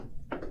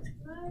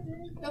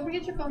Don't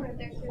forget your phone right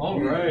there, too. All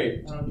right.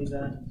 I don't do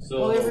that. So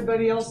Well,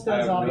 everybody else does, I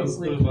have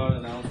obviously. no clue about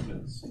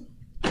announcements.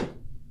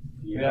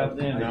 We have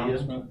the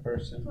announcement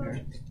person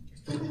here.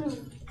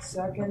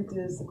 Second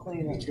is the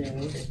cleanup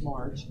day,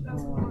 March.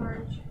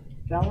 March.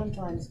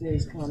 Valentine's Day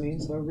is coming,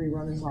 so everybody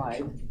run and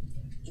hide.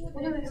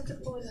 We're gonna have to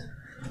pull it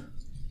up.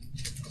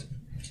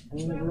 And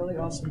we have a really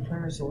awesome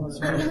parents, so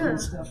let's really cool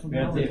stuff We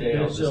have about the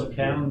it. official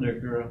calendar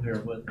girl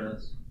here with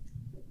us.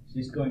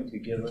 She's going to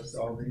give us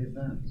all the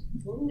events.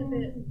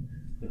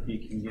 If you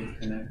can get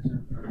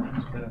connection for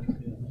that stuff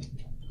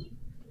too.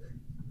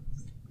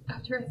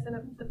 After I set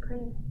up the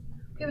printer.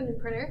 We have a new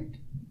printer.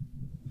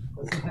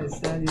 That's what I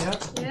said,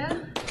 yep. Yeah.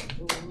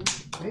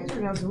 These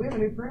are now, so we have a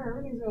new printer,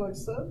 everything's going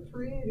so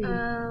pretty.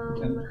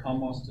 And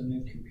almost a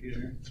new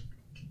computer.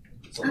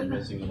 It's only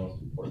missing the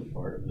most important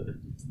part of it.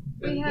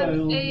 We have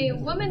a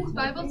women's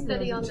Bible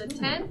study on the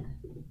 10th.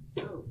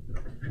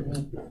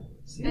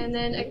 And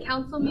then a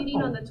council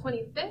meeting on the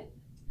 25th.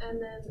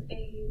 And then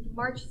a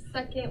March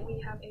 2nd, we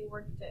have a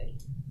work day.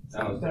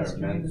 Now, is That's there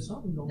a kind of men's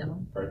something going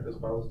on.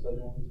 breakfast Bible study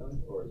on the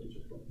 10th, or is it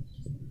just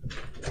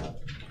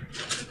women's?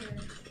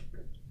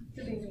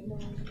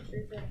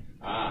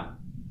 Ah,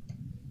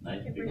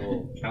 nice big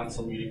old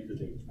council meeting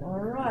today. All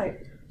right.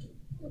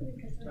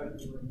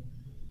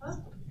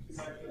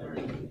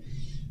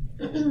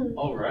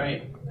 All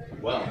right.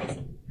 Well,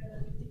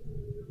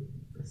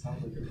 it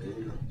sounds like a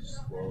really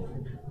slow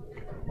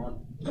month.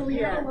 But we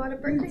have a lot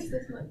of birthdays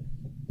this month.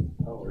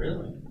 Oh,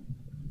 really?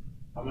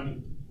 How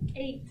many?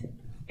 8.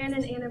 And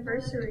an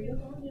anniversary.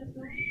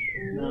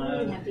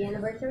 Happy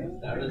anniversary.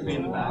 That is a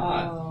lot.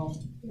 Wow.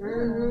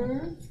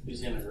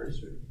 Whose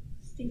anniversary?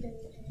 Stephen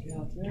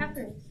Yeah. and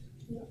Catherine.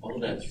 Oh,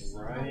 that's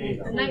right.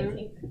 The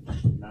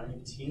 19th.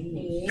 19.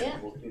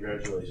 Yeah. Well,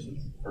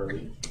 congratulations,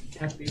 early.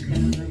 Happy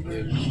And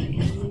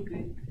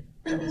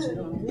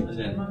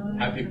then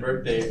happy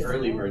birthday,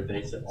 early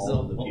birthday to all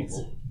of the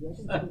people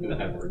that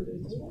have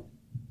birthdays this month.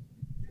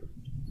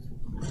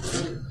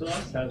 Who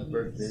else has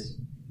birthdays?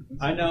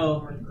 I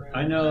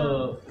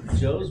know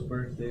Joe's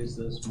birthday's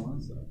this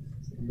month.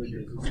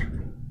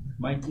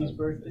 Mikey's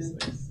birthday.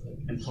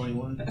 And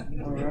 21.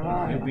 All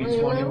right. He'll be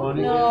 21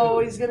 again. No,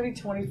 he's gonna be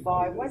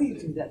 25. Why do you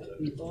do that to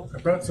people? I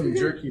brought some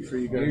jerky for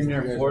you guys.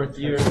 You're in your fourth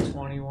year of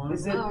 21.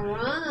 Is it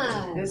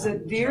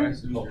Alright. deer?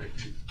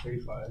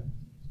 35.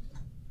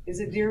 Is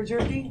it deer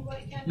jerky?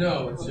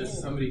 No, it's just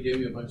somebody gave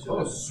me a bunch of.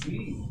 Oh,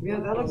 sweet. Yeah,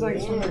 that looks like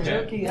it's from the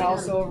jerky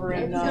house over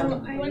in.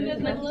 When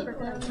did my look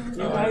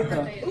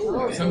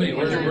Somebody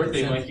When's your ordered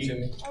birthday, sent it Mikey? to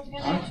me.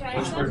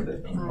 Which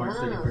birthday? March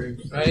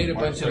 31st. I ate a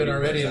bunch of it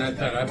already, and I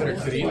thought I better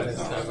quit eating this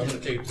stuff. I'm gonna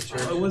take it to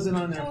church. wasn't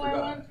on there.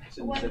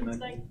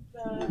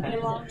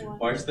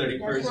 March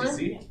 31st, you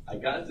see? I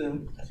got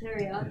them.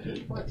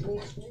 Teriyaki.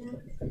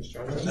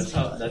 That's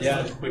how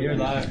quick you're you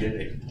live. get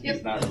it.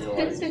 He's not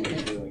realizing what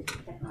he's doing.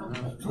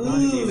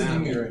 Ooh.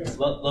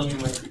 Love you,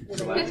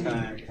 Mikey. Last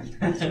time.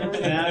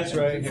 That's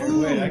right here.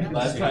 Wait, I can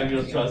Last see. time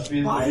you'll trust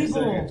me.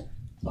 Bible.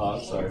 Oh,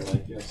 I'm sorry,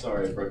 Mikey. I'm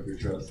sorry I broke your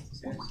trust.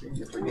 Thank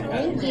you.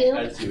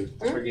 Had to.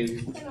 Forgive you.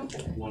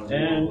 One of the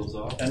And- rules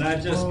off. And I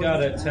just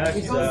got a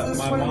text that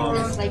my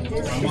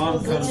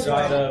mom comes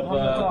out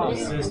of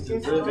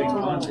assisted living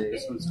Monday.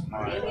 This was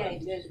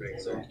mine.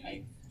 So,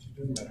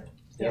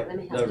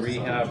 the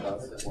rehab.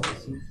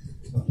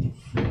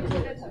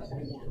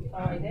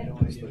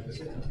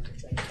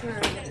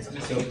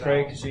 So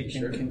Craig, she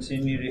can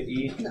continue to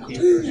eat and keep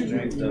her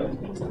strength up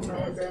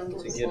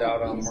to get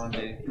out on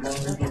Monday.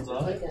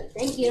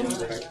 Thank you.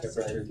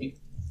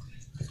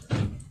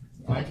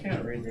 I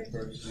can't read the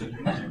first.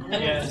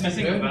 Yeah, it's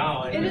missing a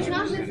vowel. It is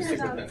not missing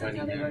about it. That's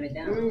how they wrote it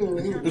down.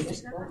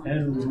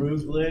 And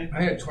arugula.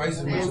 I had twice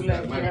as much of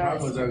that. My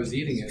problem was I was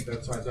eating it.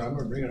 That's why I thought I'm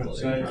gonna bring it up.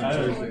 So I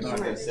was not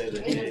gonna say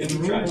that.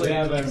 We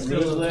have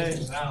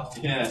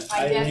arugula. Yeah.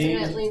 I Eileen,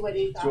 definitely would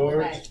eat all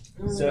George, day.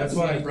 That's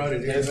why I brought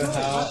it here. David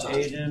Howe,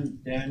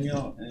 Aiden,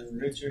 Daniel, and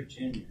Richard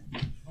Jr.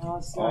 All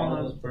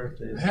Awesome. those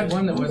birthdays. I had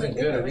one that wasn't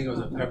good. I think it was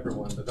a pepper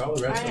one, but all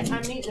the rest of them.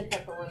 I'm eating the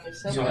pepper one.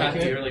 It's so So good.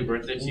 happy early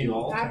birthday to you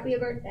all. Happy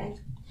birthday.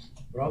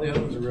 But all the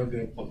other ones are real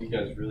good. Hope you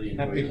guys really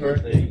enjoy Happy your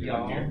birthday, down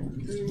y'all.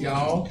 here.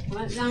 Y'all,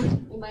 What's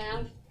done? Anybody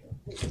else?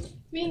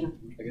 Me.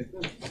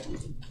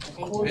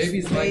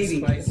 babies like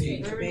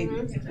spicy.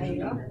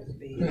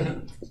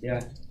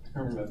 Yeah.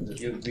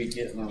 You'll be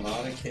getting a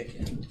lot of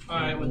kicking. All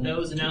right, with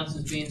those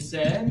announcements being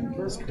said,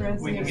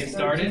 we can get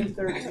started,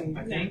 13.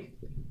 I think.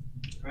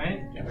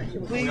 Right? Are we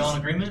Please. all in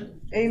agreement?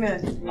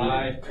 Amen.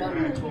 Bye. All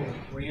right, cool.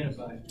 We're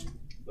unified.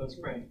 Let's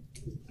pray.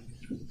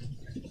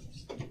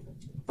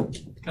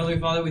 Heavenly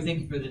Father, we thank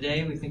you for the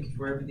day. We thank you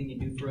for everything you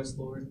do for us,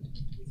 Lord.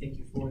 We thank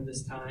you for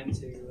this time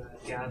to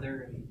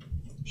gather and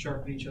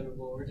sharpen each other,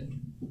 Lord,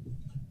 and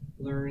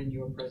learn in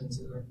your presence,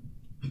 Lord.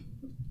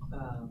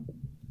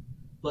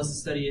 Bless the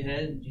study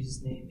ahead. In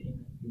Jesus' name,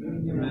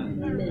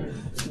 amen. Amen.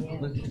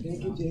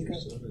 Thank you, Jacob.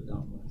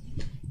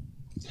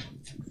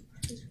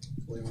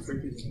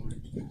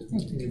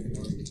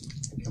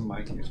 Come,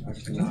 Mike, I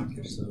can knock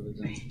your soda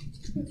down.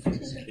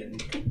 Just kidding.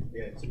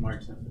 Yeah, it's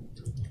March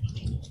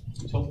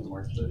 7th. It's hoping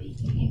March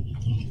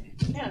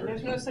 30th. Yeah,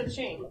 there's no such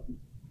thing.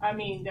 I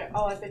mean, I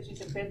thought you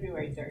said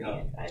February 30th.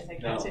 No. I was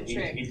like, No, that's a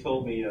trick. he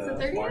told me Is it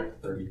 30th? March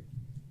 30th.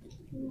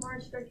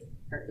 March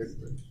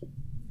 31st.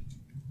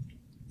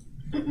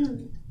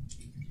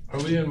 Are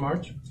we in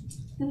March?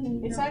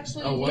 It's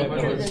actually Oh, what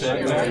later month? this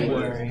year, right?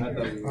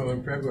 February. Oh,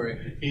 in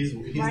February. He's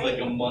like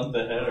a month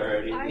ahead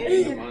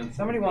already.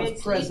 Somebody wants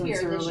It's leap presents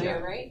year this early.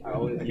 year, right? I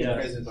always Yes.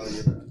 presents all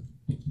year round.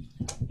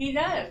 He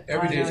does.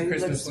 Every day I is know, he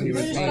Christmas looks when you We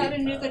with just me. got a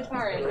new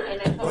guitar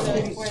and I told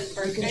him for his You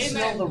birthday. can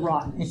smell the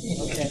rotten.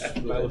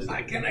 Okay.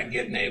 I cannot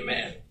get an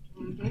amen.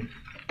 Mhm.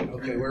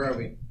 Okay, where are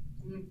we?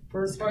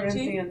 1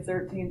 Corinthians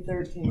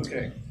 13:13.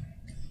 Okay.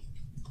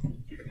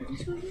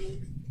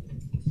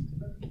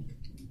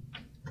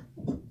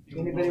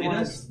 Anybody Lead want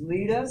us? to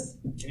lead us?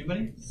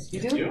 Anybody?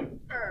 You do? You?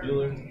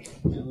 Bueller.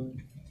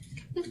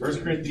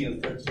 1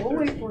 Corinthians 13. We'll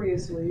wait for you,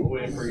 sweet. We'll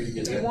wait for you to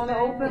get If you there. want to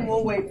open,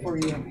 we'll wait for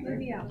you.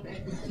 Maybe out there.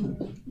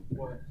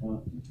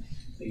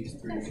 These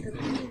three.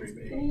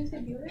 Can you say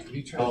Bueller?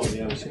 You try Oh, to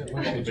yeah. push it.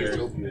 Why don't you just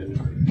open it?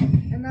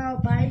 And now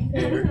by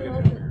faith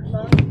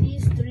love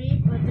these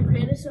three, but the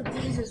greatest of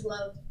these is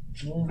love.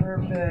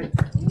 Perfect.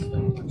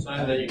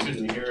 Sorry that you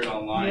couldn't hear it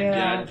online. Yeah.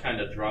 Dad kind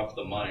of dropped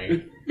the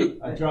mic.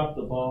 I dropped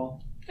the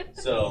ball.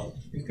 So,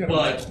 He's got a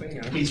but nice thing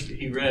on.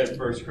 he read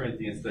 1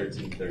 Corinthians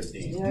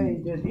 13:13. Yeah, you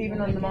did. Even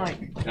on the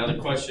mic. Now the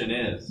question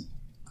is,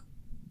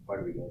 why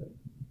do we go there?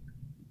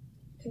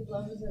 Because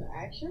love is an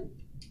action.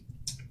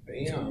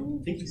 Bam.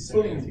 I think he's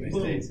saying these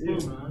Boom, days. boom,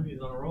 huh?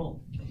 He's on a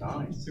roll.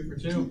 Nice. Super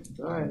two.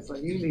 All right, so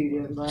you lead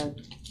it,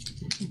 bud.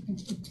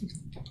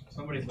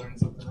 Somebody's learning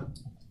something, huh?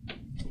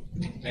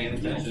 Paying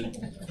attention.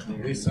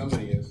 At least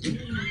somebody is.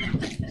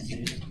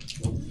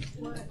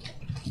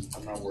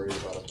 I'm not worried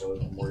about it, though.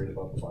 I'm worried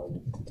about the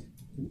Bible.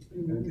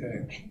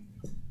 Okay.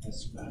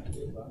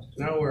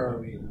 Now where are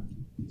we? We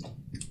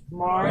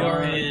Mark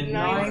are in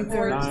 9,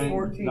 13,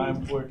 14.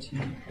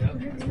 9:14. Yep,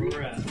 that's where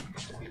we're at.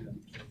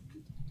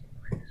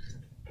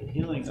 The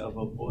healing of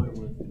a boy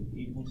with an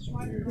evil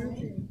spirit.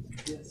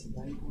 Yes,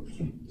 9,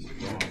 14.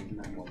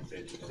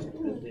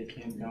 That they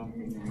came down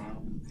from the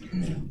mountain.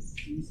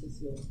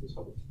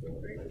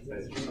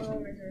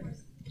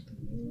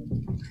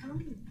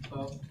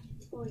 Well,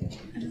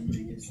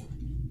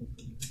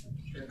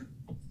 sure.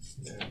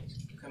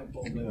 Kind of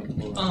pulled.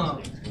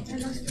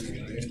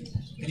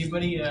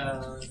 Anybody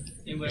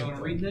want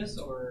to read this,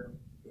 or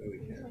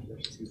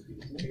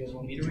you guys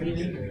want me to read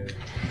it, or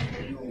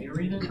you want me to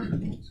read it? Or-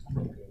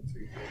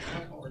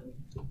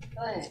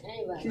 Go ahead,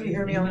 anybody. Can you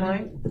hear me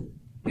online?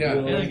 Yeah,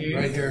 Yeah,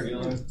 right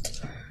here.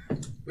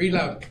 Read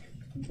loud.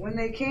 When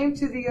they came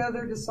to the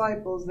other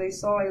disciples, they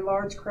saw a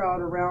large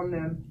crowd around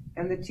them,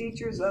 and the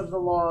teachers of the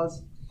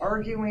laws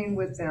arguing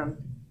with them.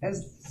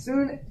 As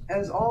soon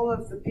as all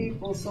of the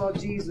people saw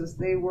Jesus,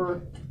 they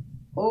were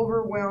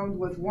overwhelmed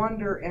with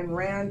wonder and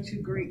ran to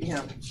greet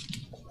him.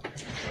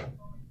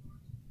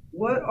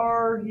 What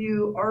are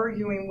you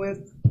arguing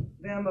with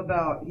them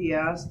about? He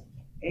asked.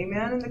 A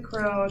man in the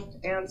crowd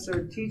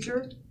answered,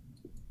 Teacher,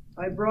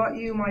 I brought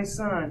you my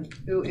son,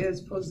 who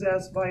is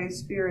possessed by a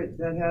spirit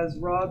that has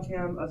robbed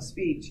him of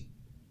speech.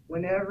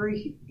 Whenever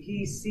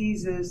it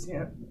seizes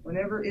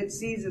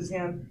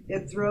him,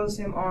 it throws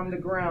him on the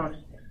ground.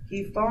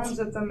 He foams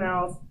at the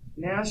mouth,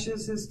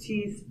 gnashes his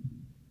teeth,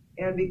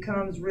 and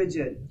becomes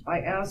rigid.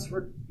 I asked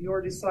for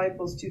your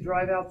disciples to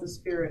drive out the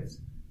spirits,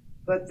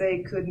 but they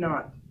could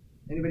not.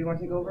 Anybody want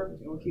to take over?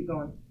 We'll keep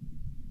going.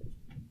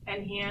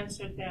 And he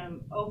answered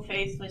them, O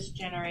faithless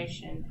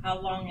generation, how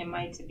long am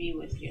I to be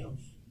with you?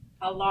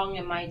 How long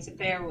am I to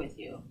bear with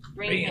you?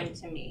 Bring him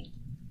to me.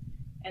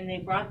 And they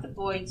brought the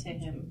boy to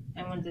him,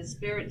 and when the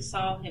spirit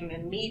saw him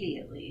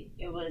immediately,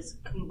 it was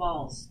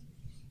convulsed.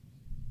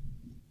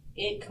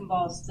 It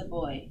convulsed the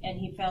boy, and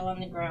he fell on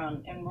the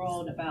ground and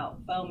rolled about,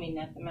 foaming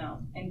at the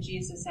mouth. And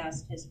Jesus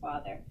asked his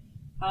father,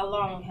 How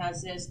long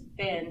has this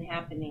been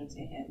happening to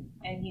him?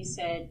 And he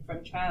said,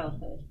 From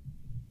childhood.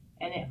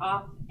 And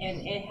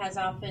it has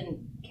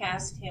often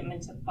cast him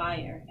into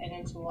fire and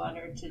into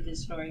water to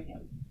destroy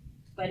him.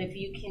 But if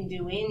you can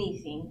do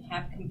anything,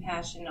 have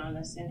compassion on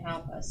us and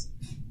help us.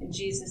 And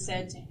Jesus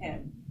said to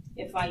him,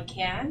 If I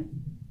can,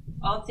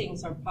 all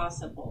things are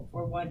possible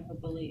for one who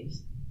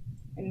believes.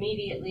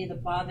 Immediately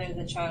the father of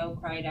the child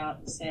cried out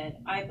and said,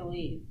 I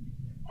believe,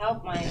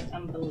 help my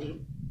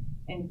unbelief.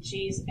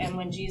 And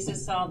when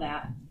Jesus saw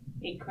that,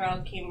 a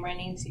crowd came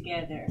running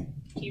together.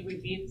 He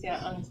rebuked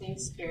the unclean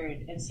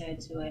spirit and said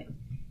to it,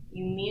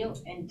 You mute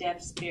and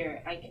deaf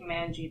spirit, I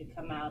command you to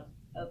come out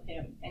of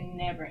him and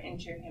never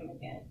enter him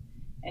again.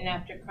 And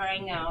after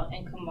crying out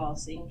and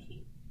convulsing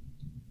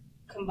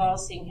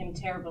him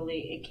terribly,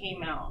 it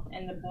came out,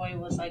 and the boy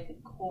was like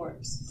a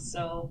corpse,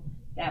 so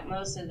that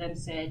most of them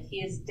said,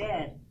 He is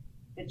dead.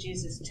 But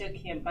Jesus took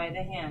him by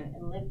the hand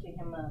and lifted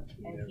him up,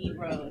 and he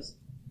rose.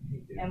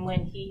 And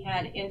when he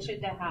had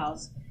entered the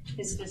house,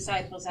 his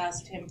disciples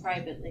asked him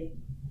privately,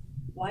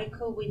 Why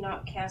could we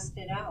not cast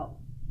it out?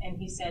 And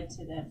he said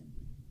to them,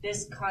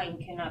 This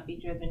kind cannot be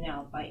driven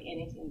out by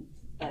anything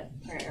but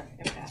prayer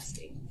and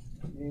fasting.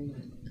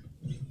 Amen.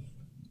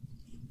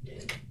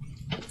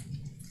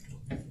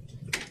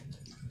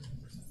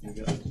 We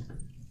got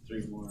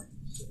 3 more.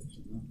 So.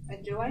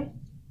 Joy?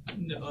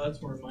 No,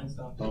 that's where mine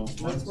stopped. Oh,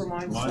 That's where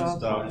mine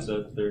stops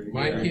at 30.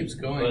 Mine keeps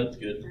going. That's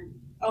good.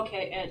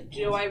 Okay, and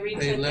do I read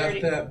They to left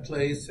 30? that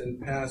place and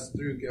passed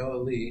through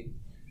Galilee.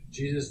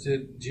 Jesus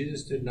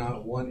did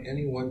not want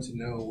anyone to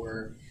know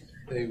where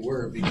they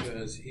were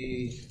because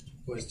he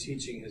was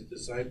teaching his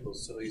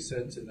disciples. So he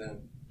said to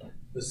them,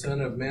 "The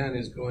Son of Man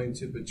is going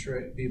to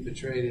be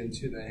betrayed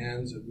into the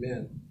hands of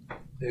men.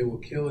 They will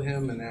kill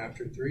him, and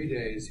after 3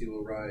 days he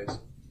will rise."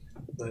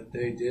 But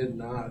they did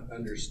not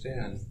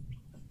understand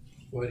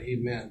what he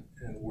meant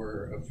and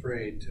were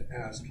afraid to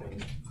ask him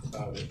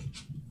about it.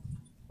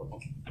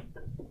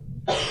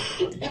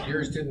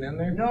 Yours didn't end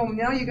there? No,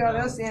 now you got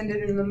us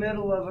ended in the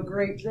middle of a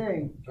great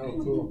thing. Oh,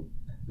 cool.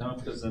 No,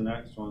 because the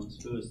next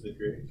one's who is the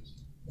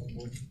greatest?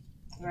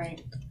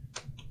 Right.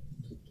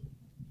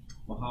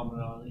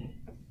 Muhammad Ali.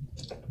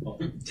 Oh.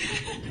 Bam,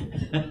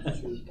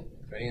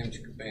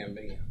 chicka, bam,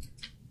 bam.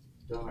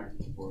 Darn,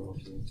 world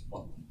is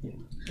fun.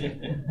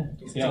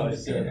 Yeah, I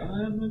said,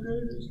 I am the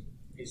greatest.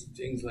 He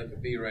stings like a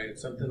bee, right?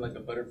 It's something like a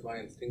butterfly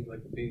and stings like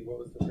a bee. What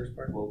was the first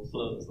part? Well,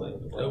 floats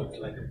like the Floats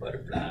like a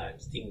butterfly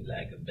and stings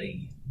like a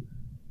bee.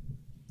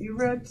 You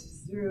read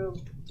through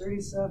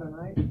 37,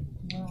 right?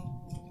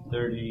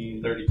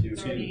 30, 32.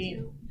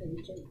 30.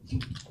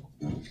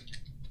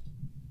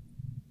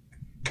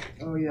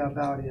 Oh yeah,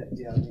 about it.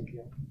 Yeah, thank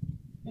you.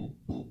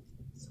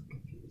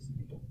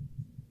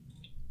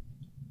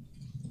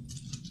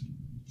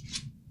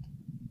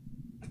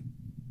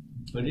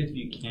 But if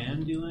you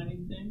can do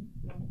anything,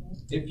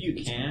 if you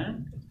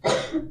can, Yeah,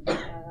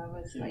 that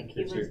was like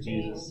he picture was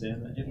being. Jesus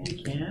in, if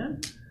you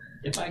can,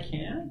 if I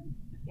can.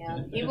 Yeah,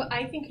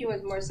 I think he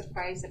was more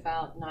surprised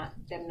about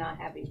them not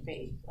having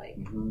faith. Like,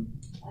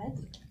 what?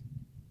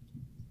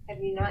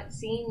 Have you not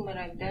seen what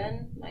I've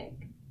done? Like,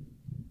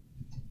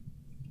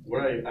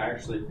 What I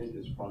actually think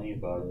is funny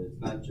about it,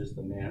 it's not just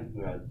the man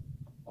who had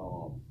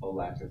a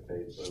lack of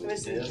faith, but it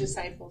was his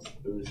disciples.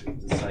 it was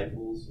his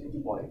disciples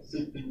twice.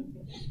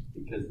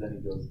 Because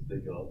then they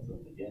go up to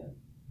him again.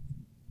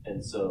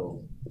 And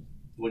so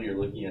when you're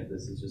looking at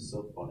this, it's just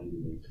so funny to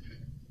me.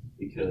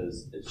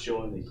 Because it's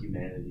showing the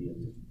humanity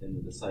in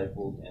the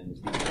disciples and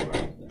the people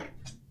around them.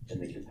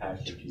 And the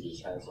compassion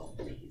Jesus has on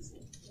them.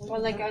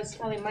 Well, like I was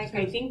telling Mike,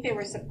 I think they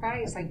were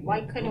surprised. Like,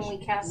 why couldn't we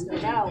cast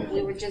it out?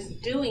 We were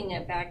just doing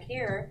it back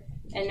here,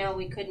 and now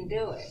we couldn't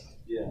do it.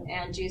 Yeah.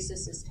 And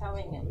Jesus is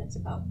telling them it's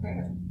about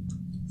prayer.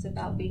 It's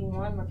about being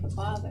one with the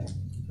Father.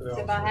 It's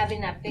about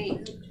having that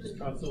faith.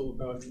 It's also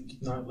about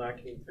not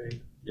lacking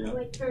faith.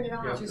 Like, turn it You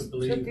off. have to Just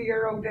believe. put the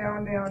arrow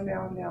down, down,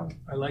 down, down.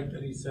 I like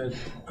that he said,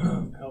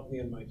 help me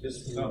in my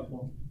disbelief.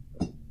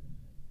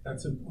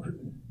 That's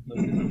important. Look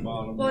at the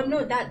bottom. Well,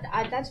 no,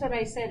 that's what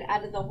I said.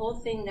 Out of the whole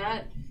thing,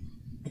 that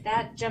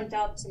jumped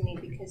out to me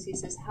because he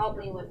says, "Help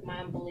me with my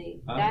unbelief."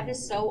 That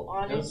is so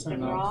honest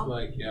and raw.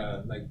 Like,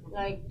 yeah, like,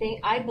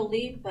 I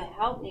believe, but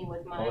help me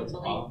with my it's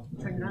unbelief. off.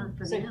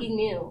 So he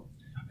knew.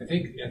 I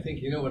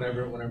think you know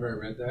whenever I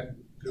read that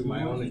through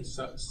my own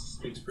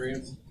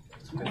experience,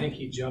 I think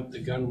he jumped the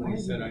gun when he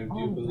said, "I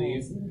do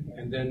believe,"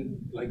 and then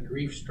like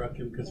grief struck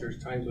him because there's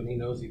times when he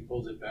knows he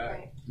pulls it back,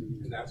 Right.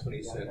 and that's when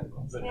he said,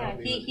 "But Yeah, help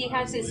me he with my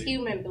has his unbelief."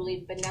 human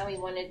belief, but now he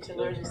wanted to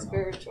learn his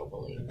spiritual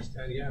belief.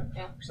 Understand? Yeah.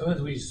 Yeah.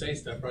 Sometimes we say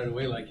stuff right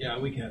away like, "Yeah,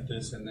 we got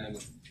this," and then.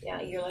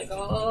 Yeah, you're like,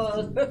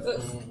 oh.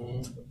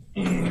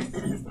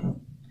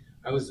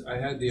 I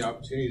had the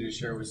opportunity to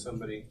share with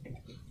somebody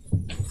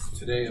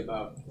today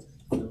about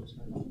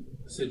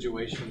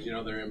situations,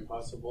 they're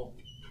impossible.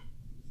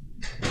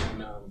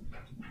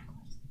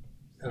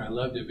 And I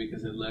loved it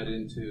because it led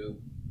into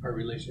our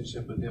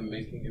relationship with him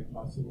making it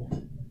possible,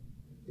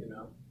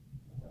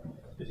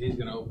 Because he's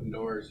going to open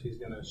doors, he's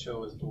going to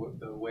show us the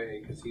way,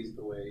 because he's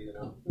the way,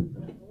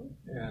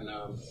 And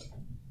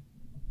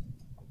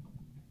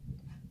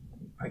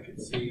I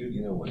could see,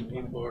 when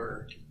people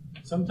are,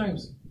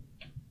 sometimes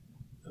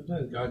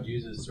God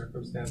uses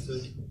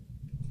circumstances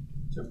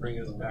to bring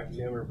us back to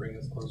him or bring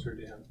us closer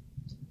to him.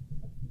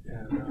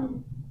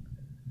 And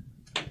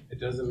it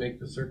doesn't make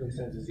the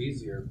circumstances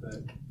easier, but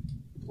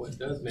what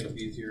does make it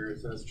easier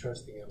is us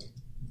trusting him.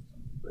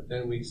 But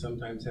then we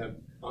sometimes have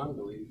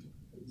unbelief,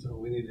 and so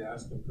we need to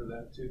ask him for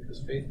that too,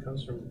 because faith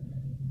comes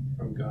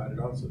from God. It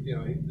also,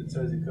 it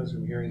says it comes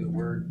from hearing the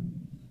word.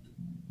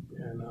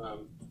 And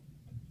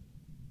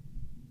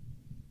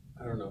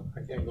I don't know,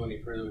 I can't go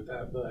any further with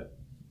that, but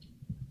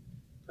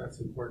that's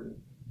important.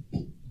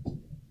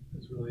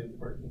 It's really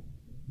important.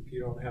 If you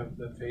don't have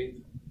the faith,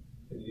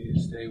 then you need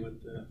to stay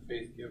with the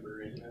faith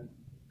giver, amen.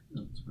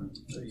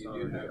 So you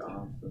do have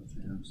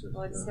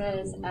Well, it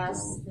says,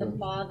 ask the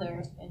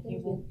Father,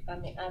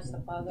 and ask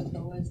the Father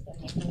for wisdom,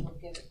 and he will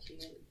give it to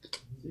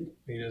you.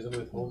 He doesn't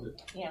withhold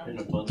it. Yeah. In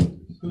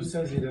abundance. Who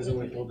says he doesn't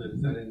withhold it?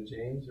 Is that in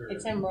James or?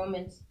 It's in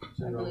Romans, It's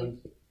in I believe.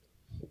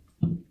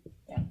 Romans?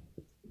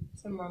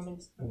 It's in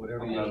Romans. And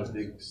whatever I'm you not a ask.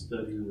 big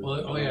study.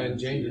 Well, in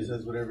James it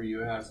says whatever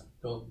you ask,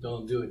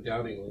 don't do it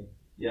doubtingly,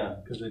 Yeah.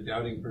 because a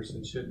doubting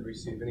person shouldn't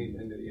receive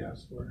anything that he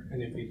asks for,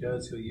 and if he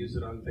does, he'll use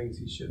it on things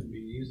he shouldn't be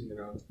using it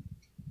on.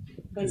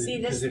 But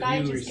see, this Because if guy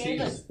you just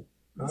gave us,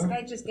 This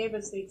guy just gave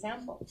us the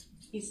example.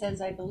 He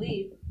says, I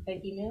believe, but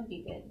he knew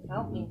he did.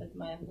 Help me with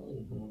my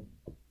unbelief.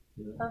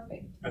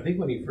 Perfect. I think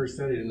when he first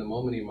said it in the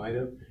moment, he might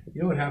have.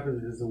 You know what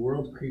happens is the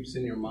world creeps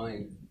in your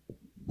mind.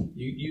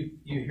 You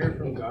hear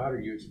from God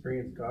or you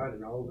experience God,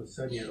 and all of a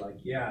sudden you're like,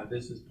 yeah,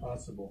 this is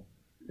possible.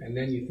 And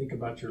then you think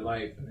about your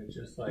life, and it's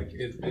just like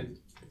it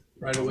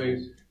right away.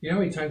 You know how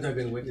many times I've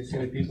been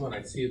witnessing to people, and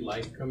I see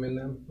life come in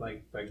them,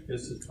 like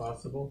this is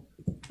possible,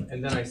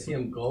 and then I see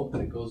them gulp,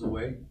 and it goes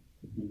away.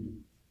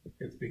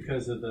 It's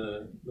because of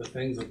the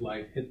things of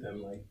life hit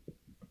them, like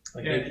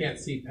they can't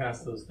see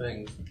past those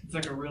things. It's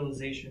like a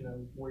realization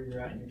of where you're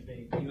at in your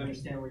faith. You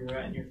understand where you're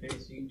at in your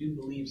faith, so you do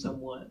believe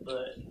somewhat,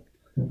 but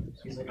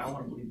he's like, I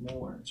want to believe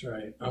more. That's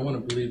right. I want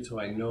to believe till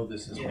I know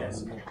this is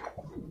possible.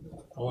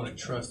 I want to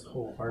trust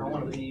wholeheartedly. I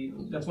want to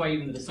believe. That's why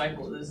even the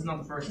disciples, this is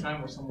not the first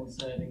time where someone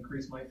said,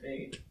 increase my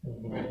faith,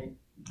 right?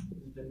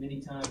 There's been many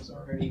times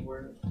already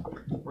where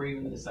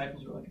even the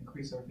disciples were like,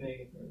 increase our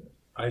faith.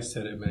 I've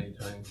said it many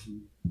times.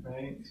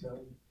 Right?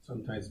 So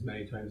sometimes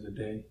many times a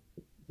day.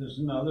 There's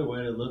another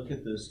way to look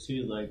at this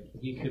too. Like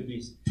he could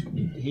be,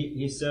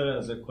 he said it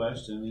as a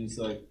question. He's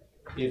like,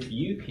 if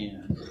you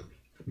can.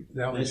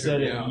 They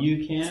said if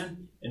you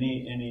can, and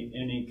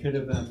he could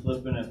have been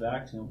flipping it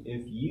back to him.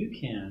 If you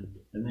can,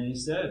 and then he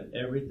said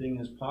everything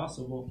is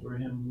possible for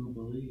him who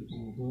believes.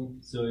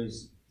 So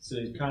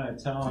he's kind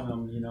of telling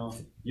them, you know,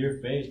 your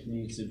faith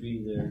needs to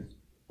be there,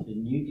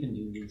 and you can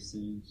do these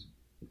things.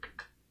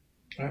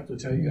 I have to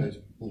tell you guys,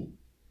 and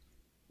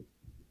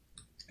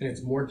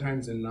it's more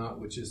times than not,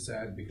 which is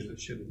sad because it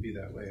shouldn't be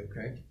that way,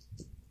 okay?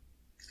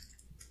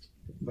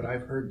 But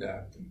I've heard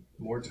that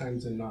more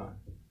times than not.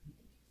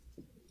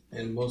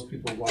 And most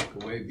people walk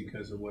away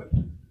because of what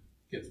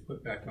gets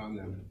put back on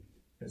them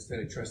instead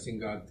of trusting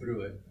God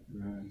through it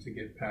to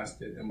get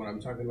past it. And what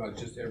I'm talking about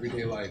is just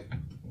everyday life.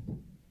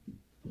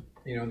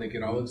 You know, and they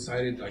get all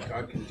excited like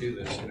God can do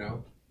this, you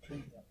know?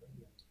 And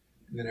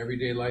then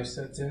everyday life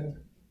sets in.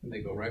 And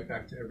they go right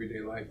back to everyday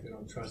life. They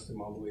don't trust him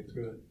all the way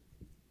through it.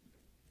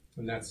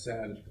 And that's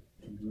sad.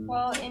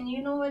 Well, and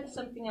you know what?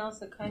 Something else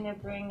that kind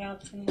of bring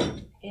out to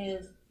me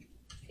is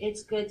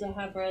it's good to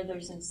have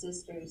brothers and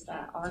sisters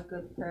that are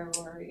good prayer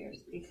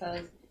warriors,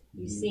 because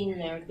you've seen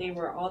there, they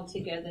were all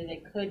together.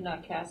 They could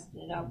not cast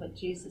it out, but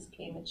Jesus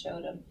came and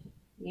showed them.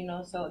 You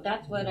know, so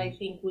that's what I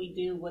think we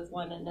do with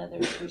one another.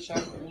 We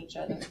sharpen each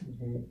other.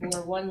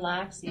 Where one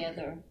lacks, the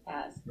other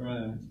has.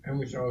 Right. And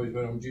we should always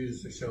wait on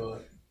Jesus to show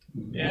up.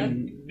 Yeah,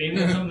 maybe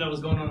that's something that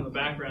was going on in the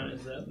background,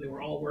 is that they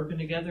were all working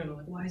together, and they're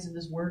like, why isn't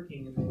this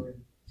working? And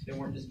they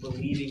weren't just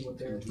believing what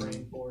they were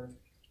praying for,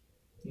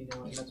 you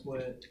know, and that's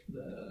what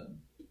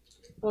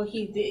Well,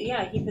 he did.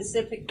 Yeah, he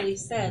specifically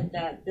said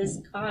that this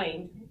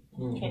kind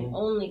can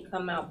only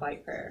come out by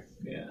prayer.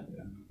 Yeah.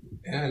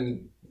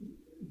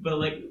 But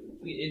like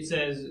it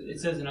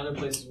says in other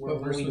places where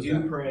when we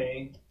do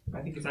pray,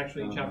 I think it's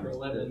actually in chapter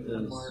 11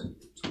 of Mark,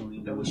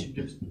 that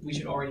we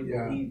should already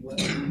believe what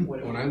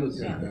it when I look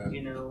at that,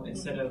 you know,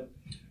 instead of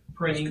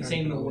praying,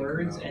 saying the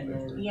words, and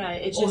then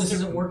it's this just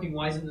isn't working.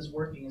 Why isn't this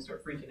working? And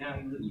start freaking out.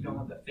 You don't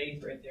have that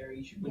faith right there.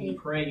 You should, when you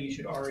pray, you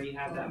should already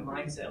have that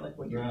mindset, like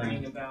what you're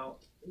praying about.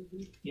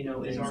 You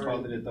know, is already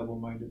called it a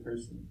double-minded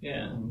person.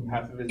 Yeah.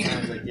 Half of it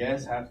sounds like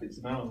yes, half it's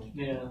no.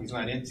 Yeah. He's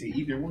not into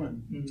either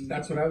one.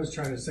 That's what I was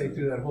trying to say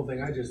through that whole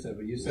thing I just said,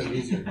 but you said it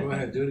easier. Go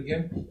ahead, do it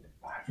again.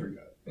 I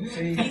forgot.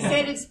 See, he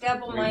said it's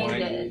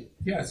double-minded.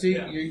 Yeah. See,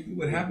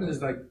 what happens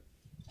is like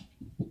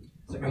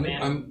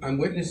I'm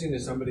witnessing to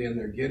somebody and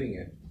they're getting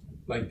it.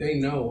 Like they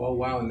know, oh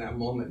wow, in that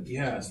moment,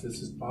 yes,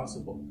 this is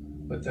possible.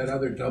 But that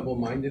other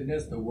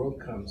double-mindedness, the world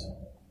comes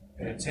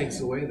and it takes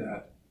away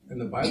that. And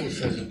the Bible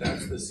says that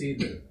that's the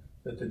seed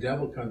that the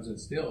devil comes and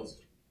steals.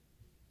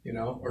 You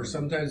know, or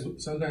sometimes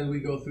we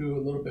go through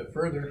a little bit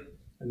further,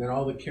 and then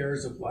all the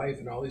cares of life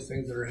and all these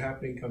things that are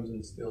happening comes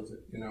and steals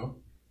it. You know,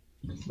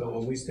 but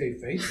when we stay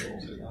faithful,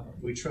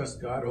 we trust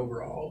God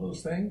over all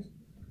those things,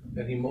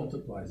 then He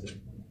multiplies it.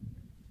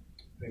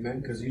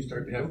 Amen. Because you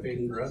start to have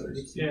faith for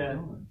others.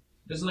 Yeah.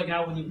 Just like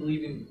how when you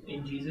believe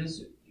in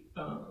Jesus,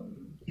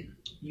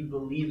 you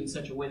believe in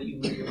such a way that you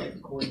live your life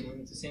accordingly.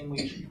 It's the same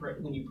way you should pray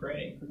when you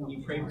pray. When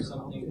you pray for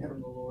something from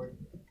the Lord,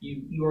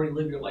 you already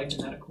live your life in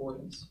that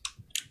accordance.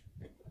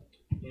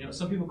 You know,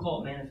 some people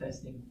call it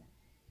manifesting,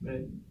 but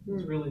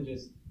it's really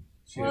just.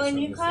 Well, and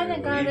you kind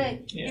of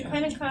gotta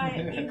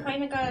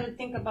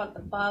think about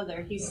the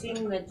Father. He's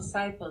seeing the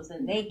disciples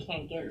and they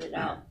can't get it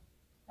out.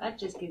 That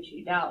just gives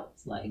you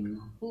doubts. Like,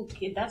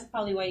 that's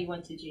probably why you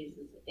went to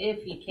Jesus,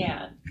 if He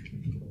can.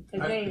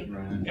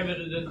 Yeah, but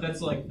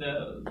that's like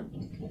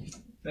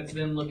that's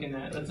them looking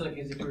at. That's like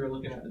as if we were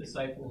looking at the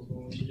disciples,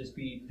 when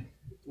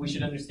we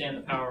should understand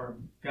the power of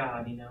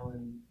God, you know,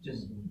 and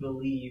just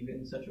believe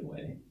in such a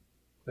way.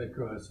 That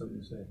girl has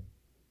something to say.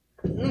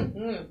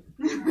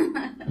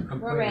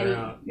 We're ready.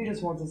 He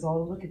just wants us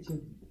all to look at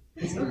you.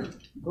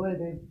 Go ahead,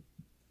 babe.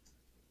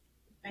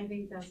 I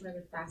think that's where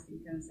the fasting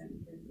comes in,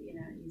 because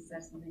you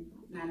said something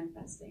about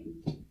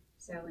manifesting.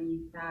 So when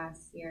you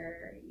fast,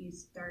 you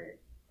start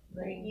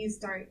Like you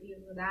start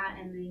with that,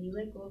 and then you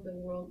let go of the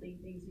worldly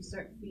things. You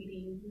start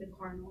feeding the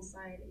carnal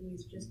side, and you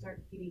just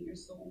start feeding your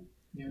soul.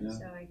 Yeah.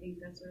 So I think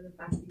that's where the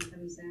fasting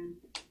comes in.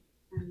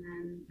 And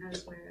then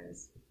as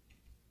whereas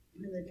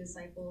when the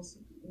disciples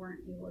weren't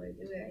able to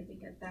do it, I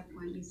think at that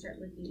point you start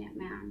looking at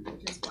man,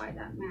 which is why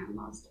that man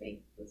lost faith,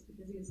 was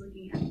because he was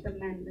looking at the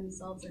men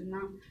themselves and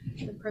not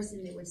the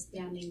person they were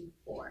standing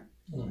for.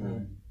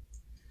 Mm-hmm.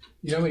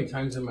 You know how many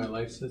times in my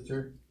life,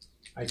 sister,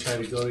 I try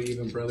to go to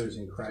even brothers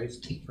in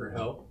Christ for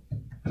help,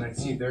 and I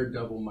see their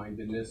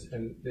double-mindedness,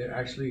 and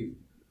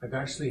I've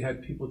actually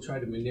had people try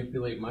to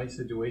manipulate my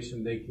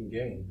situation they can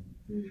gain.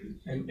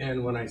 Mm-hmm.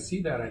 And when I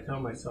see that, I tell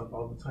myself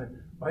all the time,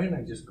 why didn't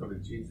I just go to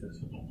Jesus?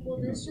 Well,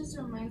 this just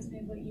reminds me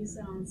of what you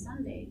said on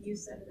Sunday. You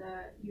said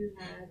that you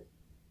had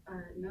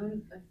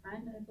known a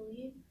friend, I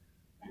believe,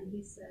 and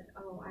he said,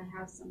 oh, I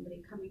have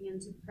somebody coming in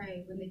to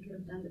pray, when they could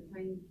have done the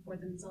praying for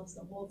themselves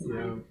the whole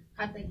time,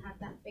 had they had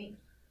that faith.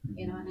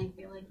 You know, and I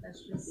feel like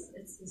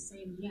it's the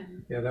same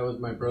here. Yeah, that was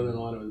my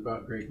brother-in-law, and it was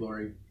about Great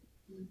Glory.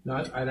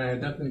 And I had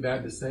nothing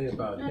bad to say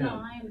about him.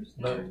 No, I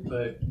understand.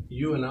 But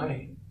you and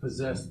I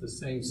possess the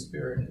same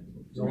spirit.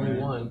 There's only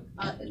one.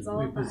 It's all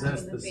we about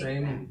possess the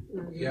same.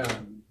 Yeah.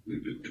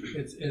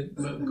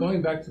 But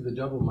going back to the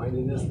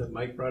double-mindedness that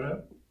Mike brought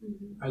up,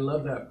 I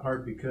love that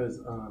part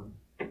because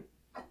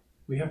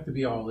we have to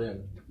be all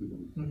in.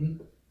 You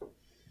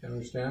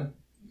understand?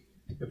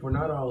 If we're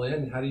not all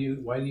in,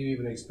 why do you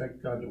even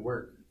expect God to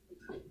work?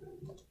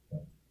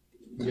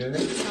 You get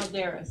it? How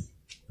dare us?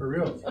 For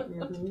real.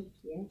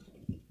 Yeah.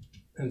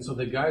 And so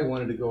the guy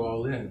wanted to go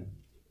all in.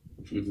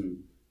 Mm-hmm.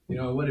 You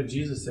know, what did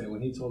Jesus say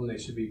when he told them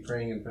they should be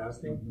praying and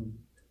fasting?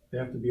 They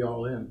have to be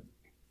all in.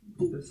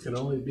 This can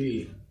only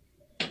be.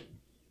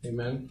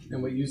 Amen.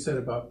 And what you said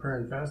about prayer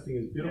and fasting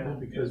is beautiful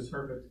because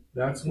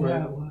that's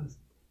where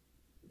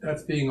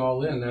that's being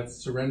all in. That's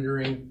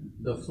surrendering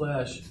the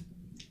flesh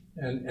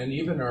and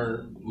even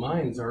our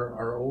minds,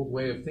 our old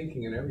way of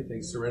thinking and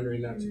everything,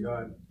 surrendering that to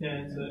God.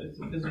 Yeah, it's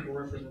a physical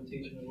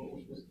representation of what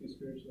we're supposed to do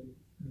spiritually.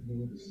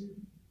 Mm-hmm.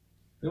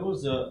 There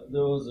was a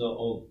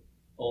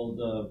old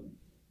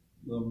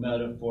little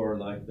metaphor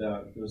like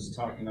that. It was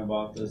talking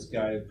about this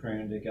guy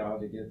praying to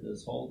God to get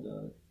this hole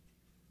dug,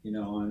 you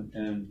know,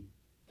 and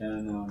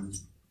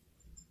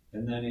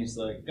then he's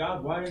like,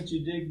 God, why didn't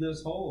you dig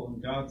this hole?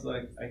 And God's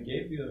like, I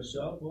gave you a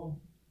shovel,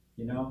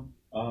 you know.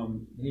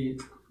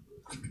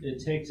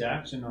 It takes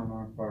action on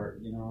our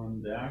part, you know,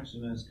 and the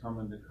action is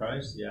coming to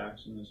Christ. The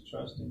action is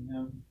trusting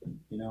Him.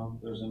 You know,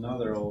 there's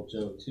another old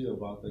joke too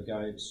about the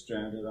guy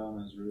stranded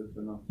on his roof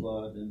in a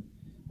flood and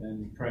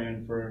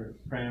praying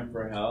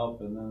for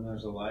help, and then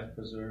there's a life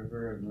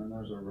preserver, and then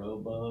there's a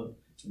rowboat,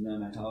 and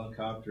then a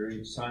helicopter.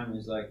 Each time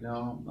he's like,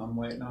 no, I'm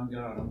waiting on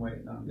God, I'm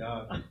waiting on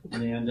God.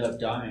 And they end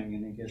up dying,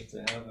 and he gets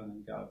to heaven,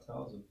 and God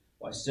tells him,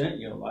 well, I sent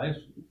you a life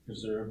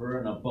preserver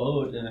and a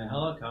boat and a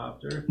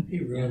helicopter. He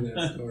ruined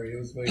that story. It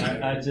was way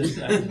I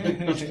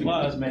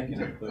was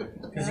making it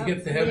quick. Because he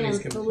gets to heaven, he's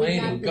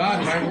complaining,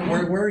 God,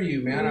 where were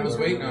you, man? I was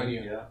waiting on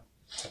you. Yeah.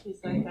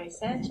 He's like, I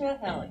sent you a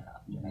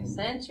helicopter, I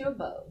sent you a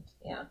boat.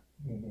 Yeah.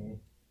 Mm-hmm.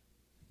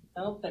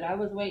 No, but I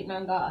was waiting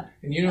on God.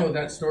 And you know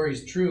that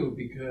story's true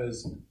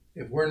because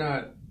if we're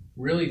not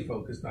really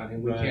focused on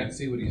Him, we can't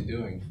see what He's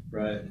doing.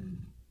 Right.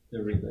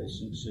 The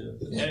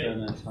relationship,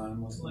 spending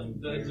time with Him.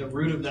 The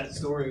root of that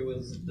story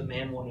was the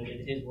man wanted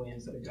it his way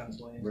instead of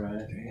God's way.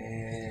 Right.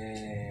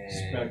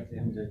 Expect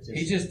Him to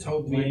He just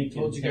told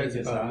you guys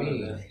about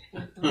me.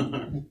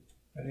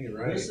 That ain't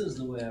right. This is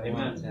the way I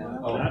want to have.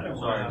 Oh, I don't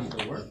want to have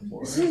to work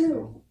for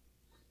it.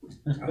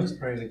 I was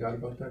praying to God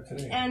about that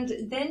today. And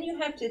then you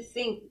have to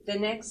think the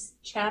next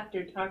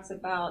chapter talks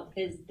about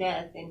his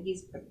death and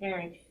he's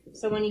preparing.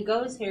 So when he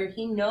goes here,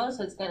 he knows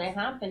what's going to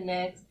happen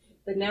next,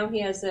 but now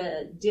he has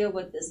to deal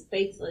with this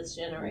faithless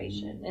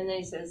generation. And then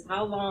he says,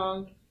 how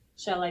long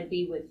shall I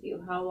be with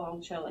you? How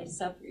long shall I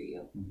suffer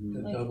you?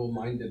 The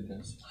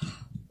double-mindedness.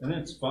 And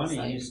it's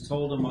funny, he's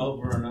told them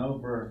over and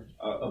over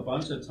a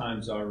bunch of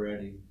times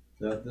already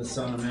that the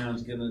Son of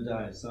Man's going to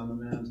die, Son of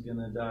Man's going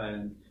to die.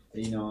 And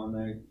you know,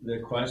 and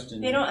they're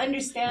questioning. They don't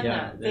understand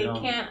that. They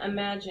don't. Can't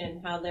imagine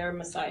how their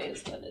Messiah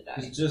is going to die.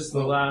 It's just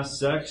the last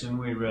section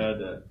we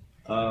read,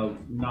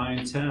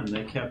 9:10.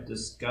 They kept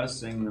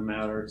discussing the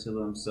matter to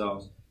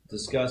themselves,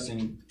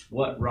 discussing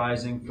what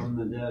rising from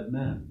the dead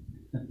meant.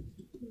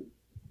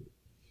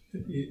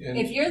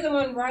 If you're the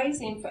one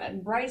rising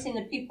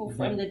the people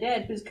from the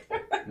dead, who's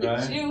going to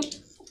rise you?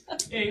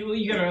 Hey, well,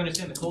 you got to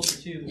understand the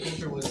culture too. The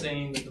culture was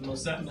saying that the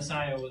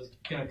Messiah was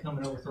going to come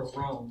and overthrow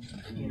Rome.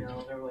 You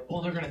know, they were like,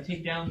 "Well, they're going to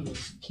take down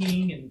this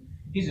king, and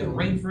he's going to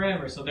reign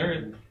forever." So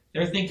they're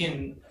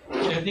thinking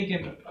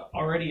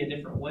already a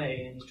different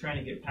way, and he's trying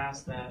to get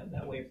past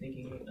that way of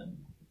thinking with them.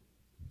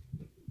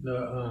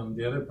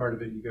 The other part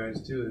of it, you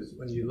guys, too, is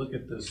when you look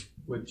at this,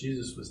 what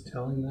Jesus was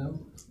telling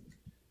them,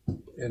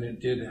 and it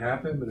did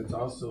happen, but it's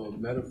also a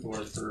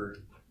metaphor for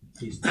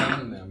He's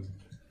telling them.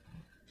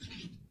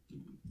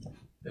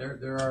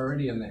 They're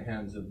already in the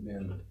hands of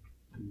men,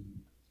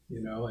 you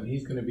know, and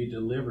He's going to be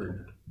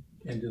delivered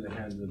into the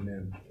hands of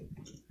men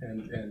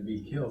and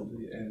be killed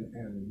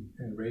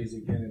and raised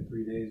again in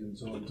 3 days and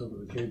so on and so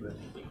forth. Okay, but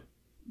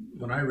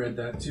when I read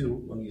that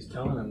too, when he's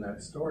telling them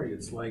that story,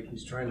 it's like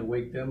he's trying to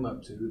wake them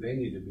up to who they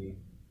need to be.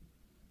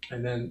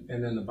 And then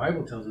the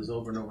Bible tells us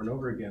over and over and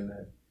over again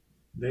that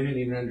they didn't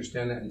even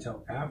understand that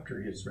until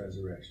after his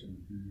resurrection.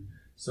 Mm-hmm.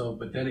 So,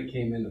 but then it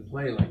came into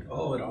play like,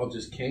 oh, it all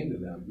just came to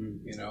them,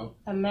 you know?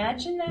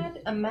 Imagine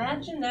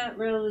that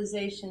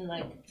realization,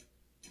 like,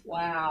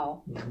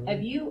 wow. Mm-hmm.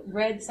 Have you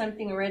read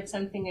something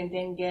and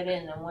didn't get it,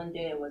 and then one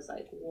day it was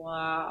like,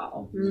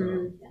 wow.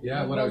 Mm-hmm. So,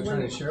 yeah, what I was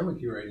trying to share with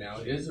you right now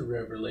is a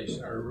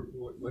revelation, or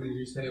what did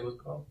you say it was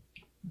called?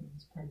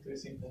 It's practically the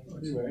same thing.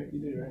 That's right, you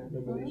did right,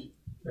 revelation.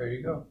 There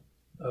you go.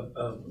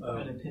 Of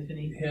an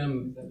epiphany.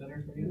 Him. Is that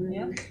better for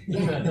you?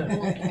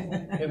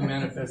 Yeah. Him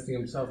manifesting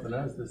himself in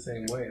us the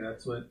same way.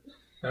 That's what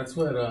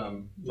what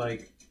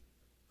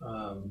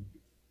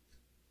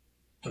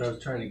I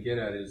was trying to get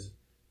at is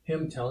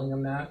him telling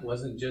him that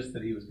wasn't just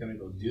that he was going to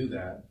go do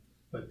that,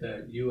 but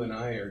that you and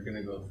I are going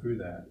to go through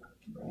that.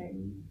 Right.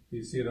 Do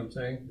you see what I'm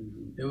saying?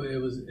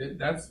 Mm-hmm.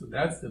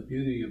 That's the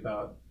beauty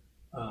about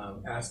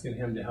asking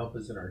him to help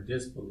us in our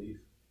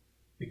disbelief.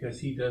 Because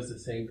he does the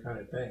same kind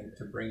of thing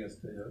to bring us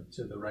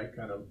to the right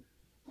kind of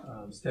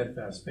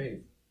steadfast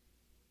faith,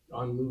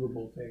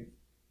 unmovable faith.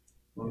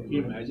 Well, can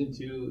you imagine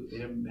too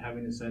him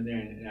having his son there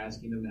and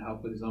asking him to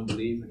help with his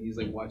unbelief, and he's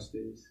like, "Watch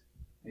this,"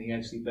 and he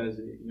actually does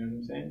it. You know what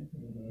I'm saying?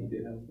 Mm-hmm. He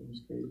did help him.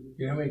 It's crazy.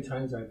 You know how many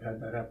times I've had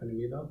that happen to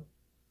me though,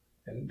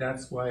 and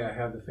that's why I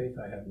have the faith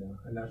I have now,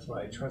 and that's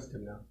why I trust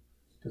him now,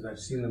 because I've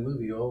seen the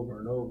movie over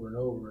and over and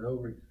over and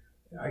over.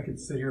 I could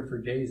sit here for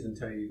days and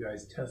tell you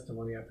guys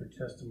testimony after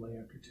testimony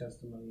after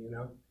testimony, you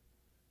know.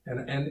 And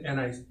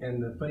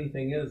the funny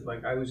thing is,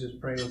 like, I was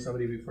just praying with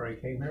somebody before I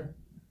came here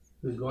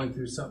who was going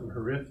through something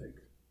horrific,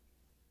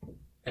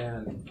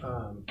 and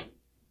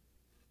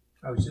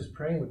I was just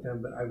praying with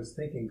them, but I was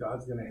thinking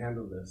God's going to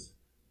handle this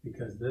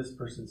because this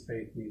person's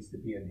faith needs to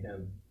be in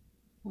Him.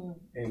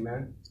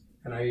 Amen.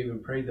 And I even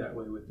prayed that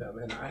way with them,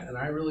 and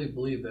I really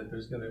believe that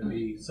there's going to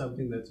be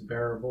something that's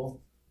bearable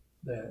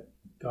that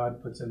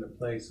God puts into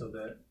place so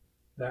that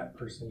that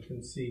person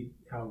can see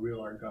how real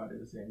our God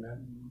is.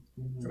 Amen.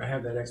 Mm-hmm. And I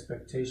have that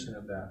expectation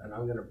of that, and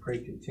I'm going to pray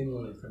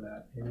continually for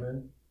that.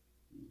 Amen.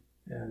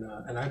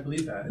 And I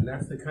believe that, and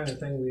that's the kind of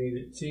thing we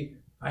need to see.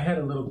 I had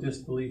a little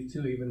disbelief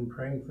too, even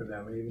praying for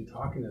them and even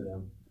talking to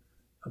them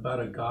about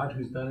a God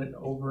who's done it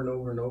over and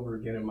over and over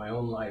again in my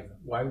own life.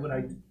 Why,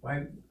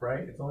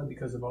 right? It's only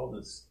because of all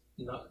this,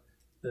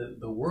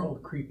 the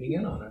world creeping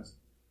in on us.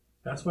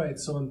 That's why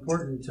it's so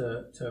important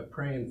to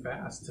pray and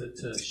fast,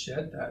 to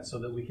shed that so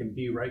that we can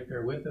be right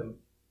there with Him.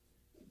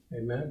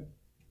 Amen.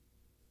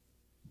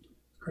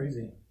 It's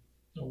crazy.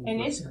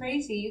 And it's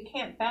crazy. You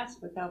can't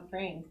fast without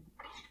praying.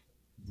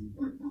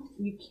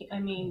 You can't. I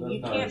mean,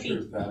 you can't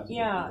be.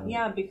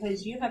 Yeah,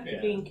 because you have to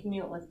be in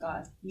communion with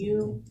God.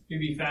 You'd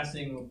be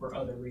fasting for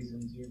other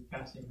reasons. You're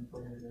fasting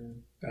for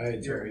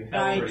dietary.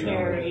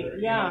 You're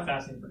not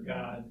fasting for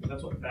God.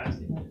 That's what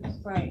fasting is.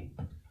 Right.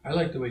 I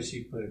like the way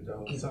she put it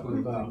though. Something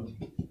about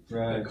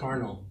the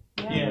carnal.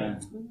 Yeah.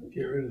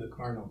 Get rid of the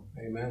carnal.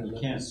 Amen. You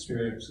can't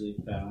spiritually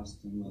fast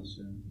unless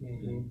you're.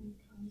 Mm-hmm.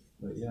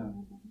 But yeah.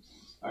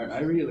 I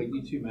really like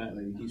you too, Matt.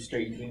 Like he's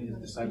strengthening his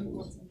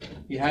disciples.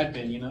 He had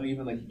been,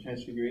 even like the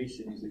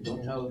Transfiguration. He's like,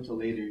 don't tell them until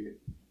later.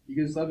 You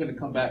guys are going to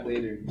come back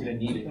later. You're going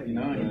to need it, And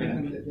you're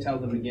going to tell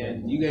them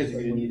again. You guys are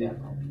going to need it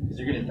because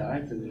you're going to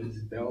die for this.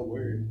 They all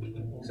were,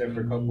 except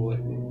for a couple.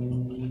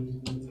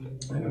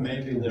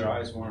 Maybe their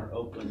eyes weren't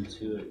open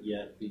to it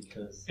yet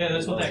because. Yeah,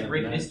 that's what that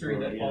great mystery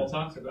that Paul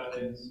talks about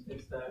is.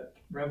 It's that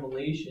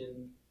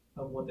revelation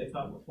of what they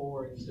thought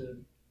before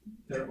into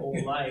their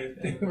old life.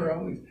 They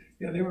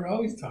were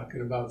always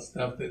talking about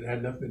stuff that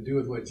had nothing to do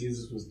with what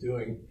Jesus was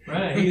doing.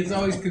 Right. He was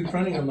always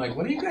confronting them like,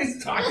 what are you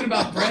guys talking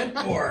about bread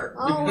for?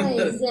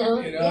 Always.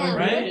 Yeah,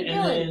 right?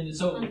 And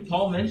so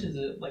Paul mentions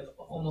it like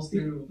almost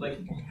through like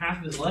half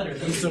of his letter of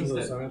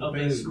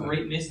this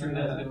great mystery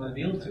that has been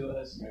revealed to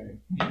us. Right.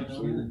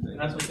 And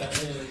that's what that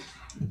is.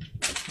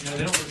 They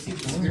don't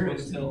receive the Spirit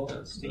until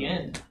the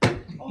end.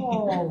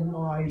 Oh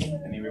my!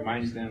 And he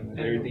reminds them of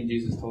everything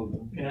Jesus told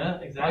them. Yeah,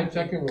 exactly. 5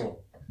 second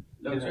rule.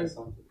 No, I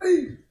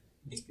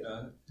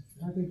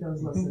think that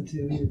was less than 2.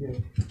 You're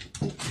good.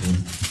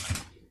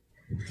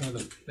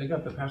 They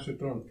got the pastor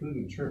throwing food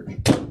in church.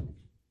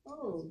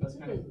 Oh, that's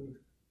kind of food.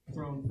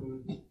 Throwing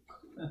food.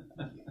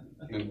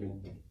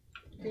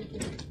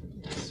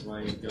 That's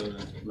why you go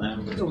to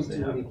Lambert's. They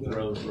have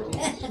throw rolls.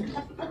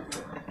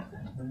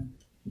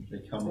 They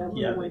come out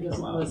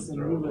and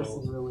throw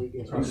rolls. Really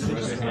good. Put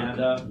your hand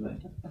up.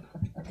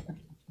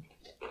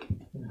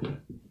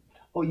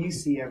 Oh, you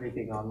see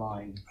everything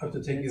online. I have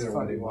to take it's either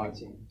funny one.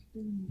 watching.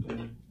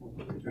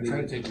 I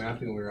tried to take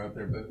Matthew when we were out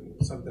there, but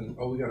something.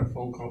 Oh, we got a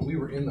phone call. We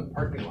were in the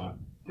parking lot.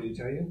 Did he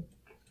tell you?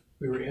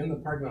 We were in the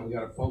parking lot. We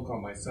got a phone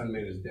call. My son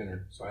made his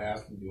dinner, so I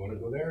asked him, "Do you want to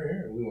go there or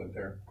here?" And we went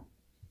there.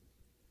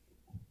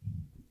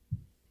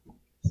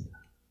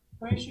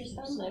 Where's your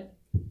son live?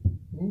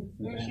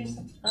 Where's your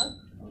son? Huh?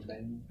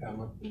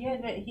 Alabama.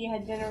 Yeah, he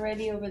had dinner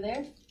ready over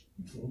there.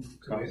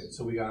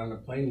 So we got on a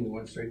plane and we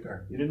went straight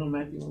there. You didn't know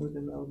Matthew went with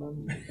him to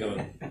Alabama? Go.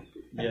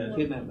 Yeah.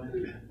 Kidnapped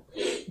Matthew.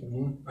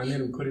 I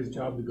made him quit his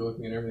job to go with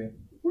me and everything.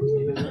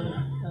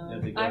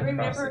 I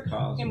remember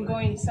him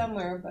going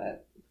somewhere,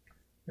 but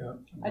Yeah.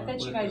 I thought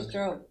you guys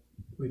drove.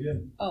 We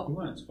did. Oh. You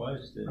went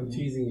twice, didn't I'm you?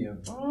 teasing you.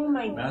 Oh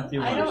my God.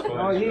 Matthew I went don't. twice.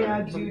 Oh, he right?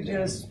 had you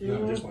just,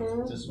 No, just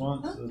once. Just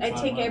once. I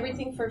take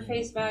everything for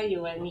face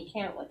value, and you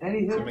can't look. and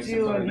he hooked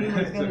you and he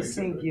was gonna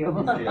sink you.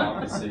 It's the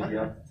opposite. You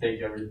have to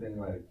take everything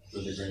like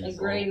with a grain A of salt.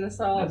 grain of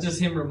salt. That's just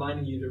him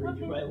reminding you to read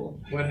your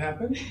Bible. What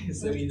happened?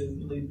 So he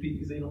doesn't lead people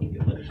because they don't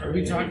get led. Are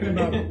we talking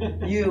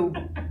about? You.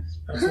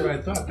 That's what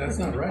I thought. That's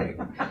not right.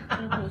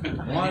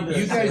 Wanda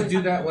You guys said-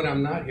 do that when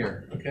I'm not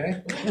here,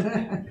 okay?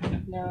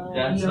 No.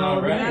 That's No,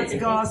 not right. that's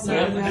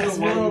gossip, that's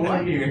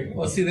worldly.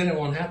 Well, see, then it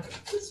won't happen.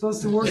 It's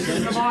supposed to work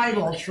in the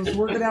Bible, it's supposed to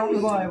work it out in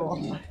the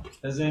Bible.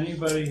 Has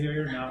anybody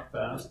here not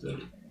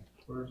fasted?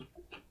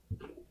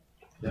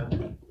 Yeah.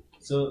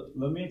 So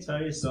let me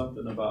tell you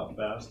something about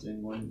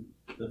fasting. When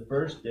the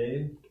first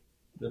day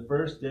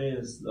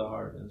is the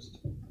hardest,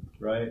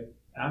 right?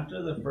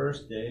 After the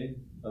first day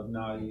of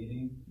not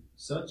eating,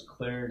 such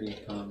clarity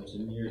comes,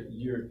 and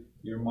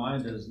your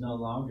mind is no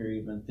longer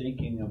even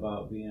thinking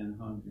about being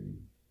hungry.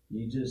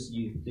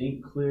 You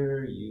think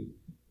clear.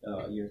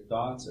 Your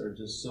thoughts are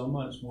just so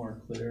much more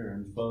clear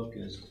and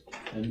focused,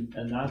 and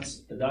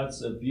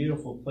that's a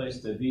beautiful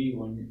place to be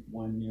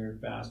when you're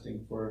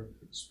fasting for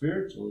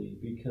spiritually,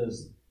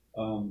 because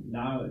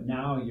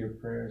now your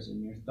prayers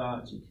and your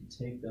thoughts, you can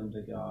take them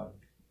to God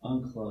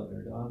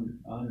uncluttered,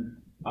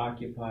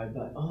 unoccupied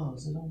by, oh,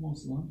 is it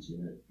almost lunch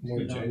yet?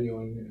 More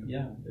genuine.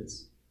 Yeah,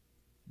 it's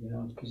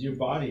because your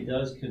body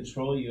does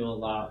control you a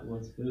lot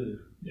with food.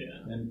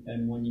 Yeah.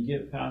 And when you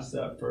get past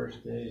that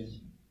first day,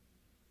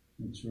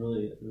 it's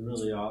really,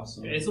 really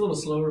awesome. It's a little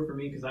slower for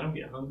me because I don't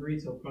get hungry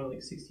till probably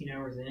like 16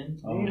 hours in.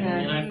 Oh, And yeah.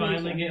 then I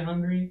finally get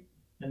hungry,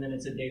 and then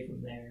it's a day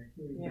from there.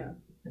 Yeah.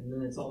 And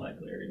then it's all that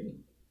clarity.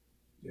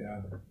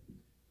 Yeah.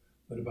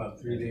 But about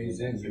 3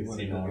 days in, you want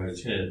to 16 go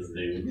hours get kids,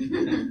 dude.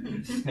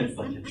 It's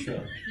like a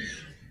truck.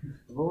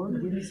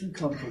 Lord, give me some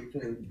comfort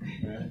food.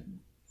 Right?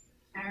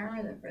 I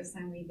remember the first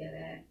time we did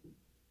it.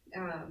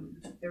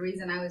 The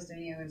reason I was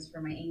doing it was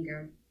for my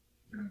anger.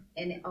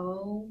 And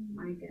oh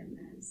my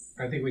goodness.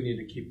 I think we need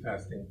to keep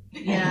fasting.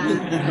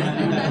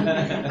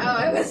 Yeah. Oh,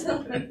 I was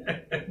so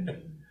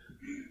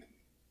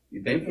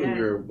Thankfully, Yeah.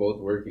 we were both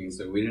working,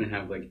 so we didn't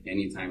have like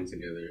any time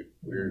together.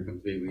 We were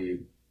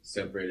completely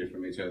separated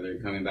from each other.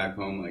 Coming back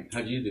home, like,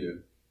 how'd you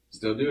do?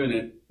 Still doing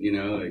it,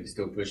 like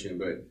still pushing,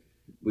 but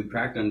we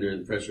cracked under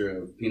the pressure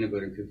of peanut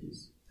butter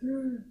cookies.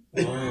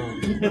 It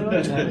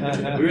was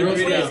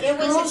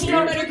the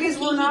peanut butter cookies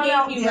he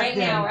gave you right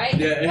now, right?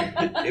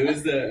 Yeah, it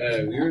was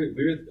the we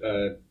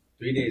were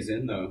 3 days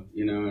in though,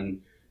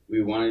 and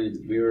we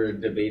were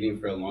debating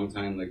for a long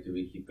time, like, do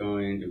we keep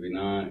going, do we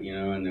not,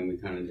 and then we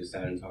kind of just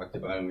sat and talked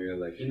about it, and we were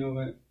like, you know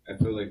what, I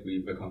feel like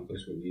we've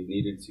accomplished what we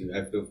needed to.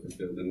 I feel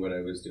fulfilled in what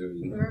I was doing.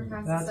 We were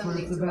past That's what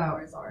it's 72 about.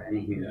 hours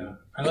already. Mhm. Yeah.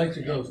 I like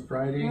to go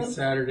Friday,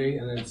 Saturday,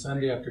 and then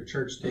Sunday after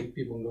church, take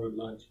people and go to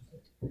lunch.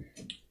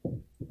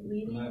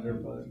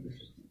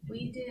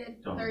 We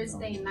did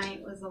Thursday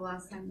night was the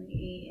last time we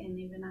ate, and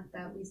even at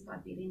that we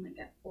stopped eating like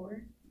at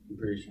 4. I'm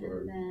pretty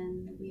sure. And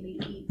then we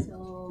didn't eat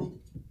till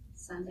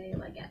Sunday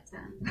like at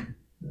 10.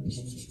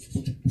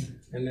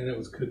 And then it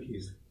was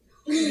cookies.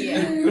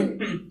 Yeah.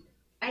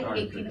 I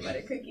hate peanut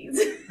butter cookies.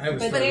 I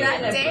was But so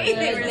that excited. day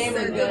they were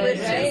so good,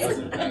 delicious.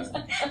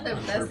 right? The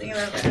best thing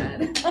I've ever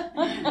had.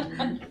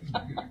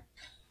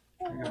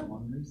 I got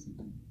one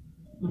recently.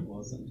 It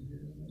wasn't.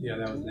 Yeah,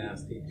 that was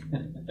nasty.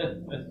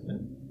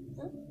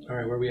 All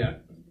right, where we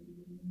at?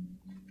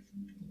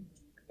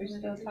 We're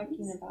still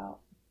talking about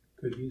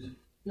Cookies?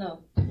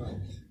 no.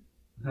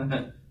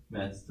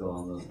 Matt's still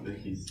on those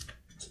cookies.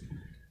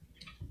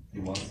 He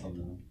wants some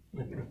now.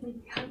 We're Do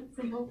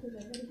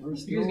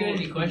you guys got any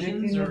still questions,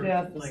 predicting or your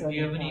death the like, do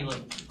you have second any time.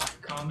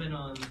 like comment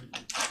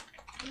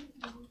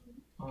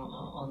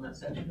on that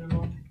section at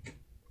all?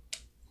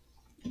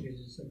 You guys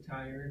just so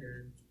tired,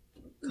 or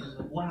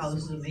like, wow,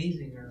 this is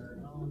amazing,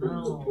 or oh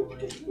no,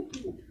 like,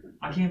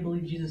 I can't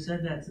believe Jesus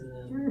said that to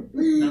them.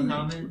 No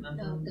comment, nothing,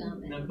 No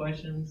comment. no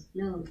questions.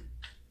 No.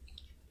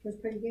 It was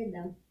pretty good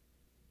though.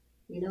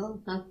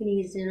 How can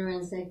you sit around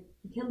and say,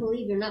 I can't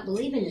believe you're not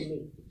believing in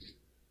me?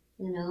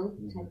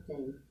 Type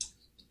thing.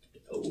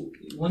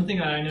 One thing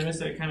I noticed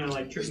that kind of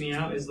like tripped me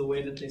out is the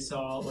way that they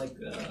saw like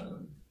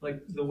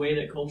the way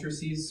that culture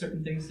sees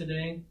certain things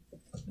today,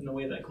 and the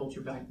way that culture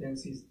back then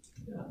sees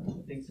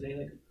things today.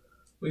 Like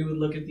we would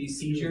look at these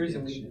seizures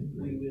and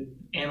we would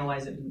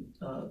analyze it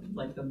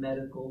like the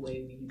medical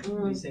way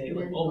we say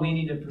like, oh, we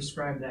need to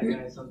prescribe that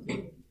guy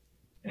something,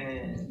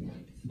 and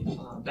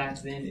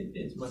back then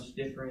it's much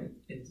different.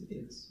 It's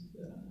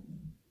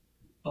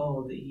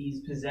that he's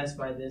possessed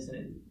by this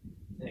and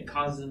it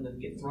causes him to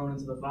get thrown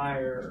into the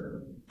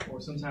fire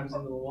or sometimes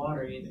into the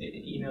water.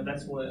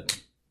 That's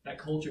what that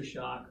culture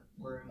shock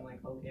where I'm like,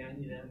 okay, I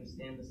need to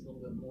understand this a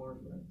little bit more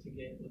to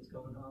get what's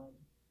going on.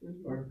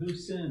 Or who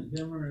sinned,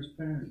 him or his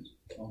parents?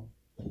 Oh.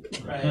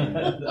 Right.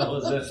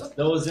 that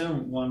was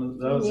in one.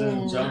 That was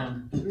in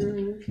John.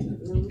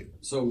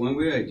 So one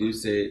way I do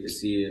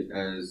see it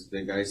as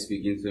the guy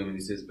speaking to him, and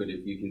he says, "But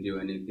if you can do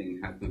anything,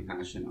 have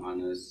compassion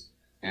on us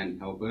and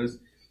help us."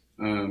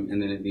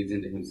 And then it leads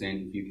into him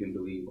saying, "If you can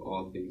believe,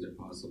 all things are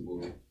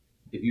possible."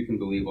 If you can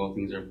believe, all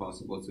things are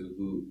possible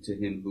to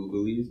him who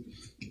believes.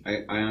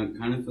 I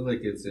kind of feel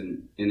like it's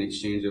an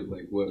exchange of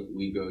like what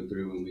we go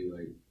through when we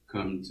like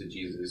come to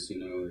Jesus. You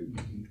know,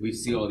 like we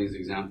see all these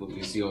examples,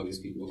 we see all these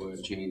people who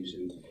have changed,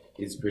 and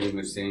it's pretty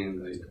much saying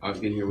like, I've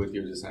been here with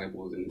your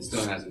disciples and it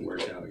still hasn't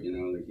worked out. You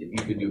know, like if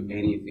you could do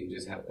anything,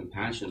 just have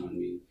compassion on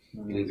me.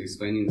 And he's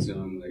explaining to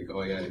him like,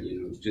 oh yeah,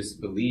 you know, just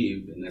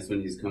believe. And that's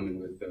when he's coming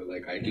with the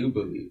like, I do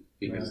believe,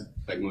 because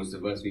like most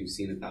of us, we've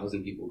seen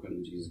 1,000 people come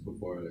to Jesus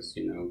before us.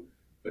 You know.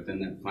 But then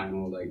that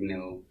final like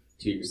nail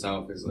to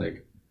yourself is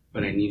like,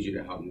 but I need you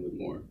to help me with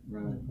more.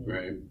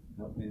 Right.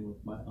 Help me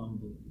with my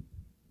unbelief.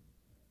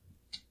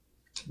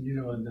 You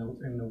know, in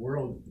the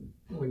world,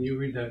 when you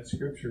read that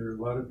scripture,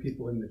 a lot of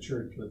people in the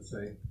church, let's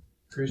say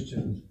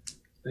Christians,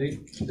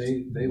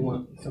 they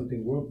want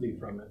something worldly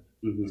from it.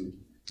 Mm-hmm.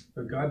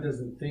 But God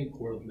doesn't think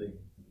worldly.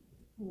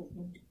 You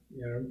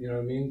know what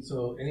I mean?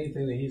 So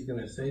anything that He's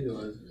going to say to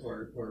us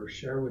or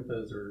share with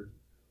us or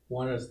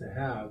want us to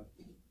have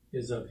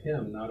is of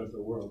Him, not of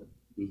the world.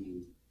 Mm-hmm.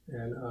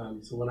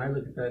 And so when I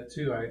look at that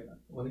too, a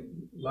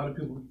lot of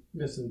people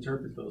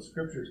misinterpret those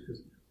scriptures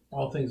because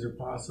all things are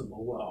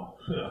possible. Well,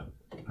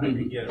 I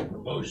could get a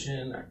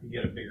promotion, I could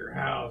get a bigger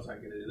house, I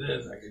could do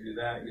this, I could do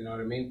that. You know what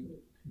I mean?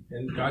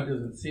 And God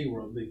doesn't see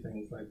worldly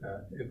things like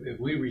that. If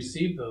we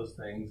receive those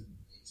things,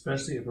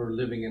 especially if we're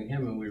living in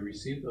Him and we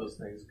receive those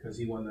things because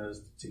He wanted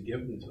us to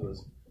give them to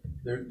us,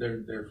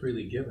 they're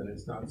freely given.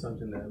 It's not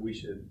something that we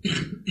should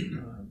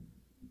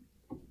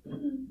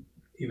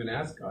even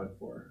ask God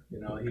for. You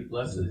know, He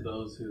blesses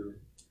those who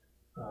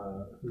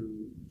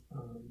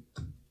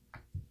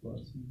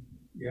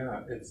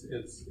yeah,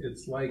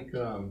 it's like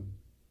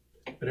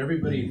but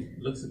everybody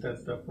looks at that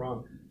stuff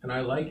wrong. And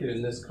I like it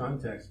in this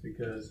context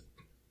because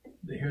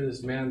here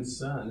this man's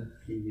son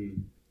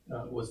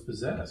was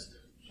possessed,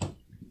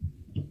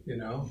 you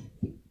know,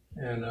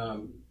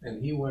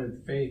 and he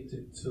wanted faith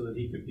so that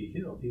he could be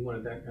healed. He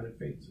wanted that kind of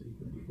faith so he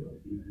could be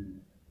healed.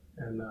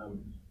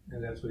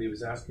 And that's what he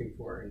was asking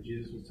for. And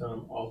Jesus was telling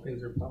him all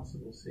things are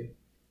possible, see?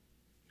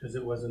 Because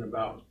it wasn't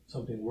about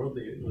something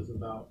worldly. It was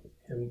about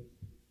him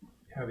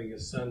having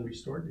his son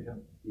restored to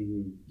him.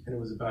 And it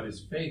was about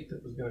his faith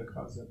that was going to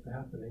cause that to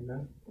happen.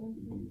 Amen?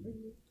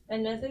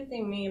 Another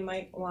thing me and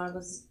Mike, while I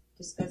was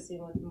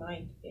discussing with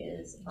Mike,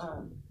 is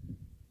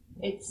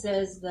it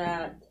says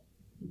that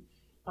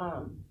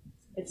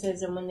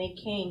and when they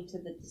came to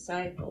the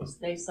disciples,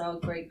 they saw a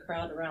great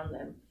crowd around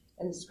them,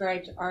 and the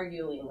scribes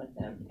arguing with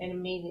them. And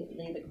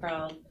immediately the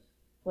crowd,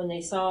 when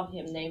they saw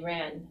him, they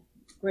ran,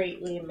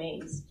 greatly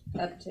amazed,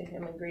 up to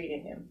him and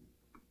greeted him.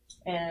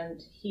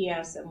 And he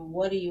asked them,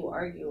 what are you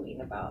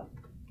arguing about?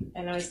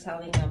 And I was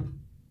telling them,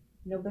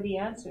 nobody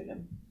answered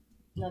him.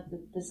 Not the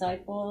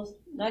disciples,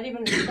 not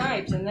even the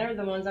scribes, and they're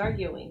the ones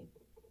arguing.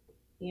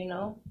 You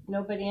know,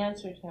 nobody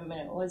answered him,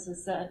 and it was the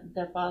son,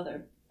 the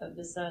father of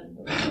the son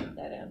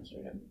that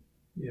answered him.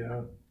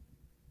 Yeah.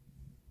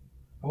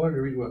 I wanted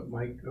to read what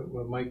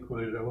Mike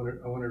quoted. I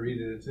want to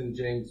read it. It's in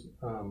James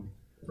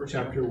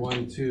chapter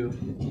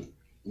 1-2,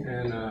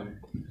 and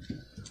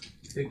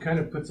it kind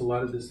of puts a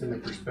lot of this into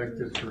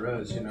perspective for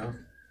us, you know.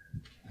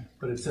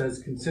 But it says,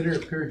 "Consider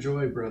it pure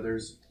joy,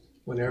 brothers,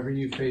 whenever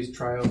you face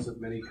trials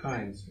of many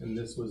kinds." And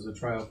this was a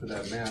trial for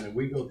that man, and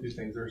we go through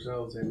things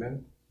ourselves.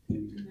 Amen.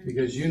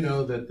 Because you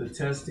know that the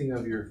testing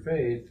of your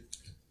faith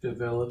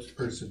develops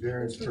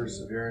perseverance.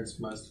 Perseverance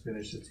must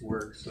finish its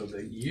work, so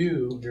that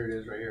you, here it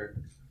is right here,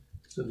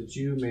 so that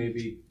you may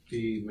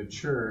be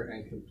mature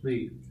and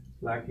complete,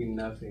 lacking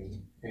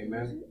nothing.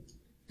 Amen.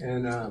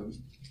 And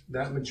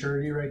that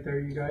maturity right there,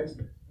 you guys,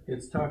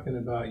 it's talking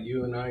about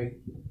you and I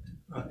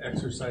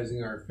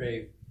exercising our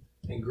faith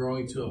and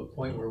growing to a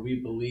point where we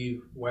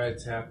believe why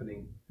it's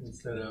happening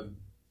instead of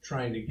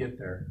trying to get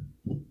there.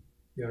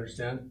 You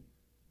understand?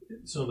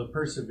 So the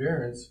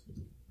perseverance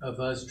of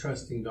us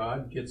trusting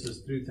God gets us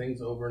through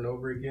things over and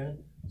over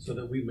again so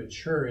that we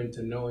mature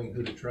into knowing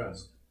who to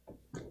trust.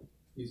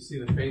 You see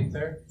the faith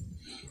there?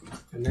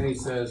 And then he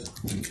says,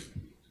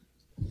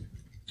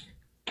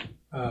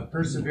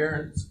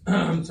 perseverance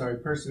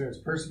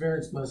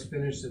must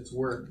finish its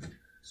work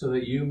so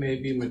that you may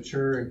be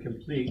mature and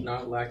complete,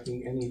 not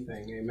lacking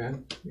anything.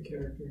 Amen? The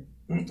character.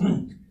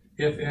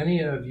 If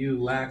any of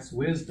you lacks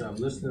wisdom,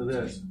 listen to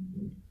this.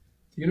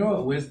 You know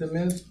what wisdom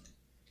is?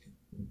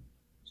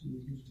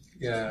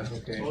 Yeah,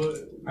 okay. Well,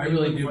 I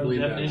really do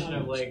believe the that. definition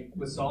of like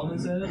what Solomon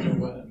said, or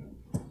what?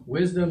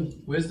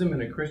 Wisdom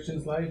in a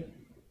Christian's life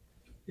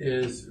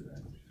is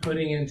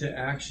putting into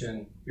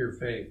action your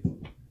faith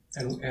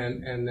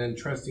and then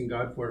trusting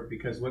God for it,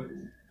 because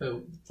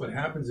what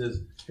happens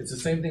is it's the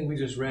same thing we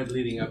just read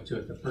leading up to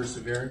it, the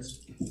perseverance,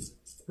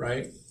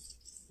 right?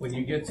 When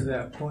you get to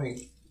that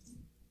point,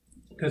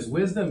 because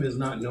wisdom is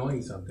not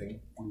knowing something.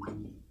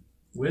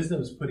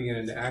 Wisdom is putting it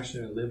into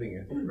action and living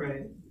it.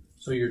 Right.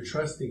 So you're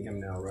trusting him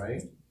now,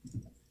 right?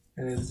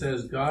 And it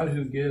says, God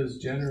who gives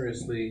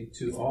generously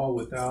to all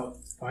without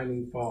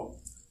finding fault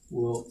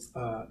I'm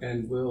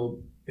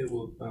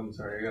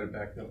sorry, I got to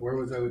back up. Where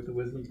was I with the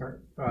wisdom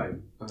part?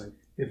 5.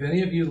 If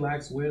any of you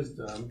lacks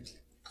wisdom,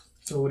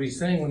 so what he's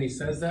saying when he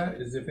says that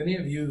is if any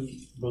of you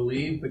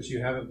believe but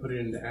you haven't put it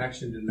into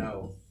action to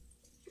know.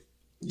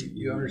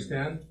 You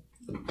understand?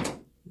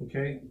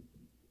 Okay?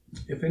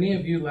 If any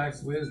of you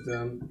lacks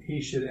wisdom, he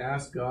should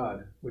ask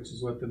God, which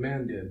is what the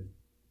man did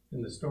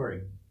in the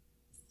story.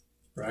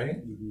 Right?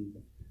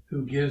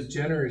 Who gives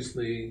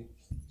generously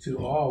to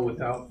all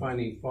without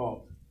finding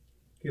fault.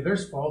 Okay,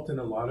 there's fault in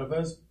a lot of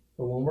us,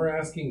 but when we're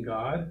asking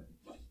God,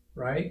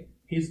 right,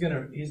 He's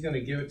gonna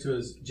give it to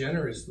us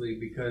generously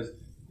because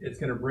it's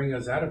gonna bring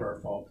us out of our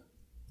fault.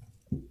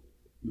 Do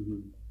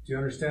you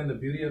understand the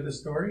beauty of the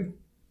story?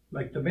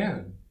 Like the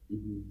man.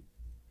 You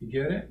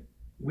get it?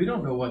 We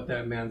don't know what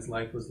that man's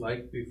life was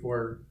like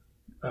before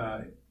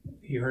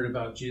he heard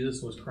about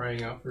Jesus was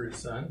crying out for his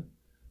son.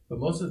 But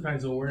most of the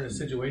times when we're in a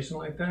situation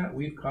like that,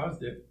 we've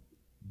caused it.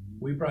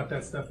 We brought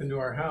that stuff into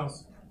our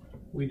house.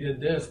 We did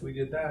this, we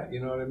did that.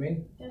 You know what I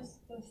mean?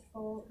 Just the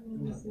fault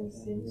and the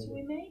sins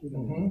we make?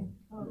 Okay.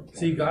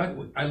 See,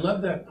 God, I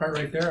love that part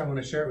right there. I'm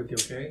going to share it with you,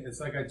 okay? It's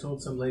like I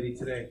told some lady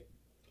today.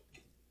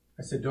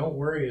 I said, don't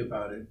worry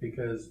about it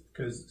because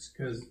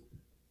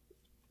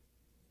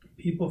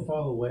people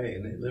fall away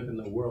and they live in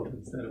the world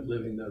instead of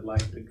living the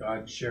life that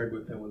God shared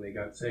with them when they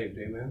got saved.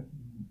 Amen?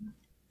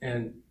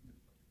 And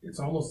it's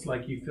almost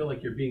like you feel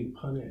like you're being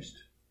punished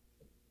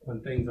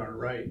when things aren't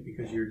right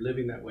because you're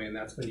living that way, and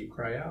that's when you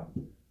cry out.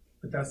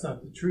 But that's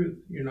not the truth.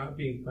 You're not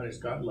being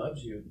punished. God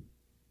loves you.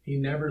 He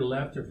never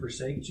left or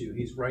forsakes you.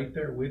 He's right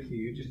there with you.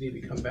 You just need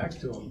to come back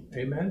to him.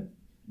 Amen?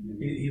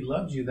 He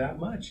loves you that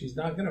much. He's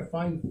not going to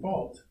find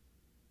fault,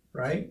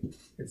 right?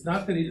 It's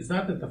not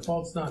that the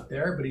fault's not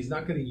there, but he's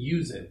not going to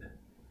use it.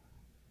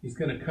 He's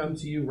going to come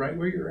to you right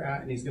where you're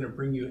at, and he's going to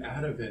bring you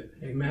out of it.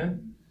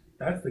 Amen?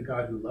 That's the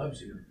God who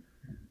loves you.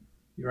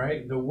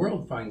 Right? The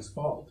world finds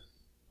fault.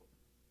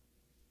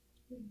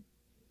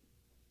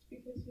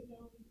 Because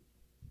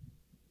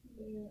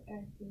they are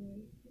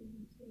acting.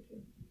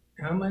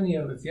 How many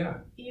of us,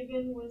 yeah.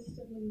 Even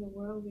wisdom in the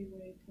worldly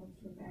way comes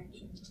from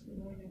actions. You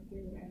learn it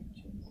through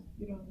actions.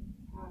 You don't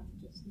have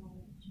just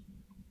knowledge.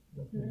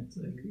 It's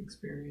like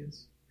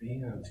experience.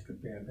 Yeah, it's a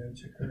good band.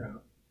 Check her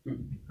out.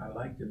 I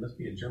liked it. Must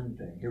be a German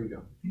thing. Here we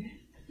go.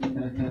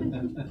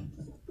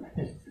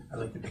 I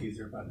like to tease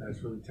her about that.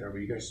 It's really terrible.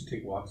 You guys should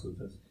take walks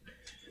with us.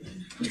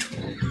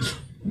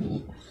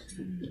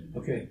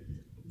 Okay,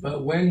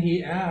 but when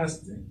he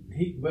asked,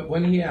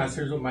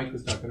 here's what Mike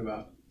was talking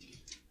about.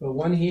 But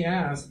when he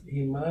asked,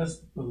 he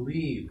must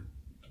believe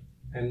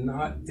and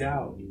not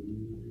doubt,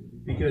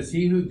 because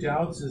he who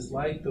doubts is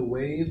like the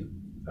wave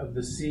of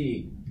the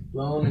sea,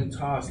 blown and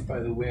tossed by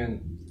the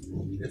wind.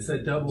 It's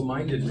that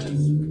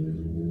double-mindedness.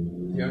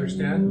 You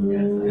understand?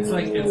 It's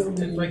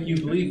like you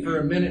believe for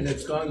a minute and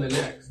it's gone the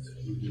next.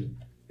 You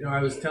know,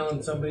 I was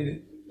telling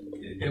somebody,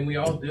 and we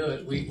all do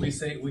it. We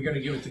say we're going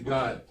to give it to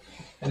God,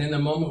 and in the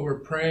moment we're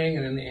praying,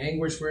 and in the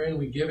anguish we're in,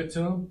 we give it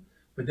to Him.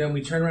 But then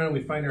we turn around and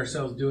we find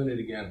ourselves doing it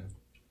again.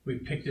 We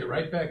picked it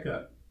right back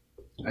up.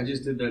 I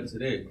just did that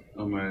today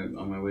on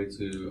my way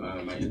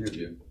to my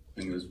interview.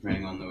 I was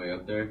praying on the way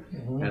up there.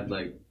 Had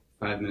like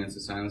 5 minutes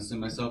of silence to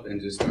myself and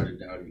just started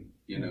doubting.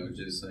 You know,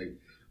 just like,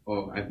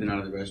 oh, I've been out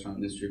of the restaurant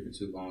industry for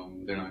too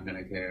long. They're not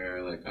gonna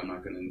care. Like, I'm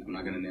not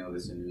gonna nail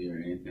this interview or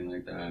anything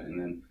like that. And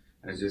then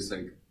I was just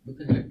like, what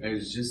the heck? I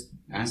was just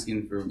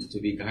asking to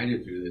be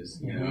guided through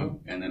this, you know.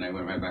 And then I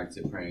went right back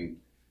to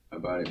praying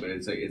about it. But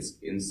it's like it's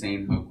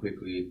insane how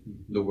quickly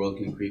the world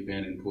can creep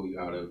in and pull you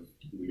out of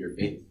your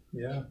faith.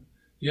 Yeah.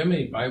 Do you know how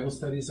many Bible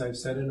studies I've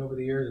sat in over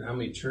the years, and how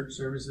many church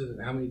services,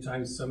 and how many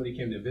times somebody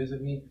came to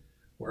visit me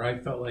where I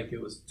felt like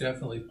it was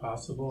definitely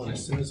possible, and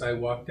as soon as I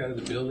walked out of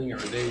the building or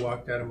they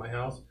walked out of my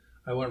house,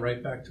 I went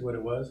right back to what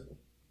it was,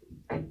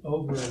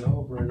 over and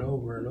over and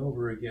over and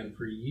over again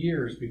for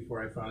years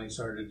before I finally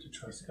started to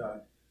trust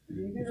God,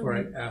 before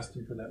I asked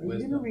Him for that wisdom.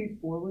 Are you going to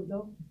read forward,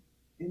 though,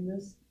 in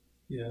this?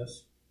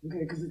 Yes.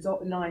 Okay, because it's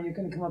 9. You're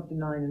going to come up to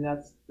 9, and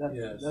that's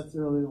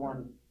really the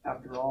one.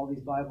 After all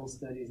these Bible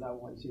studies, I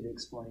want you to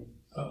explain.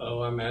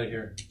 Uh-oh, I'm out of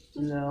here.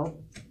 No.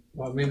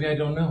 Well, maybe I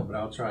don't know, but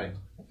I'll try.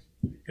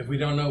 If we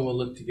don't know, we'll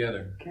look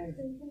together. Okay.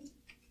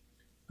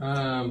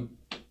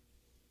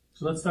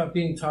 So let's stop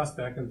being tossed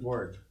back and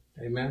forth.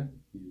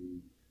 Amen?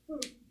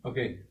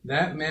 Okay.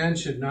 That man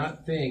should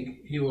not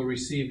think he will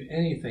receive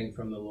anything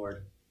from the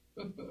Lord.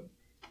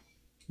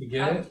 You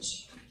get it?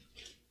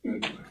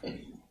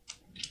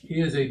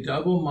 He is a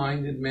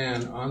double-minded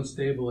man,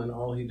 unstable in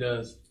all he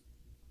does.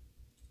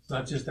 It's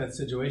not just that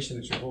situation,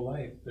 it's your whole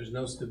life. There's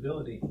no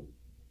stability.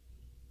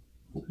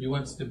 You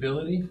want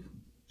stability?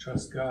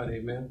 Trust God,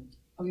 amen?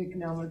 Okay,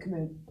 now I'm going to come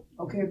in.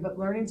 Okay, but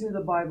learning through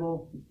the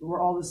Bible,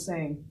 we're all the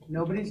same.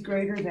 Nobody's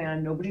greater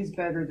than, nobody's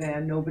better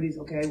than, nobody's,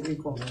 okay, we're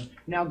equal.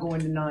 Now go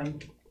into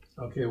 9.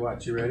 Okay,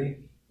 watch, you ready?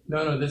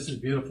 No, this is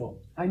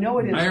beautiful. I know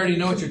it is. I already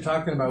know what you're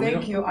talking about.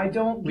 Thank you.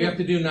 We have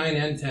to do 9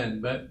 and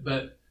 10,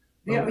 but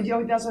Yeah,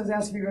 that's what I was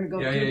asking if you're going to go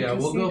Yeah, through. yeah, yeah.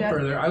 because We'll see go that-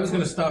 further. I was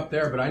going to stop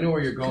there, but I know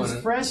where you're going.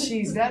 Because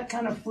Freshies, that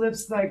kind of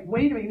flips like,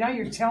 wait a minute, now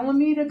you're telling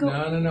me to go?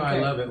 No. I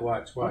Okay. love it.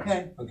 Watch.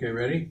 Okay. Okay,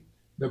 ready?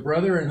 The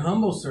brother in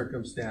humble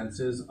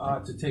circumstances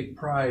ought to take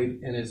pride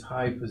in his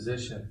high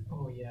position.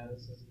 Oh yeah,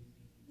 this is.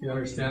 You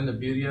understand the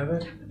beauty of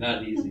it?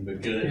 Not easy,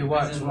 but good. Hey,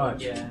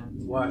 watch. Yeah.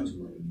 Watch.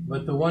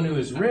 But the one who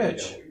is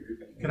rich,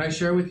 can I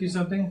share with you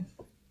something?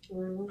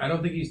 I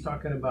don't think he's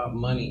talking about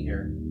money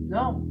here.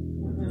 No.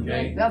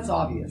 Okay? That's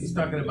obvious. He's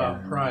talking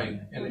about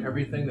pride and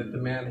everything that the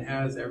man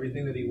has,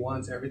 everything that he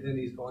wants, everything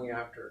that he's going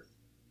after.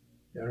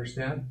 You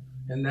understand?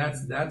 And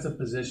that's a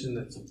position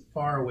that's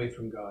far away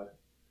from God.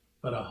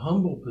 But a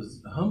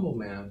humble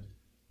man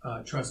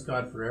trusts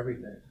God for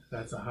everything.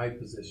 That's a high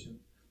position.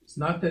 It's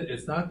not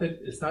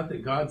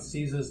that God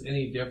sees us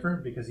any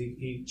different because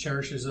he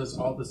cherishes us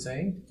all the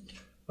same.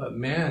 But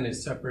man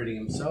is separating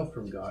himself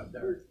from God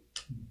there.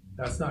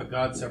 That's not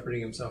God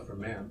separating himself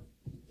from man.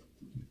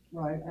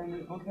 Right. I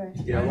mean, okay.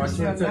 Yeah, I watch what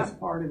it understand says. that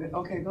part of it.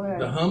 Okay, go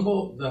ahead.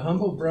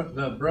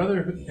 The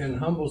brother in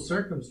humble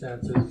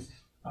circumstances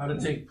ought to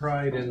take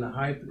pride in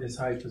his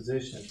high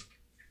position,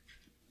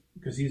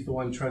 because he's the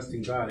one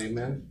trusting God.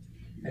 Amen.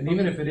 And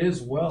even if it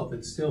is wealth,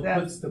 it still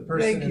puts the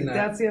person Thank you. in that.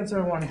 That's the answer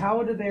I want. How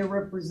are they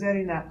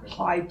representing that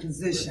high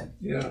position?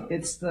 Yeah.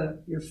 It's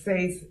your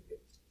faith.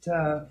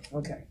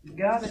 Okay, you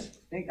got it.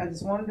 I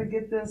just wanted to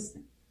get this.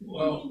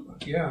 Well,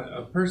 yeah,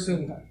 a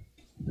person.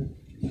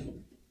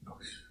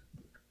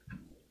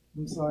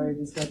 I'm sorry, I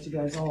just got you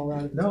guys all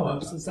out of this. No,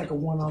 It's like a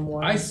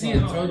one-on-one. I see it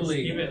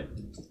totally.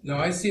 No,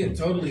 I see it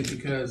totally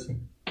because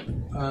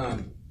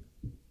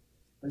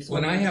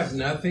when I have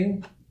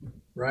nothing,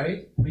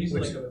 right, which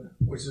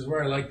is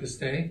where I like to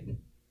stay.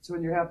 It's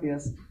when you're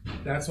happiest.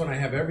 That's when I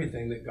have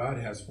everything that God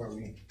has for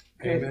me.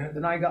 Okay, Amen.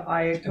 then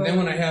And then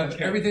when I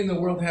have everything the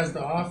world has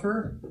to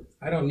offer,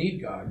 I don't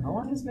need God. I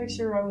want to just make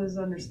sure I was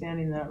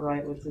understanding that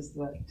right with just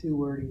that two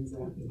wordings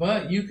there.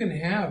 But you can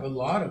have a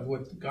lot of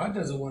what God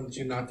doesn't want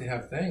you not to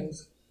have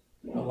things.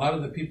 A lot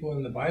of the people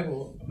in the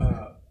Bible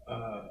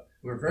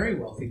were very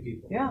wealthy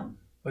people. Yeah.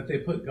 But they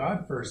put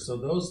God first, so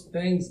those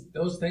things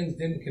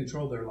didn't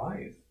control their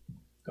life.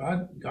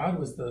 God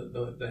was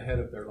the head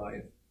of their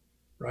life,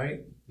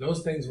 right?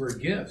 Those things were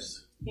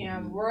gifts.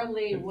 Yeah,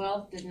 worldly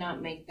wealth did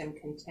not make them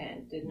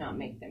content, did not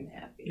make them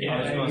happy. Yeah, I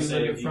was going to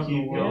say, if you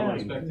keep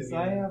going, Because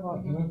I have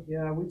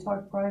we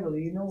talk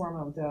privately. You know where I'm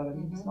at with that. I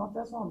mean,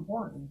 that's not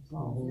important. It's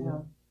not, you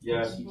know.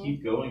 Yeah, if you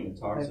keep going, it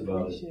talks I about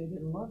it. appreciate it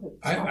and love it.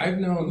 I've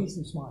known. Give me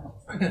some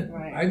smiles.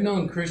 Right. I've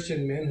known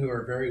Christian men who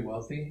are very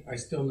wealthy. I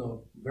still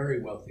know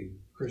very wealthy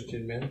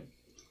Christian men,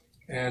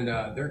 and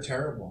they're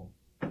terrible.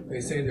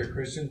 They say they're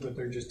Christians, but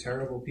they're just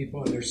terrible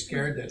people, and they're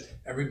scared that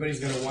everybody's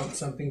going to want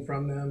something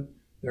from them.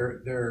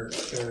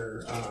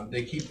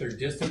 They keep their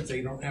distance.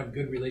 They don't have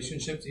good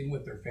relationships, even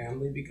with their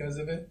family, because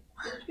of it.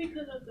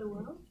 Because of the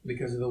wealth?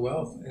 Because of the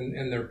wealth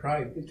and their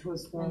pride.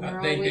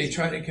 They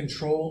try to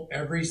control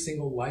every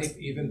single life,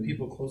 even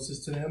people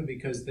closest to them,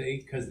 because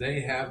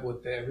they have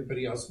what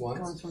everybody else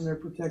wants. Comes from their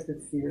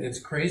protective fear. It's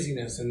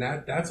craziness, and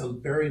that's a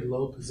very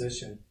low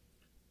position,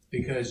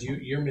 because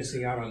you're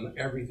missing out on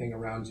everything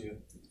around you.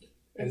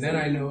 And then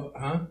I know,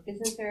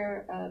 Isn't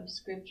there a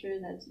scripture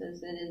that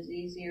says it is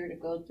easier to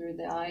go through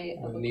the eye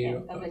of a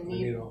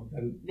needle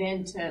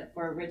than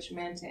for a rich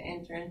man to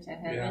enter into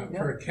heaven? Yeah,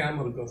 for a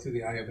camel to go through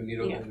the eye of a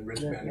needle than a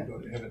rich man to go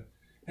to heaven.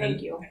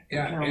 Thank you.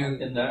 Yeah,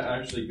 and that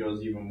actually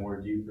goes even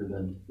more deeper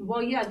than.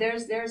 Well, yeah,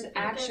 there's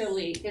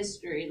actually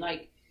history.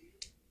 Like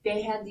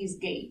they had these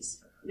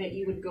gates that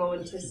you would go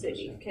into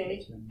city,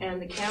 okay?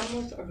 And the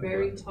camels are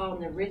very tall,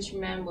 and the rich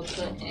man would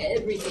put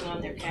everything on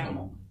their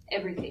camel.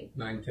 Everything.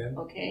 9-10.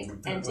 Okay.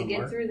 And to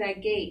get through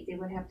that gate, they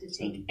would have to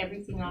take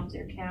everything off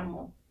their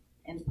camel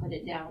and put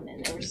it down.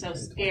 And they were so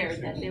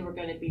scared that they were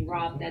going to be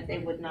robbed that they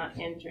would not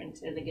enter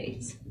into the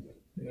gates.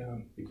 Yeah.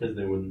 Because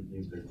they wouldn't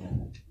leave their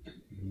camel.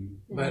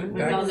 But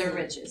with all their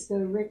riches.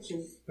 The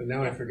riches. But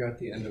now I forgot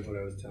the end of what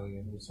I was telling you.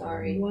 I'm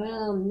sorry.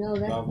 Wow, no,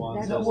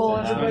 that's well,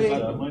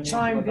 everybody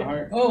chimed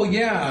in. Oh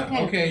yeah,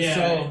 okay.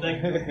 So,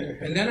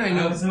 and then I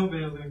know. I was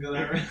hoping I was going to go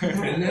that route.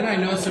 And then I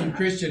know some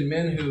Christian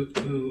men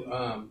who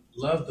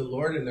love the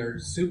Lord, and they're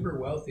super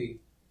wealthy,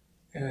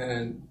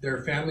 and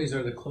their families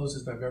are the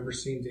closest I've ever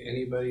seen to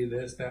anybody.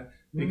 This, that,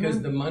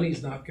 because the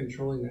money's not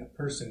controlling that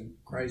person.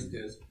 Christ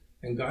is.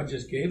 And God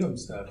just gave them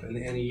stuff, and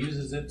He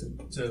uses it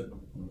to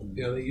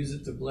they use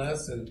it to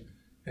bless,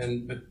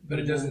 but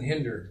it doesn't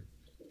hinder.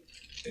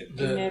 He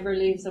never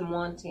leaves them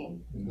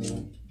wanting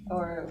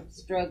or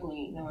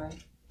struggling or.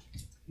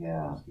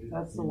 Yeah,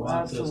 that's the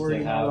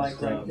wording I like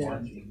right there.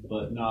 Wanting,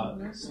 but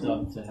not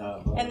stuff to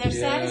have. And they're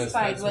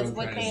satisfied with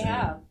what they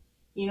have.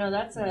 You know,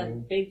 that's a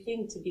big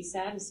thing, to be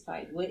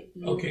satisfied with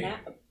what you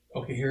have.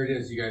 Okay, here it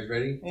is. You guys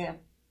ready? Yeah.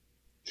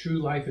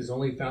 True life is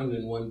only found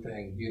in one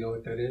thing. Do you know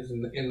what that is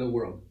in the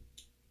world?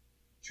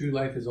 True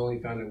life is only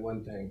found in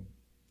one thing.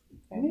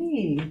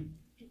 Me.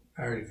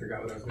 I already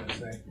forgot what I was going to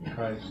say.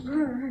 Christ.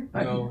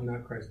 No,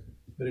 not Christ.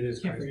 But it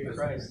is Christ.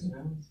 Christ.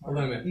 Hold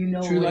on a minute. You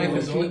know True life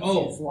is only.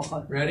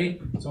 law. Ready?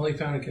 It's only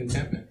found in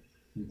contentment.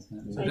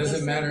 So it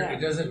doesn't matter. It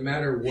doesn't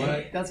matter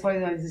what. That's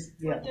why I just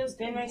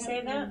Didn't I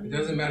say that? It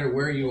doesn't matter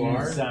where you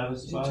are.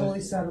 You're totally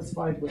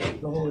satisfied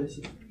with the whole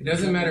issue. It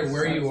doesn't matter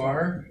where you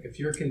are. If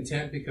you're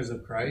content because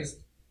of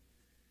Christ,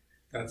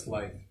 that's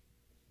life.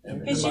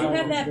 Because you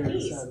have that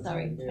peace.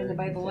 Sorry. In the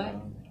Bible, what?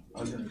 I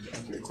was going to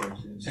answer your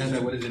question.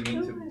 And what does it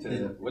mean to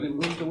what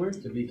was the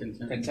word? To be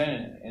content.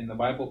 Content. In the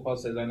Bible, Paul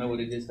says, I know what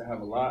it is to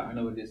have a lot. I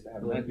know what it is to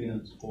have nothing.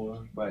 Philippians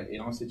 4. But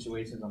in all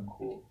situations, I'm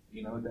cool.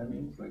 You know what that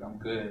means? Like, I'm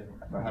good.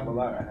 If I have a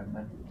lot, I have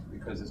nothing.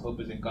 Because his hope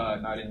is in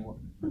God, not in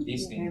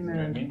these things. You know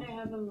what I mean? I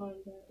haven't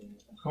learned that.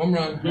 Home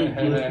run.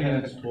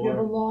 Philippians You have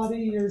a 4. lot of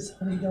years,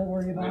 honey. Don't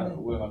worry about it.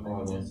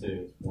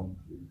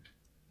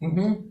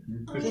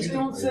 Just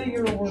don't say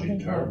you're a work in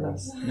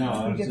progress. No,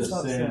 I was He gets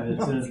just saying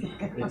upset.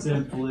 it's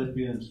in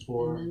Philippians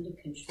 4. Under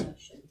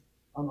construction.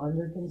 I'm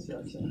under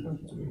construction.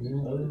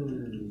 Oh,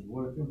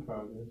 work in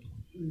progress.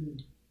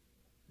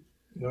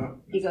 No.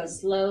 He goes,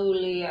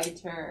 slowly I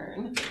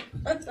turn.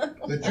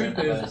 The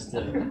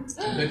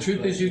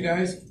truth is, you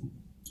guys,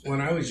 when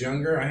I was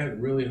younger, I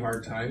had really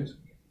hard times.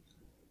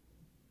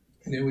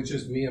 And it was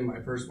just me and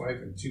my first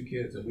wife and 2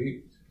 kids. And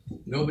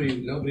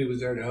nobody was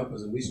there to help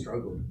us, and we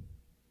struggled.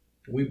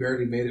 We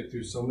barely made it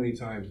through so many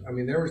times. I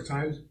mean, there was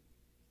times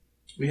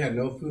we had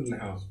no food in the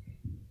house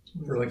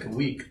for like a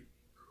week.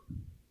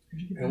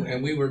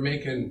 And we were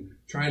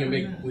trying to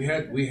make, we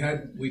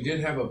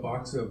did have a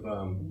box of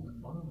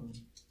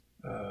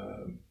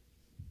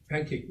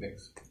pancake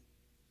mix.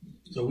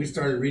 So we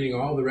started reading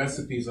all the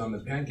recipes on the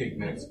pancake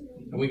mix,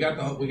 and we got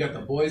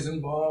the boys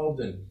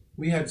involved, and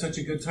we had such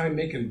a good time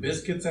making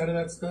biscuits out of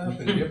that stuff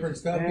and different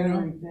stuff, you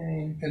know.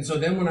 And so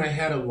then when I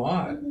had a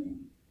lot,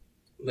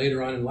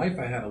 later on in life,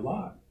 I had a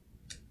lot.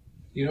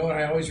 You know what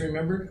I always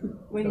remembered?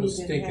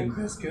 Those stinking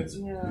biscuits.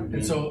 Yeah.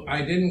 And so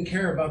I didn't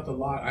care about the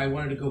lot. I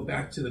wanted to go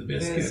back to the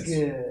biscuits.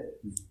 You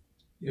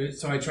know,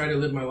 so I try to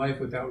live my life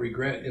without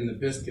regret in the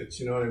biscuits.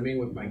 You know what I mean?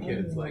 With my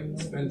kids, like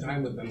spend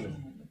time with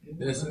them.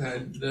 This and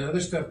that. The other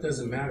stuff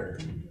doesn't matter.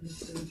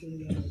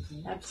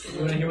 You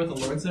want to hear what the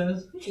Lord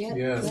says?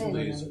 Yes,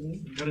 please.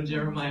 Go to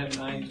Jeremiah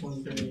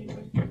 9:23.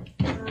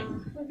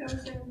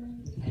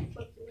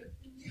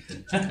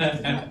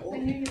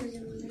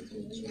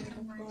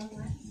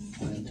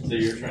 So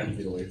you're trying to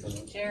get away from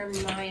it?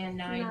 Jeremiah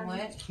 9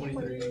 what?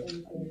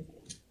 23.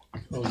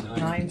 Oh,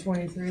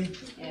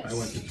 9:23. Yes. I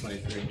went to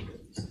 23.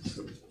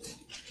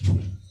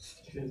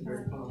 It is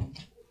very calm.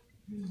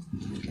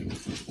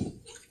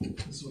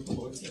 This is what the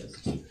Lord says.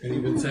 It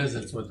even says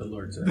it's what the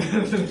Lord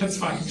says. That's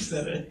why you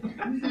said it.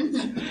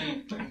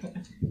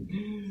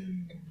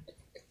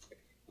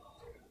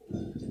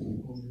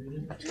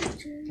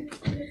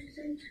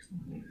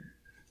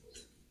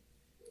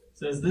 It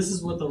says, "This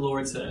is what the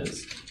Lord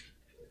says.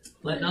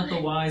 Let not the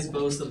wise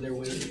boast of their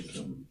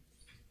wisdom,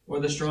 or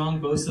the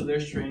strong boast of their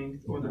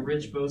strength, or the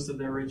rich boast of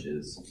their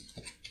riches.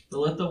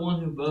 But let the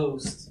one who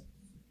boasts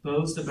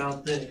boast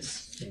about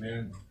this,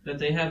 Amen. that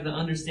they have the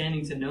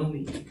understanding to know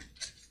me,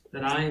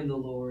 that I am the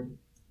Lord,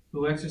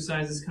 who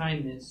exercises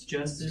kindness,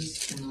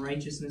 justice, and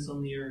righteousness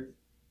on the earth.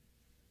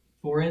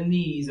 For in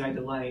these I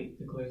delight,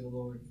 declares the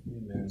Lord."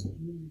 Amen.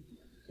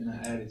 In the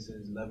ad it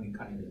says loving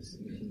kindness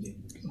in the King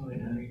James. Oh,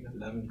 yeah.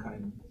 Loving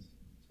kindness.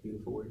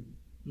 Beautiful word.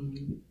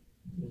 Mm-hmm.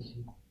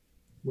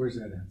 Where's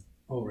that at?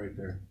 Oh, right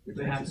there.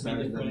 They have to be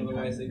different,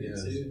 otherwise they get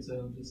sued.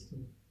 So just.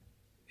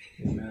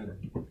 Amen.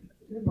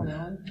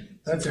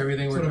 That's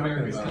everything we're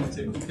talking about.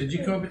 Did you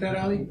come up with that,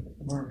 Ali?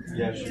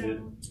 Yeah, she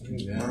did.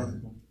 Yeah.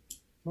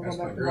 We'll That's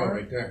go my back to girl Mark.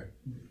 right there.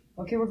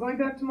 Okay, we're going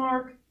back to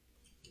Mark.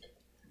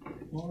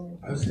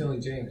 I was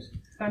stealing James.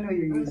 I know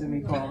you're using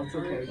me, Paul. It's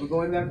okay. We're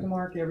going back to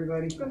Mark,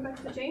 everybody. Going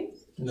back to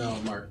James? No,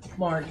 Mark.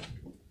 Mark.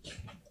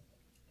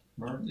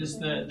 Just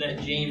that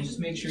James, just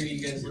make sure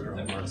you guys look at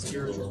that from a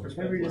spiritual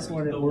perspective. Every just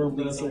wanted The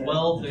worldly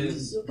wealth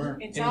is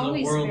It's in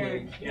always the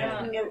worldly. spirit.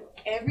 Yeah.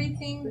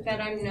 Everything that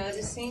I'm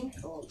noticing,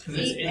 Because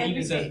it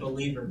even says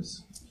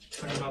believers.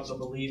 Talking about the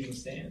believing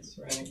stance,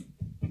 right?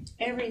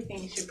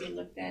 everything should be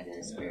looked at in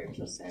a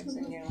spiritual sense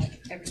in your life.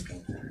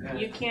 Everything.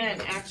 You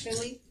can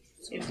actually,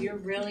 if you're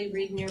really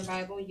reading your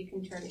Bible, you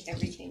can turn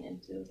everything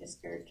into a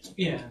spiritual.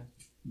 Yeah.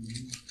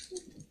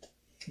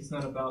 It's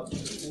not about,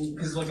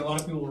 because like a lot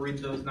of people will read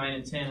those 9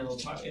 and 10 and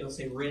it'll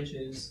say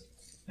riches,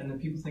 and then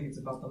people think it's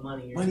about the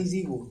money. Money's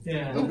evil.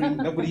 Yeah.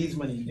 Nobody needs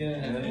money.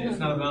 Yeah, it's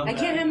not about I that.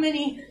 can't have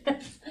money.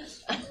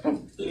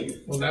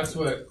 Well, that's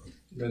what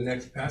the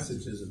next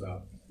passage is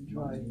about.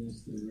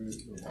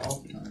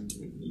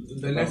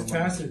 The next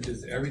passage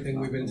is everything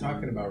we've been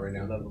talking about right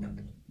now.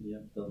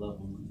 Yep, the love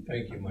one.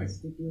 Thank you, Mike.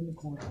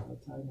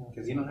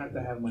 Because you don't have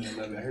to have money to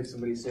love it. I heard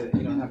somebody say that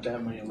you don't have to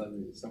have money to love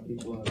it. Some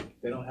people,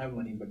 they don't have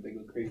money, but they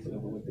go crazy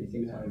over what they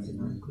do have.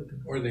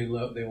 Or they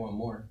want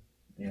more.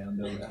 Yeah,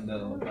 and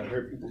they'll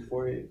hurt people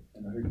for it,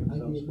 and they'll hurt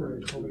themselves for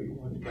it.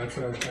 That's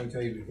what I was trying to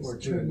tell you before,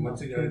 too. And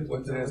once it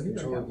has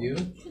control of you,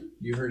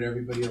 you hurt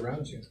everybody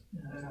around you.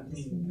 I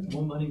mean,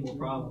 more money, more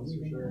problems,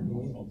 for sure.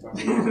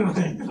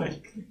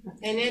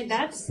 And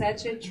that's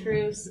such a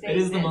true statement.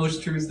 It is the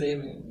most true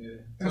statement.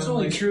 That's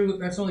only true.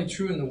 That's only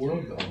true in the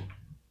world, though.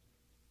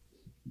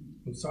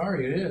 I'm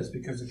sorry, it is,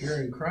 because if you're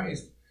in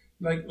Christ,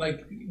 like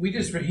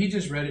he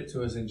just read it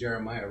to us in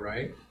Jeremiah,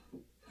 right?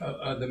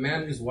 The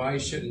man who's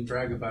wise shouldn't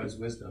brag about his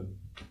wisdom.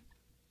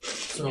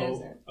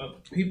 So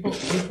people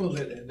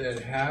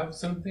that have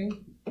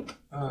something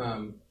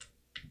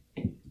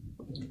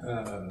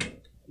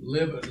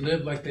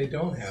live like they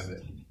don't have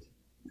it.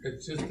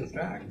 It's just a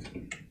fact.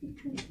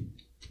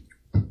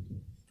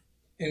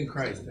 In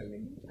Christ, I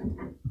mean.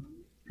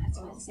 That's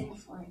what it's there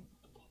for.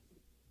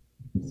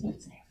 That's what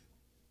it's there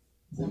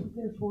Is that what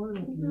they're for?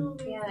 for.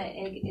 Yeah,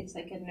 it's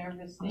like a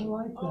nervous I thing.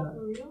 like Oh, that.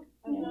 for real?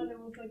 I thought it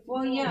was like.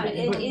 Well, yeah,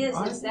 it But is.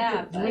 I It's think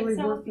that. it's really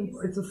working.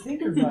 It's a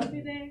thinker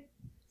button.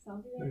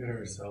 Look at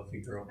her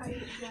selfie, girl.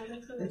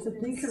 It's a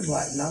thinker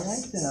button. I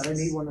like that. I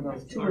need one of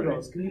those. 2 of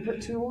those. Can you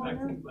put 2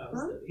 on there?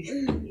 Huh?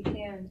 You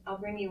can. I'll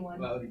bring you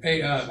one.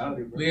 Hey,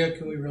 Leah,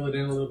 can we reel it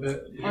in a little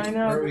bit? I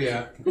know. Where are we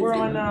at? We're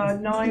on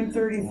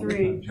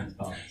 933.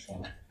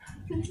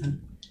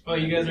 Oh,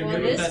 you guys are Well,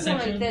 good with that this one,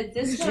 section?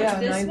 this one, Yeah,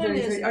 this one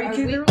is. 933. Are you Are we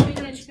kidding? going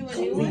into a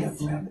new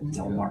one?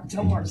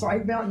 Tell Mark. So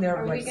I've been there.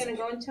 Are we Like, going to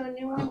go into a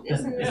new one?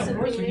 Isn't Yeah, this of a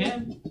course new we one?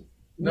 can.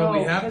 No,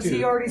 we have because to.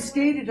 he already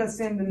skated us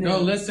into new. No,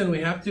 listen, we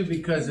have to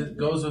because it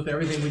goes with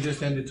everything we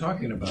just ended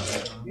talking about.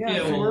 Yeah, Yeah,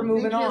 so well, we're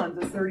moving on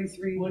to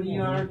 33. What are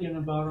you arguing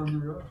about on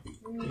the road?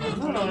 I'm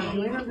not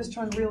arguing. I'm just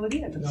trying to reel it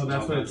in. No,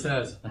 that's what it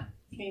says.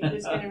 Okay,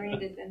 who's going to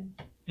read it then?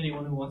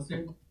 Anyone who wants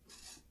to?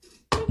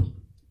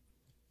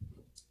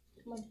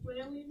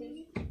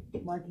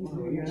 Mike,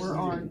 we're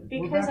on.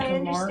 We're Because back I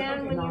to Mark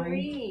understand when you 9.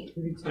 read.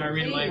 Start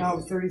reading like. No,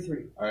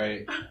 33. All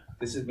right.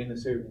 This has been the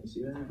servant.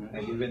 See that?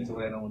 I give in to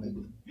what I don't want to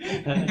do.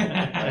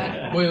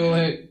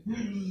 Wait.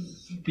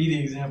 Be the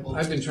example.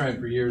 I've been trying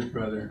for years,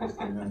 brother.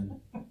 And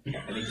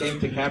he came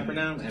to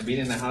Capernaum, and being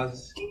in the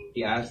house,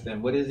 he asked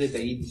them, "What is it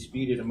that ye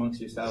disputed amongst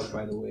yourselves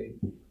by the way?"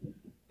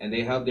 And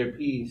they held their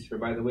peace, for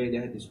by the way they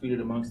had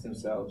disputed amongst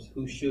themselves,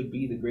 who should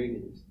be the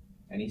greatest.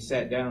 And he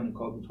sat down and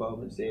called the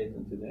 12 and saith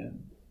unto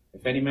them,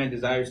 If any man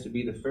desires to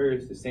be the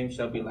first, the same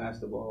shall be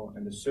last of all,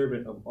 and the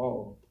servant of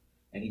all.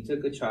 And he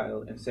took a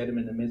child and set him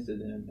in the midst of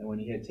them. And when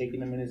he had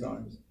taken him in his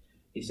arms,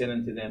 he said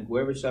unto them,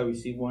 Whoever shall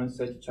receive one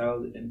such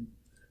child, and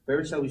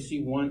whoever shall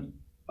receive one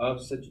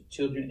of such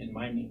children in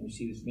my name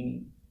receives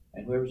me.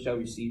 And whoever shall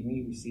receive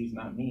me receives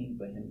not me,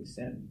 but him that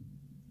sent me.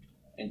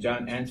 And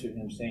John answered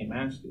him, saying,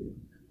 Master,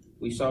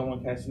 we saw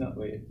one casting out.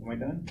 Wait, am I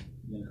done?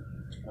 Yeah.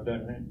 I'm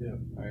done, right? Yeah.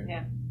 All right.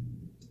 Yeah.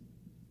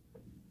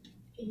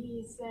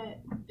 He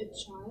said a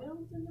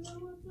child in the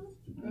middle of that?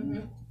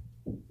 Mm-hmm.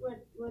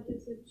 What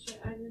is a child?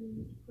 I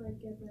didn't quite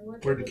get that.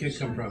 Where'd the kid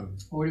come from?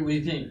 What do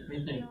you think? What do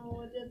you think? No,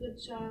 what does a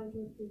child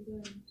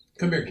represent?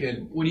 Come here,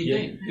 kid. What do you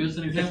think? Give us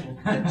an example.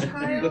 A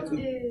child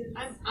is.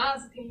 I'm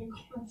asking a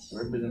question.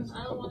 Represents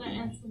I don't want to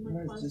answer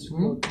my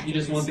question. You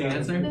just want the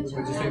answer? The What'd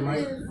you say, child Mike?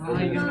 is Oh,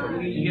 you not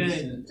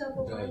gotta-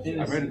 double-minded.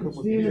 I read a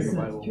couple The of innocent,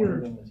 Bible. pure. One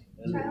of them was-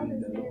 Child is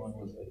the other innocent. one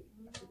was like-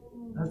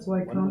 That's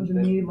why come to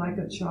me like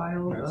a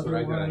child. That's what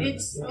I got.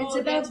 Otherwise,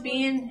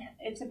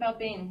 It's about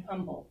being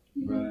humble.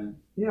 Right.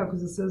 yeah,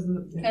 because it says in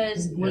the.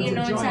 Because in words you of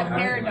know it's John, that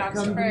paradox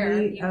come to prayer.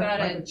 me You as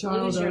gotta like a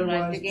child, lose your life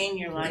otherwise- to gain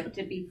your life.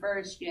 To be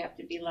first, you have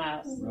to be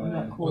last.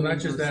 Right. Well, not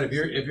just that. If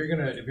you're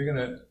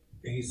gonna,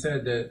 he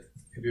said that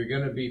if you're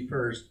gonna be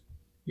first,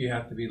 you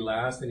have to be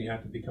last, and you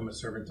have to become a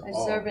servant to A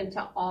all. servant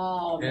to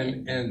all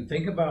men. And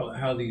think about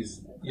how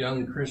these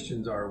young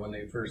Christians are when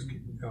they first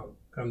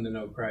come to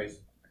know Christ,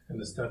 and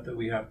the stuff that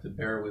we have to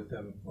bear with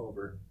them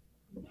over.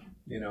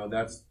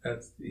 That's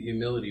the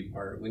humility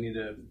part. We need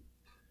to.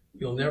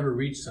 You'll never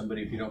reach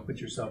somebody if you don't put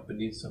yourself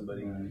beneath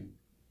somebody. Right.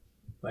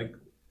 Like,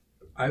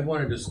 I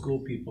wanted to school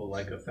people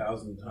like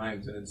 1,000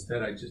 times, and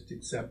instead I just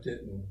accept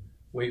it and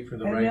wait for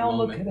the And right now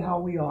moment. look at how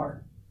we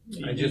are.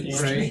 I just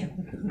pray.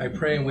 I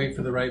pray and wait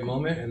for the right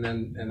moment, and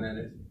then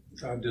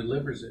God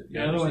delivers it.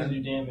 You Otherwise, understand?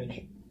 you do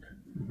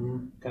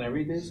damage. Can I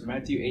read this?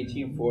 Matthew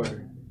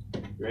 18:4.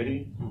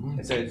 Ready? Mhm.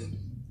 It says,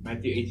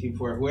 Matthew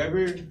 18:4.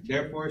 Whoever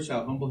therefore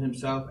shall humble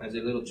himself as a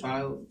little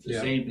child, the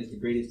Yeah. same is the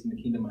greatest in the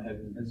kingdom of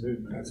heaven. That's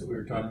what we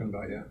were talking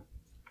about, yeah.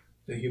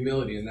 The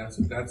humility, and that's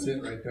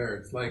it right there.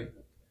 It's like,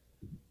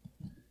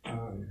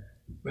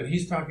 but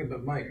he's talking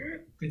about Mike.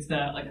 It's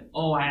that like,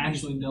 oh, I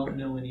actually don't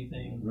know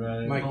anything.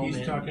 Right. Mike, moment,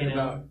 he's talking you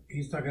know?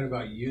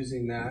 about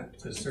using that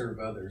to serve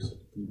others.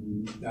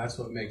 Mm-hmm. That's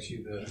what makes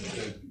you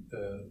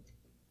the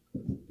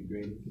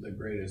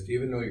greatest,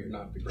 even though you're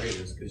not the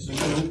greatest. Because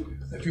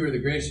if you were the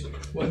greatest,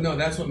 well, no,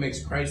 that's what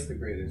makes Christ the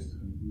greatest.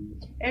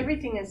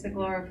 Everything is to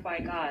glorify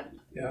God.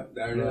 Yeah,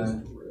 there it is.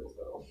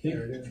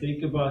 There it is.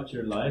 Think about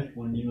your life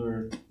when you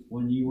were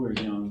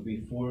young,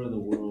 before the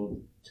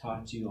world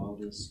taught you all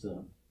this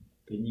stuff.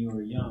 And you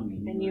were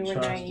young and you were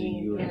trusting.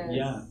 naive, You were, yes.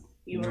 yeah.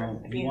 You know,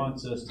 were. He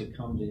wants us to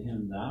come to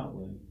Him that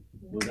way,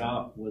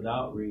 without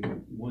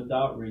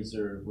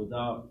reserve,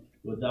 without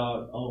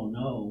oh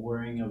no,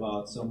 worrying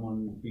about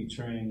someone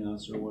betraying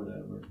us or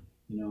whatever.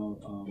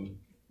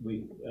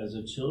 We as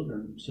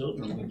children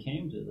we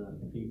came to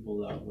the people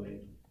that way,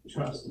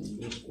 trusting,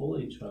 just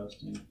fully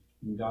trusting,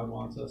 and God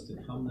wants us to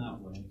come that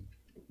way,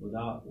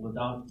 without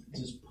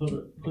just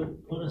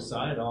put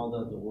aside all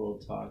that the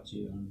world taught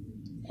you and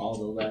all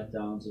the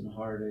letdowns and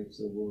heartaches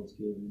the world's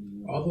giving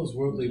you. All those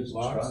worldly Just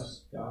blocks,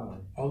 trust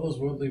God. all those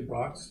worldly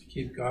blocks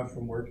keep God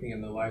from working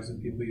in the lives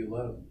of people you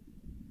love.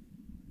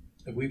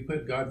 If we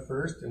put God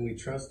first and we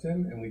trust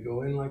Him and we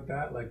go in like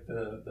that, like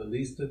the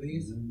least of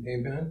these,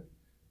 amen,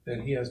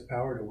 then He has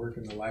power to work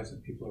in the lives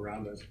of people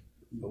around us.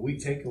 But we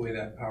take away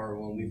that power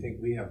when we think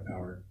we have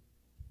power.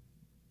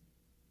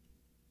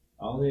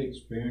 All the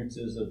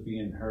experiences of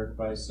being hurt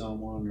by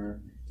someone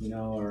or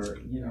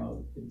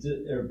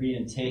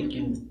being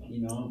taken,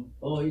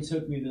 oh, he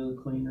took me to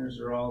the cleaners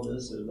or all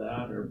this or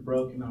that or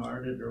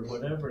brokenhearted or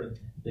whatever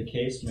the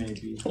case may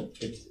be.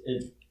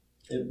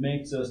 It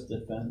makes us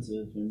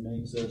defensive and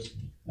makes us,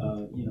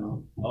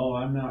 oh,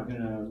 I'm not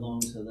going to loan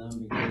to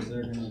them because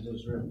they're going to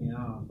just rip me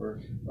off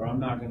or I'm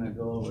not going to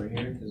go over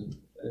here because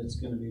it's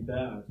going to be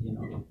bad,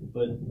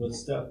 But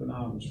stepping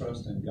out and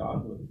trusting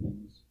God with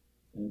things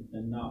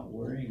and not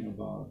worrying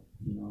about,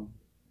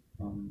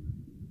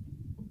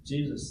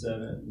 Jesus said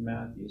it in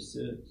Matthew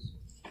 6,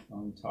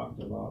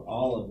 talked about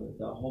all of it.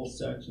 The whole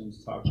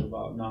section's talked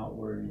about not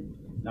worrying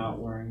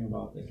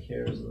about the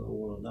cares of the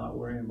world, not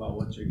worrying about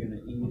what you're going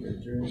to eat or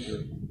drink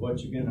or what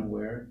you're going to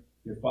wear.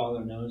 Your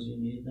Father knows you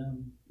need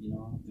them,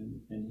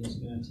 and He's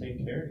going to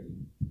take care of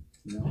you.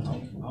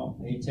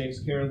 He takes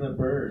care of the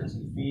birds.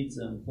 He feeds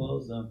them,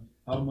 clothes them.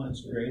 How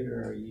much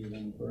greater are you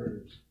than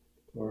birds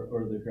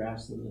or the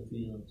grass of the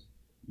fields?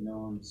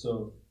 And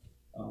so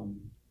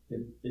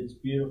it's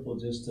beautiful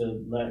just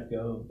to let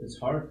go. It's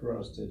hard for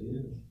us to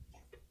do,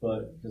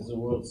 but because the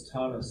world's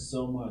taught us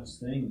so much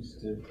things,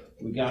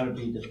 we got to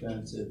be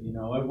defensive.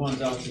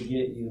 Everyone's out to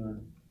get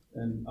you,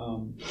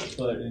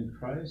 but in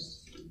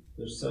Christ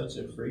there's such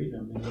a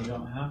freedom, and you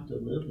don't have to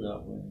live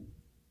that way.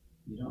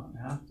 You don't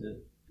have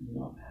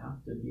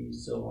to be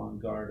so on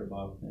guard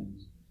about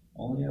things.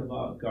 Only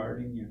about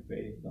guarding your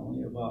faith.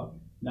 Only about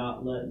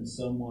not letting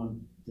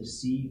someone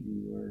deceive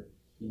you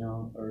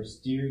or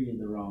steer you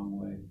the wrong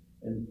way.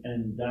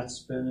 And that's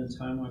spending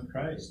time with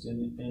Christ.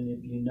 And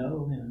if you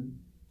know Him,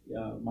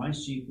 my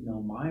sheep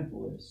know my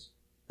voice.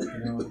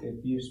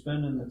 If you're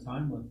spending the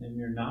time with Him,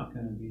 you're not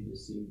going to be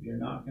deceived. You're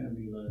not going to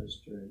be led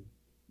astray.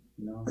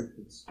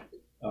 It's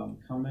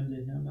coming to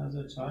Him as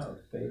a child,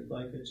 faith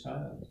like a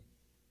child.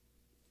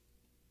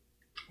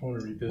 I want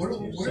to read this.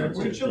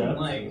 What are children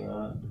like?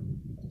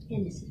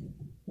 Innocent.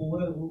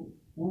 Well,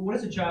 what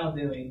is a child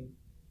doing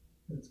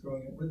that's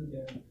growing up? What is it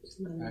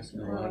doing?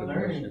 Asking a lot of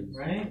Learning, questions.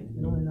 right?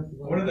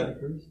 What are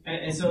the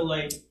and so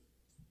like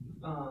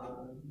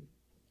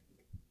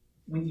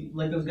when you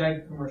like those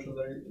Geico commercials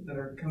that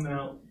are coming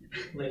out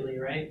lately,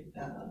 right?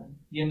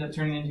 You end up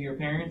turning into your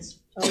parents.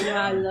 Oh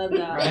yeah, I love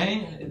that.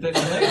 Right? That's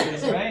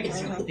hilarious, right?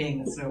 Because you're like, dang,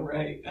 that's so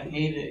right. I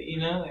hate it,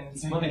 and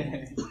it's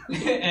funny.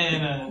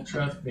 And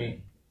trust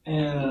me.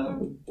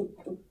 And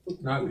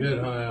not good,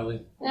 huh,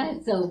 Allie?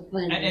 That's so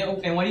funny.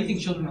 And why do you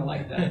think children are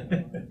like that?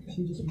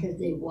 Because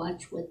they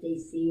watch what they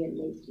see and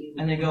they do.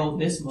 And they go,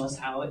 this must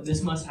how it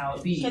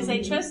be. Because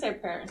they trust their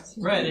parents.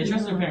 Right, they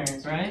trust their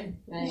parents, right?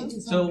 Right.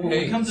 So when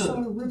we come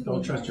to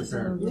don't trust your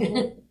parents.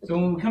 So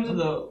when we come to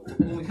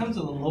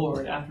the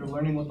Lord after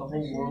learning what the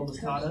whole world has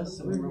taught us,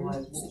 so we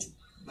realize, well,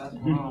 that's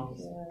wrong.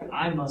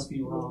 I must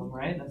be wrong,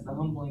 right? That's the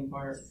humbling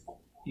part.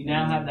 You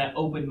now have that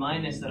open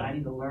mindedness that I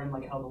need to learn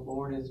like how the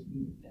Lord is,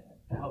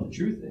 how the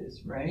truth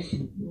is, right?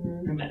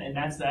 And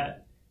that's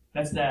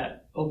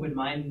that open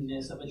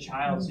mindedness of a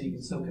child, so you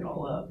can soak it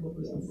all up,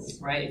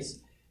 right?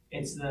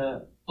 It's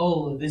the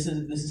this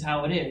is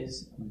how it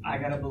is. I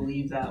gotta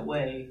believe that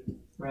way,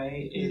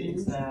 right?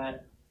 It's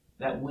that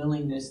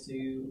willingness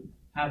to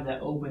have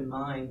that open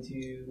mind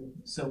to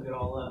soak it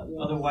all up.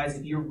 Otherwise,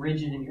 if you're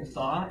rigid in your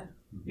thought,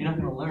 you're not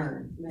gonna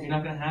learn. You're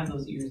not gonna have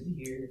those ears to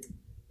hear.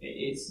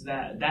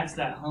 That's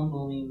that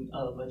humbling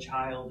of a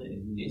child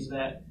is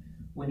that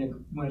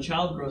when a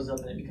child grows up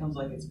and it becomes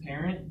like its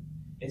parent,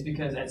 it's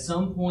because at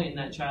some point in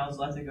that child's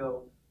life they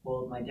go,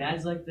 well, my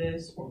dad's like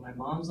this or my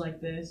mom's like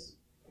this.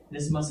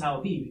 This must how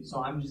it be.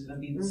 So I'm just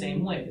gonna be the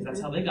same way because that's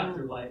how they got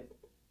through life,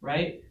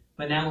 right?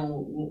 But now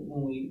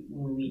when we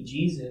meet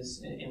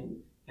Jesus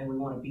and we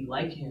want to be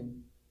like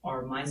Him,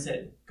 our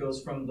mindset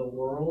goes from the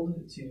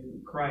world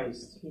to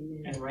Christ, and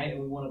we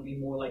want to be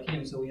more like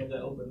Him. So we have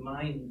that open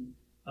mind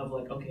of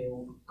like, okay,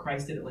 well,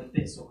 Christ did it like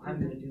this, so I'm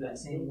going to do that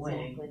same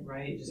way,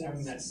 right? Just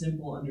having that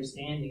simple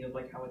understanding of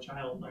like how a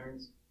child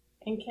learns.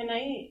 And can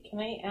I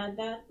add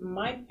that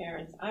my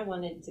parents, I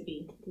wanted to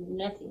be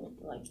nothing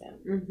like them,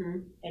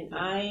 and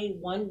I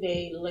one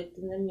day looked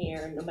in the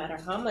mirror. No matter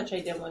how much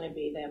I didn't want to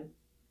be them,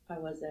 I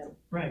was them.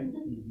 Right,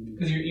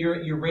 because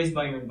you're raised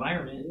by your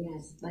environment.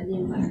 Yes, by the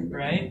environment.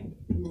 Right.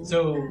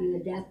 So you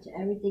adapt to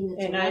everything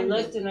that's and I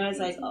looked and I was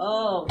like,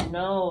 oh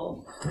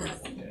no.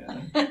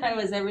 I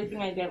was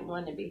everything I didn't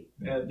want to be.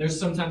 There's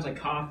sometimes I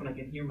cough and I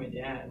can hear my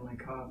dad when I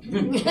cough.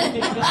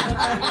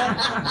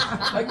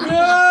 Like, no!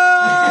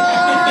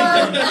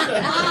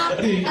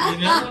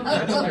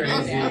 That's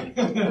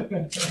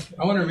crazy.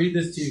 I want to read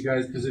this to you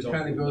guys because it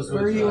kind of goes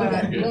with. Where are you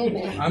at?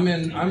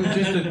 I'm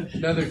just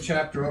another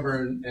chapter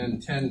over in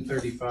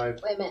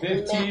 10:35. Wait a minute.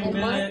 15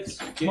 minutes.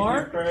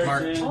 Mark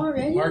Already?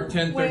 Mark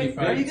 10:35.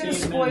 Are you going to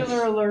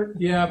spoiler alert.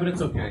 Yeah, but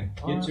it's okay.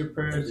 Get your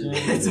prayers in.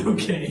 It's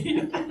okay.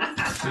 You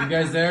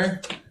guys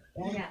there?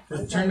 Yeah.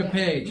 Let's turn the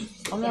page.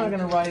 I'm not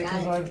gonna write it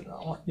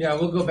because Yeah,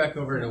 we'll go back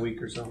over in a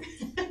week or so.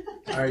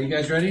 All right, you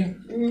guys ready?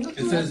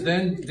 It says,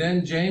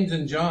 then James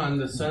and John,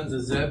 the sons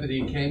of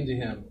Zebedee, came to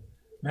him.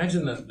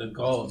 Imagine the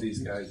gall of these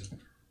guys.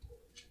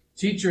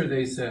 Teacher,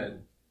 they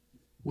said,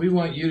 we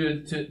want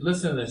you to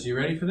listen to this. You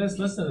ready for this?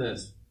 Listen to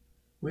this.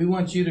 We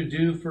want you to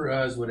do for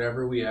us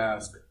whatever we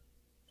ask.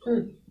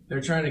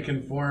 They're trying to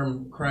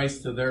conform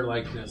Christ to their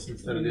likeness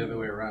instead of the other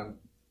way around.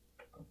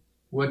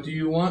 What do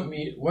you want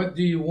me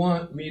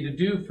to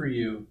do for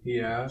you? He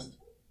asked.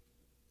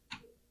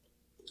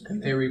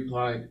 And they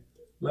replied,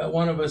 let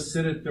one of us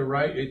sit at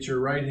your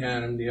right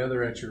hand and the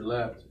other at your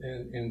left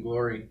in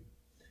glory.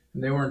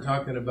 And they weren't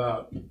talking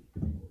about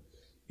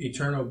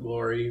eternal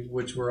glory,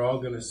 which we're all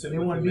going to sit with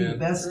them in. They want to be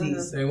the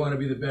besties. They want to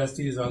be the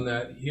besties on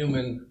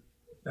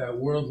that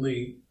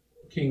worldly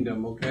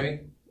kingdom,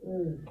 okay?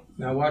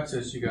 Now watch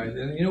this, you guys.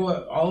 And you know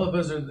what? All of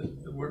us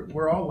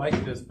we're all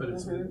like this, but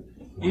it's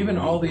even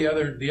all the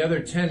other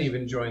 10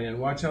 even join in.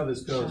 Watch how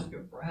this goes.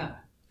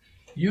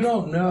 You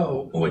don't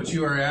know what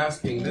you are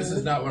asking. This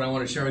is not what I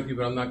want to share with you,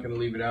 but I'm not going to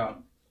leave it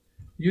out.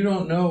 You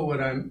don't know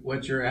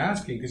what you're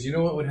asking, because you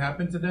know what would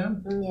happen to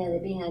them? Yeah,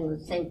 they'd be on the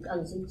same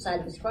side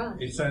of the cross.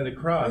 Each side of the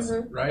cross,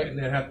 right? And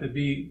they'd have to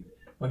be,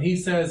 when he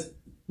says,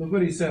 look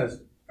what he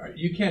says,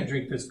 you can't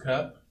drink this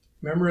cup.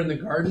 Remember in the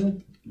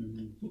garden?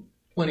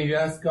 When he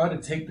asked God to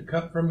take the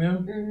cup from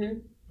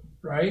him?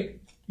 Right?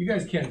 You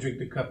guys can't drink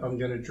the cup I'm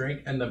going to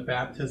drink and the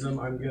baptism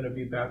I'm going to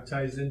be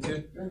baptized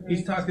into.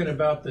 He's talking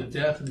about the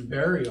death and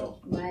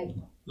burial. Right.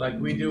 Like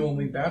we do when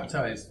we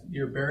baptize.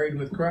 You're buried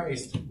with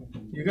Christ.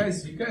 You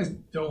guys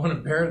don't want to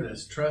bear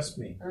this. Trust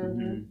me.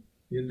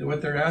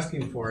 What they're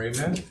asking for,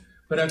 amen?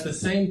 But at the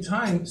same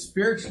time,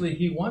 spiritually,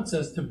 he wants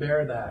us to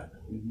bear that.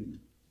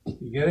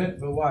 You get it?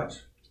 But watch.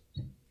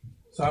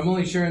 So I'm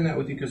only sharing that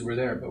with you because we're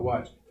there, but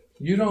watch.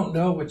 You don't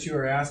know what you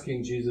are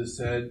asking, Jesus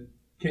said.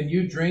 Can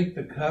you drink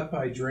the cup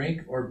I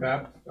drink or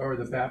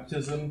the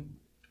baptism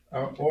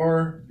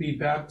or be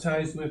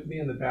baptized with me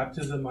in the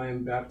baptism I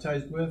am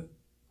baptized with?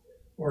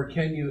 Or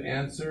can you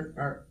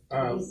answer?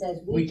 He says,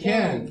 we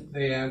can,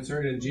 they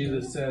answered, and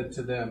Jesus said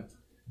to them,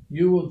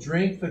 you will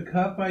drink the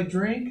cup I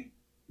drink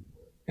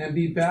and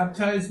be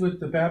baptized with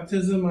the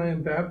baptism I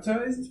am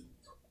baptized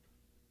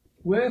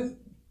with?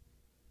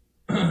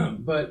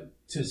 But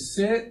to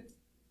sit,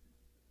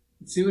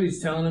 see what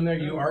he's telling them there?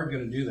 You are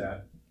going to do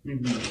that.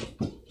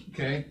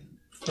 Okay?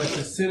 But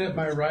to sit at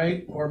my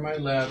right or my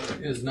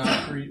left is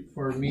not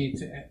for me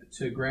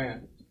to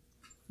grant.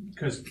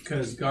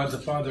 Because God the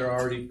Father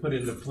already put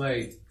into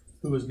play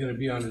who was going to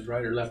be on his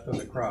right or left on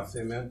the cross.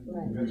 Amen?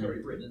 That's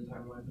already written in the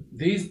timeline.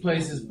 These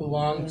places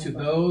belong to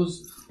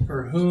those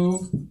for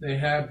whom they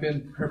have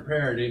been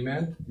prepared.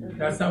 Amen?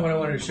 That's not what I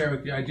wanted to share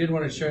with you. I did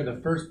want to share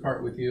the first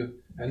part with you.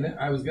 And then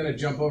I was going to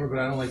jump over, but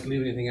I don't like to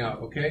leave anything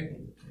out. Okay?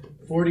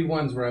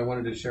 41 is where I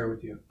wanted to share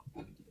with you.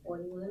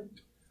 41?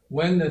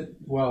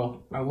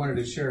 I wanted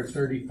to share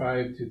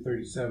 35 to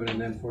 37 and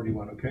then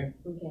 41, okay?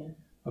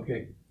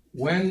 Okay.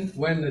 When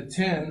the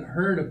 10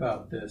 heard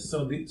about this,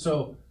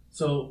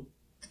 so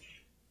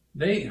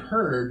they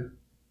heard,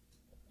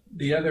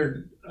 the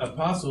other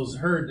apostles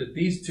heard that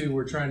these two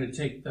were trying to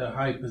take the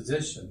high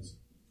positions,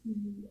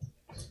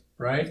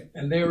 right?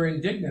 And they were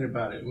indignant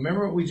about it.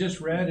 Remember what we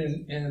just read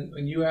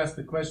when you asked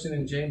the question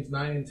in James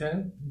 9 and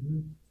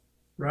 10?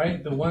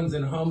 Right? The ones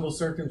in humble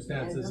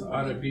circumstances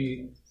ought to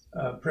be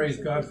praise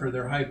God for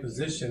their high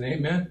position.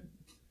 Amen?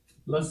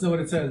 Let's know what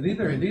it says. These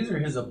are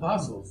his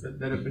apostles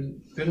that have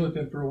been with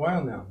him for a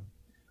while now.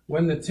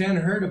 When the 10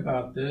 heard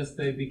about this,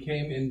 they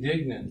became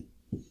indignant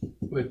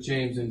with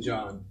James and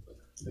John.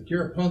 Like,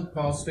 you're a punk,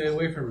 Paul. Stay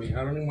away from me.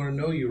 I don't even want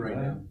to know you right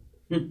now.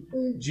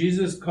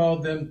 Jesus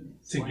called them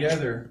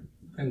together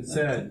and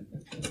said,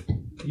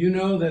 you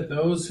know that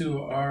those who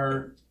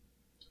are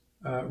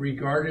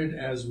regarded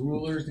as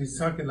rulers, he's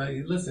talking like,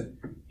 listen,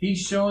 he's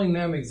showing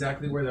them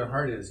exactly where their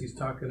heart is. He's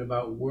talking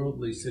about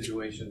worldly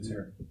situations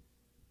here.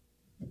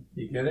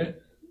 You get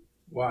it?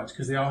 Watch,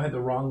 because they all had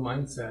the wrong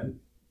mindset.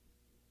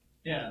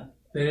 Yeah.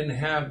 They didn't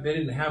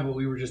have what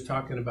we were just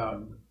talking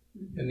about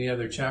in the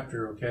other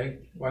chapter, okay?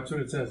 Watch what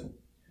it says.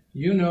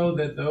 You know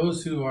that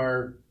those who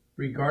are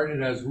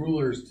regarded as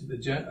rulers to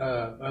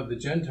of the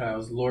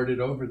Gentiles lord it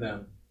over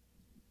them.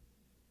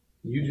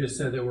 You just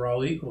said that we're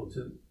all equal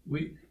to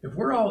if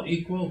we're all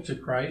equal to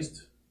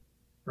Christ,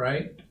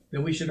 right?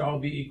 Then we should all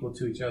be equal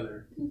to each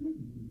other.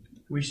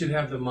 We should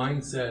have the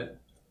mindset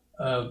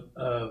of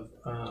the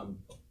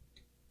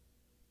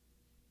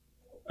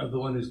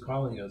one who's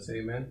calling us.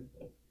 Amen.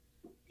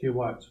 Okay,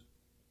 watch.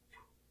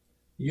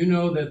 You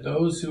know that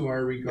those who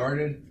are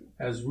regarded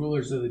as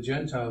rulers of the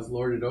Gentiles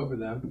lord it over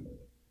them,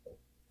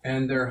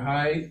 and their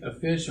high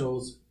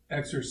officials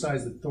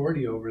exercise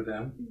authority over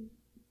them.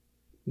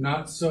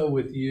 Not so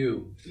with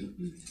you.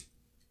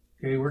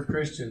 Okay, we're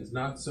Christians.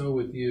 Not so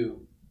with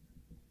you.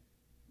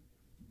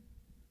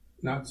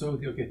 Not so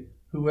with you. Okay.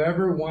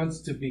 Whoever wants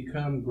to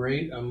become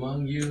great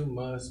among you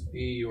must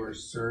be your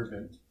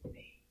servant.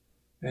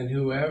 And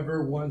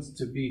whoever wants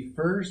to be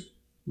first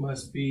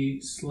must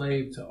be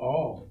slave to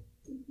all.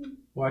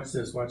 Watch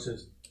this, watch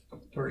this.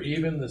 For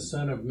even the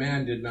Son of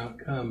Man did not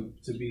come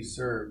to be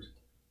served,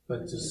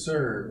 but to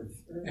serve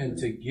and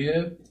to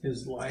give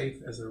his life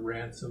as a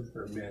ransom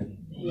for many.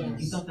 You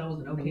thought that was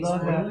an okay I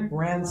love that spoiler?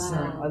 ransom.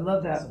 Wow. I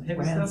love that Some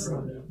heavy stuff ransom.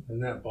 right there.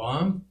 Isn't that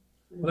bomb?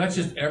 Well, that's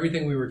just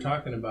everything we were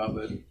talking about,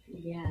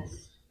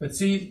 Yes. but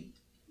see,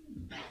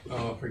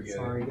 forget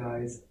Sorry,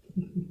 guys.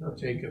 it.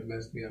 Jacob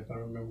messed me up. I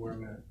don't remember where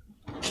I'm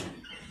at.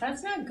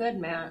 That's not good,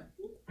 Matt.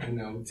 I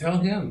know. Tell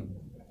him.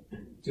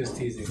 Just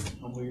teasing.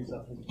 Humble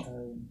yourself as a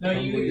child. No,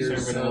 Humble you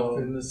yourself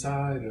in the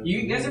side of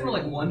You the guys ever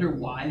Lord. like wonder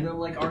why they're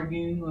like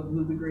arguing of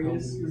who the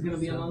greatest is going to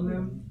be among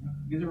them?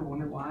 You guys ever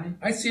wonder why?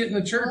 I see it in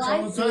the church Well,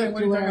 all I the see time. it What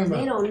to are you where talking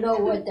they about? don't know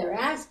what they're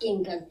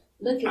asking because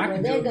look I at where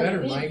can do they're it going better,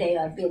 to be. Mike. They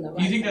ought to be in the right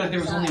Do you think that there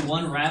was only side.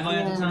 one rabbi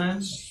at the Yeah.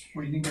 time?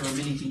 Or do you think there were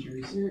many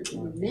teachers?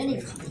 Many.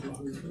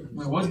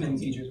 There was many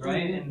teachers,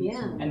 right? And,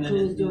 Yeah. and Who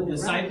was the doing it right.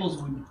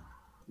 disciples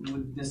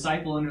would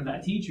disciple under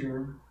that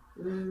teacher,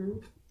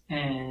 Mhm.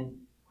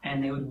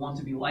 and they would want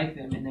to be like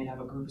them, and they'd have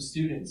a group of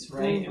students,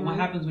 right? And what Mhm.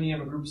 happens when you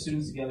have a group of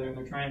students together and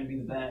they're trying to be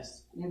the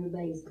best?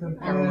 Everybody's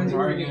Everyone's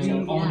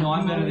arguing. Oh no,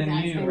 I'm better than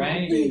you,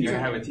 right? You're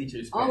gonna have a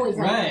teacher's pet. Always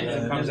have Right.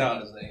 It comes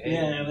out as like, hey.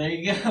 Yeah, there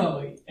you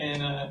go.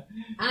 And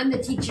I'm the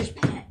teacher's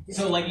pet.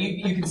 so like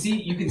you can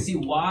see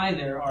why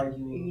they're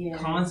arguing Yeah.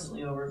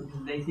 constantly over it,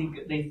 because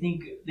they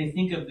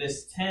think of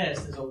this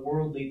test as a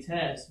worldly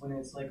test when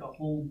it's like a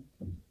whole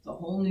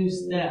new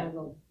step,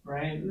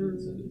 right?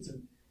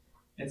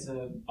 It's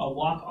a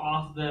walk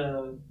off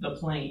the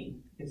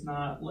plane. It's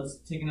not let's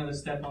take another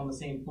step on the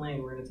same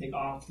plane. We're gonna take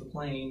off the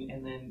plane,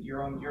 and then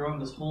you're on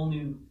this whole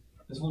new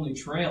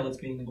trail that's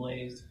being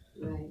blazed.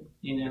 Right.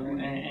 You know,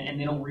 and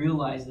they don't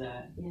realize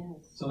that.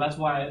 Yes. So that's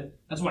why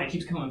it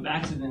keeps coming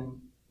back to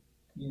them.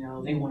 You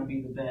know, they want to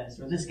be the best,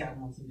 or this guy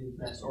wants to be the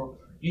best, or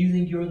you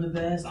think you're the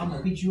best, I'm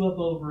gonna beat you up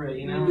over it.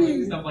 You know,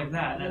 like, stuff like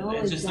that. They It's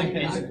always just got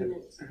like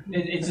arguments.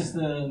 it's just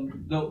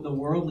the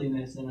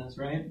worldliness in us,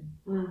 right?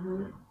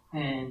 Mhm.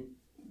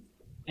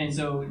 And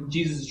so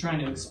Jesus is trying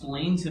to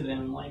explain to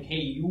them, like,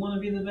 hey, you want to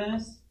be the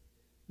best?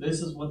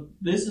 This is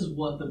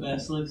what the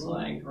best looks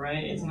like,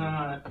 right? It's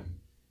not.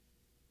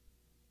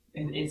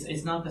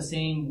 It's not the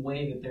same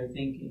way that they're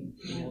thinking.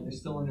 You know, they're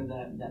still under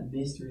that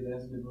mystery that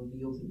hasn't been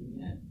revealed to them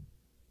yet.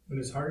 And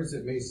as hard as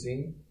it may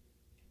seem,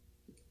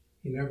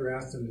 he never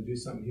asked them to do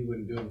something he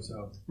wouldn't do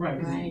himself. Right.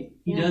 'Cause Right.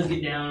 He Yeah. does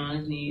get down on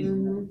his knees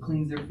and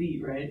cleans their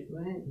feet, right?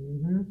 Right.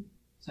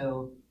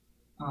 So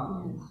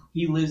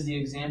he lives the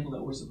example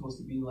that we're supposed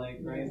to be like,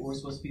 right? Yes. We're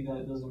supposed to be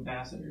those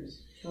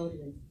ambassadors.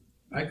 Totally.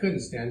 I couldn't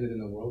stand it in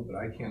the world, but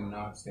I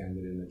cannot stand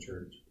it in the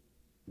church.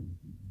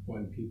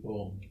 When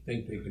people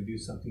think they can do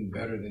something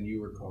better than you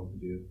were called to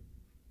do,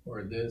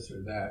 or this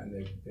or that, and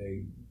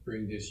they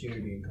bring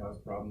disunity and cause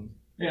problems.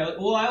 Yeah,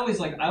 well, I always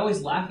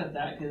laugh at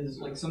that because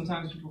like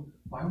sometimes people,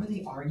 why were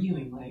they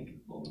arguing? Like,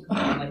 well, come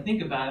on, like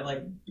think about it.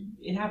 Like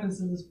it happens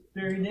to this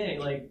very day.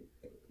 Like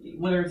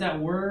whether it's at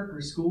work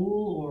or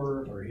school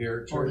or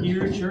here at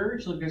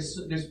church. Like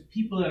there's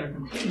people that are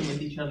competing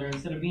with each other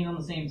instead of being on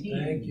the same team.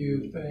 Thank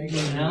you. You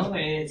know,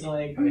 it's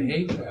like I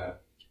hate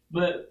that.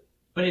 But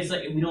it's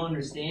like we don't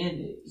understand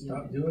it.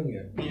 Stop doing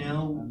it. You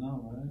know.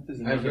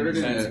 I heard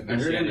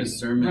in a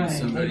sermon Right.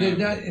 somebody.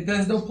 It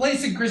has no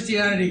place in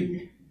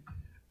Christianity.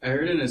 I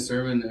heard in a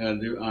sermon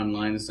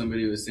online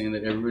somebody was saying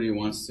that everybody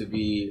wants to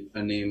be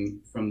a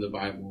name from the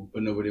Bible,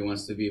 but nobody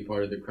wants to be a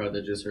part of the crowd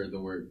that just heard the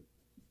word.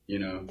 You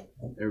know,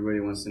 everybody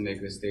wants to make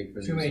a stake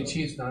for Too many themselves.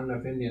 chiefs, not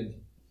enough Indians.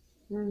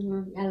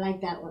 I like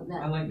that one.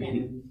 I like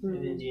being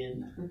an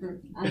Indian.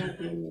 I like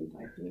the Indian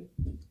part too.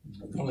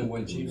 Only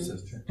one chief,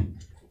 sister.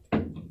 I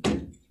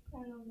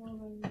don't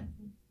know.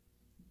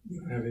 You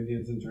don't have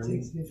Indians in Germany?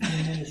 Takes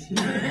 15 minutes.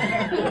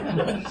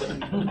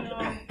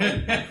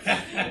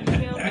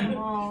 Kill them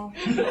all.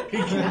 Matthew's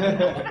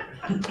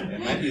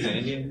an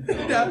Indian.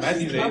 Yeah,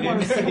 Matthew's I an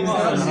wanna Indian. see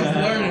more. She's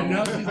learning.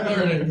 Now she's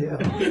learning.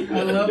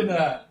 I love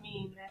that.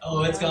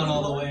 Oh, it's gone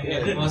all the way. Yeah,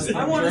 the most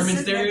I want to German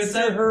sit next to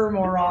stereotype. her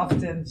more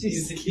often. He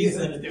She's said cute.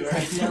 it to her.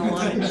 I don't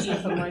want to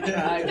chief of my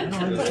tribe. I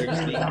don't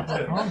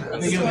want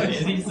to Think of it,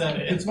 he said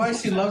it. It's why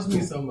she loves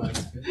me so much.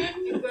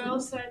 The girl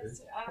said to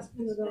ask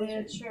me today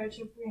at church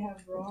if we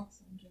have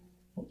rocks in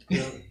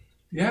Germany.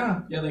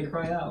 Yeah. Yeah, they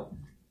cry out.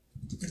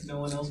 No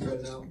one else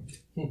cries out.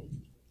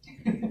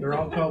 They're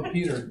all called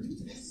Peter.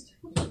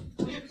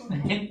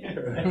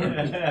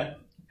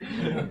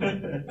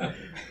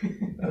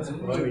 That's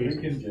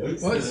funny.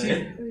 Well,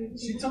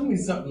 she told me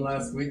something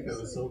last week that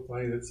was so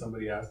funny that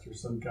somebody asked her,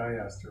 some guy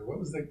asked her.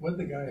 What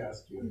the guy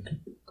asked you?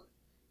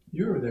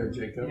 You were there,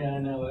 Jacob. Yeah, I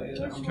know.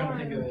 I'm trying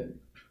to think of it.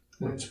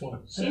 Which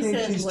one? I think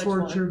she's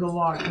tortured a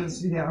lot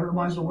because, yeah, it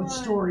reminds me of what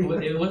story.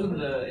 Well, it wasn't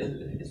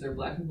is there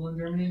black people in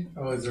Germany?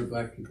 Oh, is there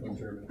black people in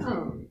Germany?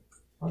 Oh.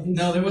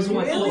 No, there wasn't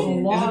one. Really?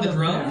 Oh, is it the Of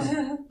drums?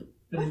 them.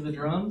 Is it the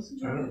drums?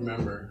 I don't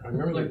remember. I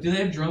remember Like, do they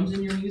have drums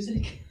in your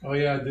music? Oh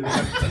yeah, do they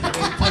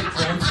play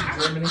drums in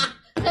Germany?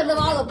 because of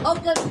all the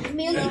polka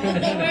music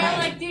that they Where, play.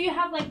 like, do you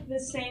have like the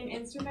same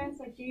instruments?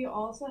 Like, do you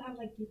also have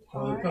like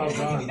guitar Oh, and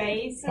John. like,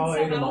 bass and Paul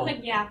stuff? ate 'em I all. was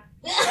like, yeah,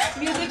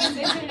 music is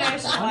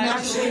international. I'm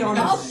actually on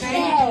the Okay.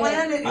 same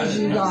planet as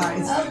you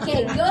guys.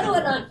 Okay, go to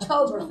an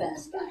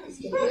Oktoberfest, guys.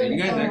 You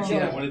guys actually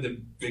have one of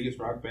the biggest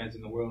rock bands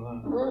in the world,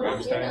 huh?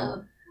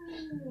 Rammstein.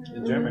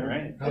 It's German,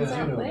 right? How did you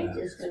know that?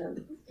 Outrageous, gonna-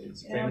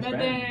 It's Yeah, famous but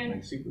band, then-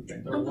 like super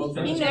famous. I World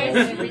mean,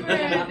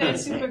 famous. they're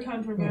super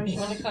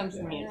controversial. When it comes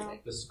to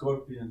music. The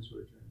Scorpions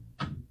were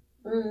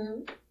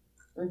Mhm.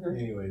 Mhm.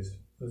 Anyways,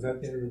 was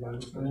that the end of the Bible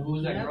And study? then who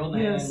was that girl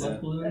named Yes.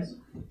 Love Balloons?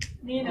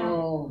 You know.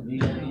 Oh,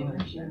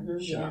 Nina.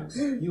 Shucks.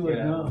 You would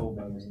Yeah. know.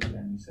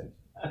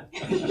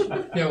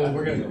 Yeah, well,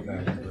 we're gonna go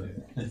back to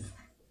it.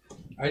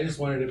 I just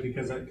wanted it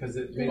because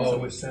it made so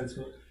much sense.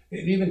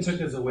 It even took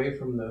us away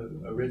from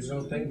the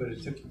original thing, but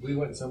we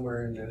went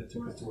somewhere and then it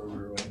took us to where we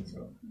were going.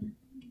 So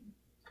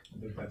I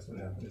think that's what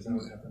happened. Is that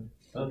what happened?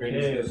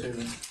 Okay,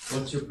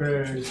 what's your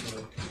prayers?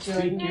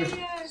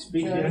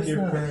 Speak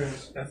your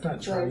prayers. That's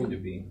not trying to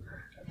be.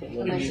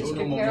 For my sister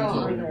Carol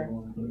on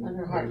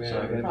her heart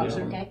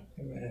problem, okay?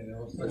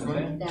 Which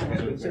one?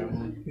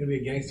 You're gonna be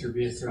a gangster,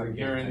 be a servant.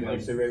 Karen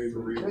likes the very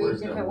Three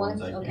different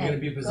ones, You're okay. gonna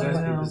be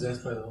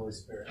possessed by the Holy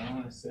Spirit. I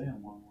want to say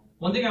I'm one.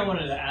 One thing I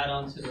wanted to add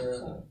on to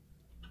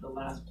the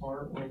last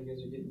part where you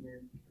guys are getting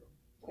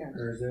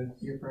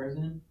your prayers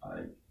in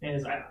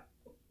is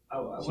I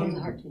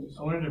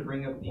wanted to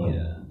bring up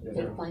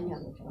They'll find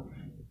out what's wrong.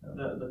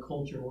 the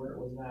culture where it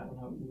was at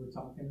when we were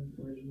talking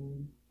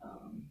originally.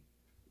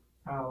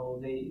 How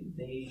they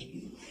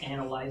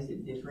analyzed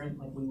it different,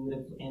 like we would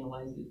have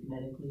analyzed it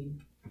medically.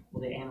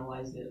 Well, they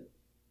analyzed it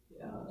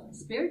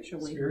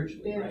Spiritually, right?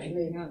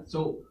 Yeah.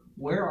 So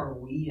where are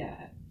we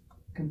at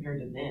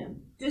compared to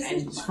them? This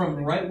and is from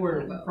right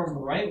where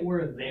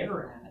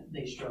they're at,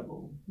 they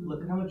struggle.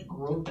 Look at how much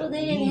growth. Well, that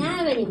they we didn't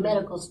have any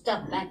medical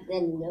stuff back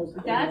then. In those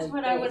That's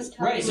what I was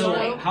telling right. So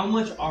you. like, how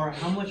much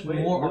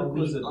more are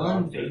we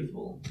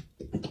unfaithful?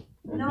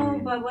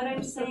 No, but what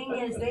I'm saying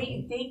is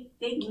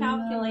they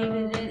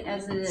calculated it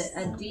as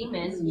a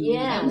demon.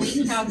 Yeah. And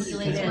we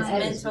calculated it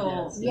as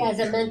mental. Yeah, as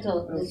a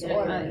mental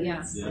disorder.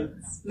 Yeah.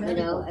 You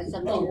know, as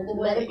a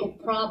medical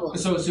problem.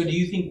 So do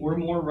you think we're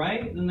more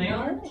right than they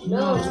are?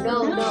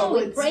 No.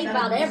 We pray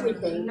about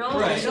everything. No,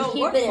 Right. no,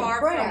 Keep we're it in far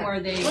prayer. from where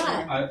they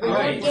But were.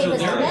 Right. gave So us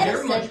they're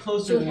medicine much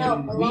closer to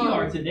help than we along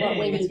are what we today.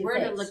 need Because to we're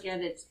to fix. look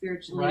at it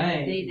spiritually.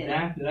 Right. They did.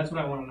 Exactly. That's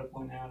what I wanted to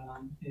point out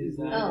on. Is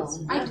that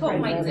Oh, I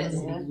told Mike this.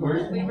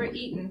 Where's- We were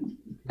eating.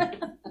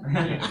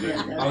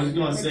 I was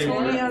going to say.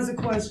 Tony has a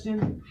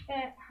question.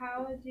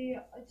 How do you,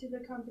 to the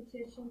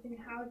competition thing,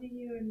 how do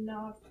you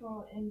not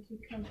fall into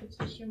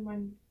competition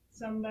when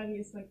somebody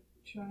is like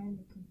trying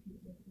to compete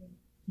with you?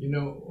 You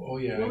know, oh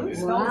yeah. Well, it's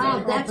Wow,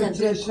 not that's a good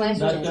competition.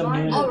 question.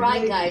 Trying to All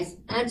right, make guys,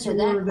 answer sure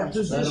that that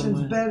question.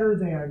 position's better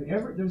than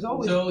there's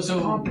always So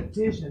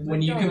competition.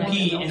 when you But don't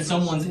compete let and it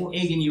someone's sports.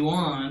 egging you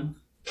on,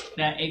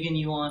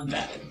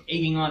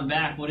 egging on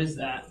back, what is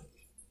that?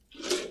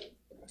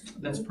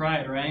 That's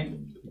pride, right?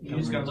 You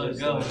just gotta let it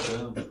go.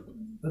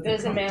 But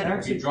Doesn't matter.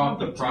 If you drop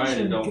the pride,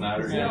 it don't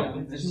matter. Yeah,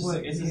 it's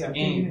just a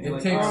game. It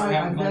Like, takes- all right,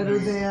 I'm better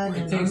than, It and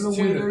I'm takes the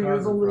two to winner, you're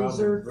cause the a problem.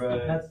 loser.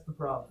 Right. That's the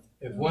problem.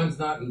 If one's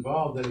not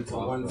involved, then it's a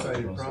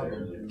one-sided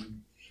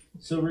problem.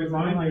 So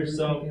remind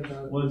yourself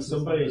when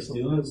somebody's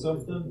doing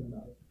something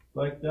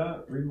like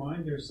that,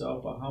 remind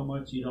yourself of how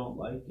much you don't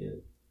like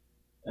it.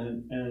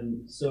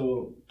 And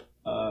so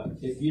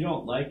if you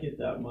don't like it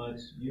that much,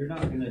 you're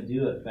not going to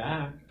do it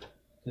back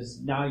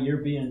because now you're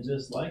being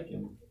just like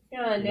him.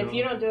 Yeah, and if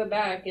you don't do it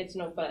back, it's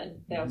no fun.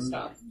 They'll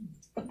stop.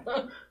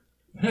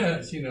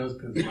 She knows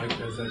because Mike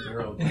does that to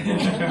her all the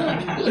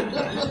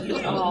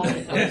Oh.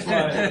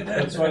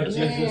 That's why Jesus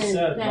Man,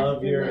 said, that's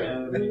love your good.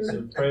 enemies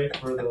and pray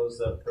for those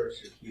that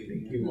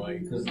persecute you.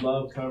 Mike. Because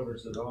love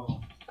covers it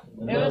all.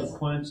 And It love was-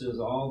 quenches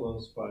all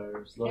those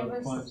fires. Love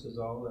was- quenches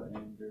all the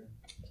anger.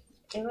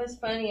 It was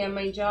funny at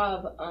my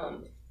job.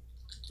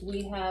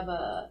 We have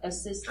a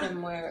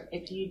system where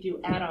if you do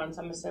add-ons,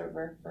 I'm a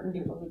server for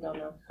people who don't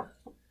know,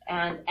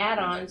 and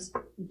add-ons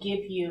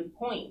give you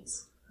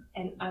points.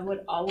 And I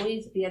would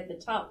always be at the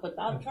top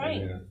without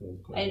trying.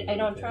 I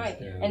don't try.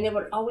 And they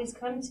would always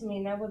come to me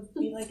and I would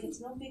be like, it's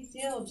no big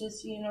deal.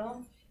 Just,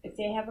 if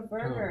they have a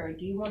burger,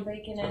 do you want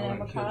bacon and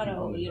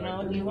avocado? Do you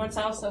want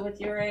salsa with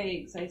your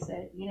eggs? I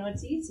said,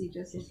 it's easy.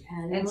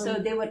 And so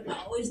they would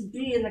always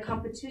be in the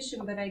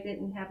competition, but I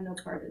didn't have no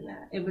part in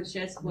that. It was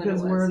just what it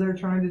Because was. where they're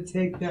trying to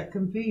take that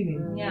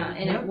competing. Yeah,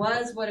 and Yep. it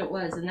was what it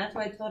was. And that's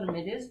why I told them,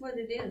 it is what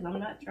it is. I'm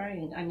not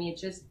trying. I mean,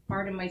 it's just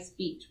part of my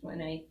speech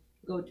when I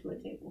go to a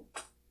table.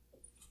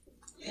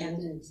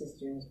 And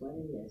sister is what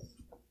it is.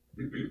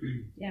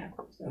 Yeah,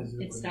 so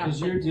it stopped.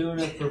 Because you're doing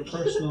it for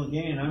personal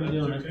gain. I'm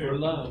doing it for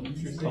love.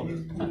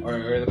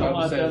 Or the I Bible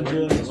want them says,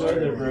 to enjoy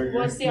their burger.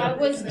 Well, see, I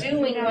was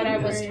doing what I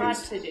was taught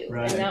to do,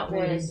 Right. and that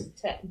was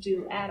to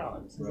do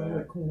add-ons. So I'm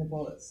gonna clean up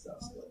all that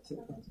stuff.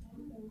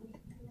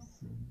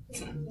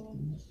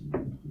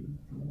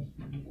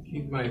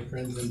 Keep my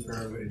friends in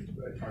prayer.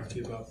 I talked to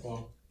you about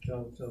Paul.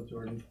 Tell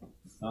Jordan.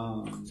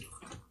 Um,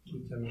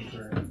 Keep them in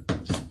prayer.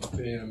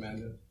 Billy and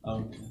Amanda.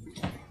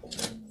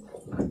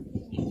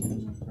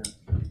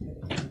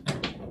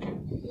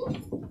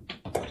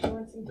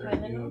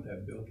 You know what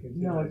that bill came to?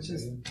 No, it's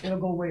just, it'll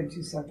go away in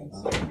 2 seconds.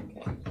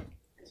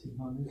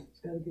 It's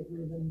gotta get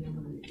rid of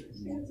them.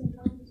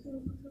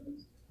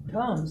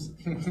 Tums?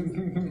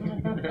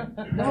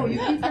 No, you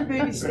keep your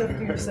baby stuff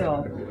to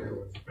yourself. I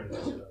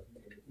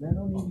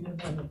don't need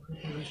to have a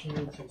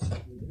preparation.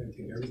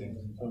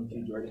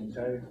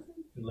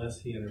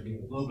 Unless he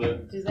intervenes. A little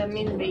bit. Does that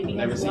mean the baby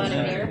has a lot of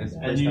hair?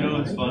 And you know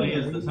what's funny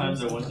is the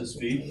times I went to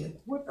speak,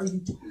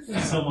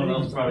 someone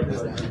else probably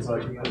just so I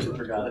completely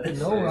forgot it.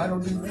 No, I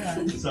don't do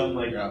that. So I'm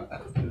like,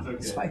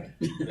 it's okay.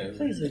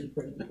 Please,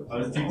 I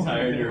was too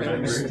tired to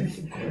remember.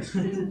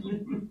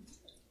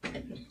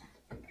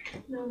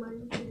 No,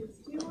 mine is.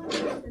 Do you want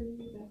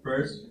to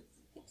First?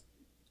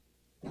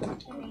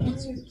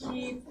 To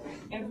keep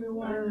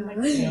everyone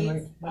like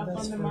safe up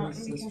on the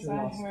mountain because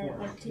I heard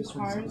like 2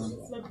 cars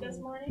flip this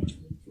morning.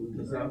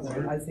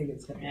 I think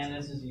it's And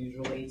this is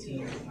usual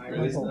 18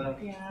 highway stuff.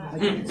 Yeah.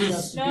 No,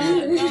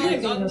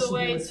 like on the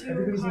way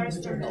 2 cars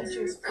started to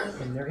just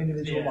flip. in their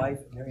individual life,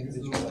 in their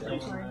individual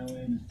life.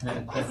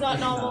 It's not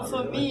normal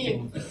for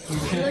me.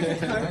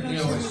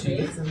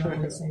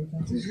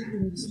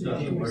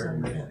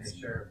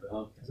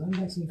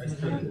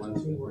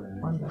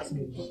 I'm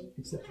vaccinated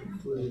except for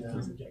flu.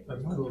 That's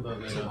cool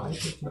though. So I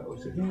took my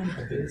oath again,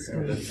 but it's I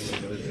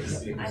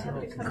have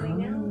to cut them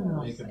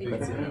now. Make a big deal.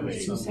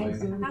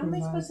 How am I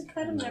supposed to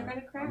cut them? They're gonna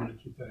I'm crack. gonna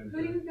keep that in Who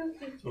do you go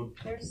to? So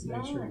They're make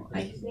small. sure you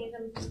I just need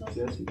them to go. Who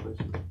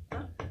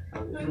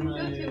do you go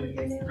to with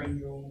your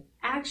nails?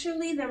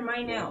 Actually, they're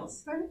my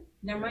nails. Pardon?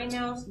 They're my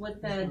nails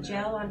with the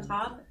gel on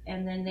top,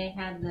 and then they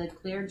have the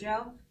clear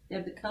gel. They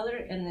have the color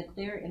and the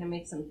clear, and it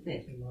makes them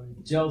thick.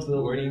 Gel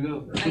builder. Where do you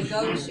go? I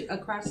go to,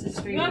 across the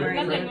street No, where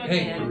I nothing live, like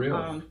Hey, that. for real.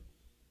 and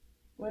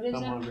what is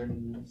Come it? on,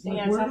 Brendan. Yeah,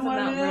 it's Where off do I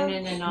about live?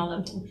 Brennan and all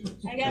of them.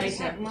 I gotta Right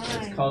cut mine.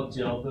 It's called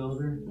Gel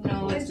Builder.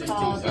 No, it's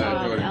called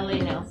LA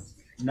Nails.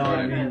 No,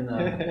 I mean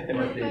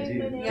what they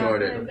do.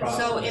 Jordan.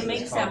 So it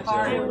makes it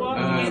hard.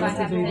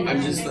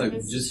 I'm just like,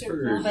 just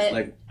for But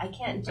like, I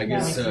can't do I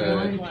guess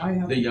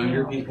that. the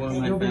younger people in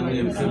my family,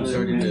 I'm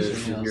starting to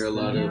hear a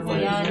lot of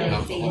like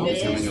alcohol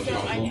becoming a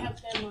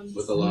problem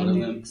with a lot of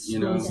them, you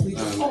know, and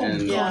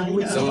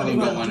some of them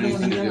don't want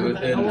anything to do with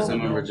it, and some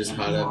of them are just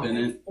caught up in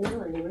it.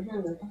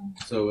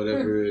 So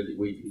whatever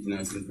we, you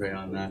know, can pray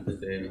on that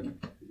they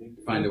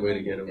find a way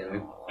to get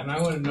away. And I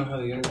want to know how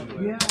the interview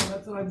went. Yeah,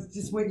 that's what I was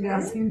just waiting to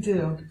ask him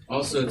too.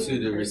 Also,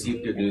 to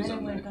receive good news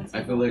on that.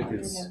 I feel like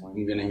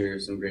I'm gonna hear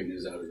some great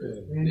news out of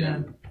it.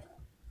 Yeah.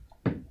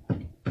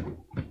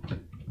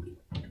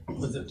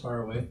 Was it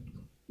far away?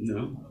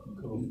 No.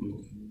 Cool.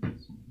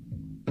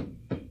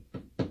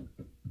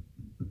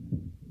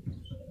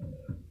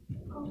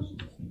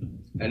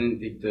 I didn't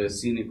think the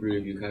scenic route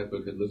of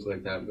Yucaipa could look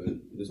like that, but it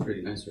was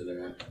pretty nice where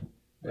they're at.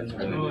 That's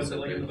really Oh, nice is it up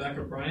like in the there. back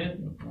of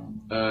Bryant?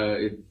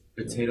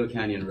 It's Potato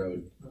Canyon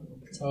Road.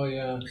 Oh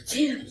yeah.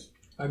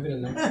 I've been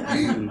in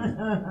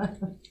there.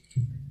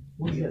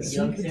 Was that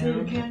Sweet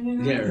Potato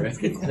Canyon? Yeah,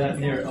 right. Is that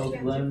near Oak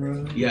Glen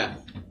Road? Yeah.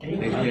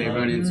 They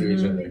run into each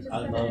other. I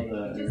love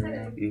that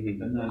area.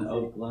 Mm-hmm. And then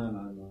Oak Glen,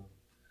 I love.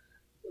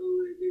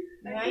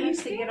 And I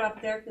used to get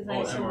off there because I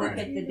used to work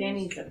at the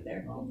Denny's up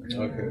there.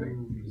 Okay.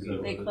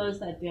 They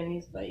closed that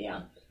Denny's, but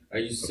yeah. I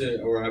used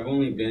to, or I've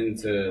only been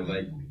to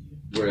like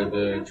where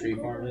the tree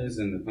farm is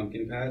and the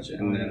pumpkin patch,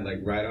 and then like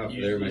right off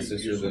there, my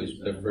sister lives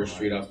the first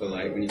street off the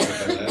light when you take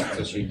that left,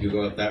 so she could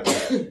go up that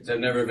way. So I've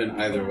never been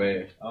either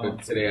way,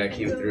 but today I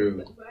came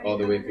through all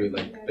the way through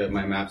like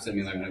my map sent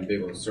me like in a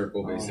big old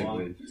circle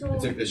basically. I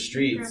took the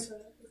streets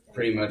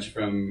pretty much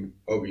from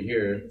over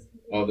here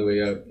all the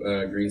way up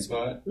Green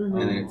Spot, and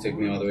then it took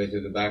me all the way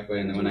through the back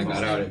way, and then when I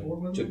got out, it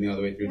took me all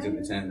the way through to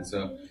the 10.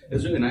 So it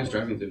was really nice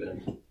driving through there.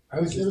 I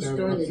was just there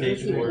Little with store a that page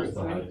does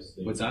for it.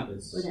 it. What's that? Where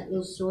that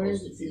little store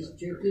is that says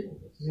jerky.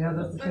 Yeah,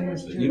 that's the thing.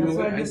 That's You know that's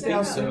what? why I just think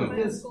asked so. him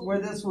where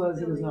this was.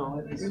 He goes, no,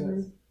 it just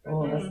says,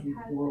 oh, that's the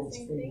world's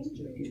famous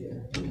jerky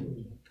there.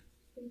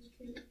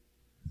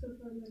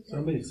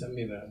 Somebody sent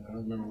me that. I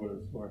don't remember what it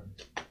was for.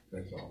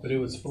 But it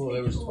was full.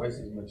 There was twice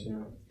as much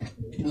in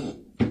it.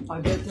 I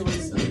bet there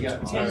was 10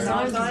 got times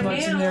tired. as much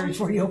in there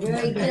before you opened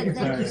Very it. good.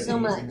 Thank you so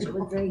much. It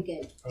was very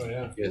good. Oh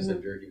yeah. Yes,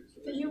 that jerky.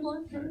 Did you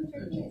want them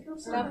to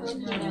Stop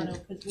looking at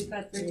them because we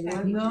got 3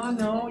 packages.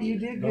 No, you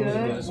did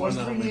good. One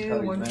for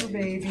you, one for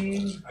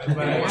baby.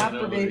 Half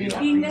for baby. half for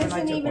He you, and I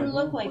doesn't took even one.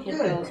 look like it Good.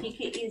 though. He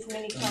can't eat as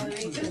many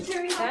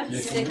calories.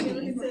 That's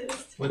sickening.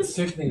 What's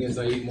sickening is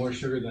I eat more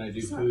sugar than I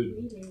do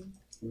food.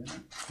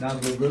 Now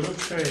the little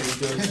tray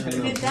goes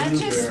in the Did that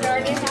just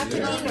started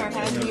happening, or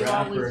have you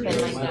always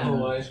been like My whole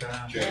that?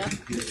 life. Yeah.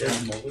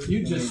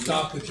 You just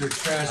stop with your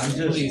trash I'm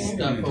just- police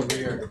stuff over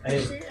here.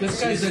 Hey, This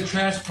guy's a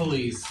trash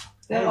police.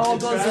 That all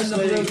The goes trash in the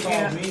lady blue called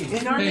can. me.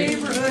 In our Hey,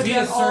 neighborhood, be a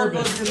that all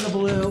servant. goes in the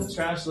blue. The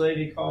trash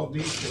lady called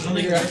me.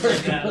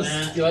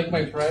 You like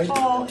my pride?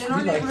 Paul, in our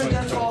You like neighborhood,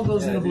 my that all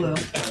goes in the blue.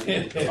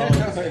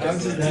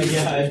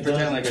 Yeah, it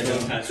Pretend like I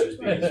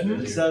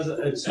does.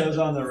 don't. It says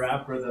on the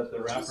wrapper that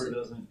the wrapper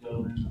doesn't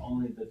go in,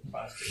 only the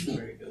plastic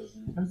tray goes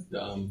in. That's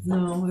dumb.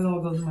 No, it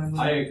all goes in my blue.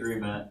 I agree,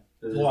 Matt.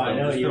 Well, I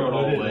know Just you throw it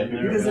all put it away. in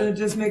there. Because then it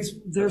just makes,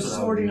 they're That's what I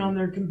would sorting do. on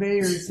their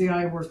conveyors. See,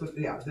 I work with,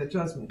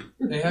 trust me.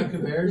 They have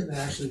conveyors that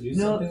actually do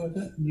No. something with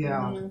it?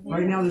 Yeah,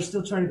 right now they're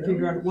still trying to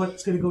figure out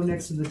what's gonna go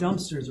next to the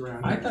dumpsters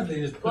around I here. thought they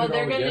just put Well, it all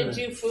they're gonna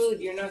together. do food.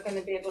 You're not gonna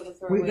be able to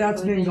throw away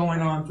That's food been in going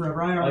the on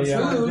forever. I already Oh,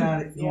 yeah. started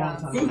that a long Yeah,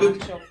 time ago.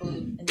 actual food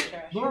in the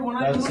trash. Lord, when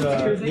I That's moved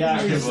here, they yeah,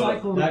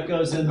 recycled. that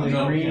goes in the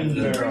green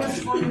Bring barrel.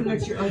 us one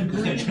next year, a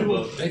green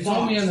They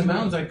told me on the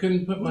mountains I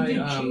couldn't put my We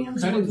did cans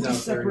cuttings where we out there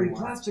separate anymore.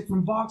 plastic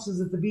from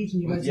boxes at the beach,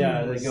 and you guys.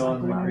 Yeah, know they go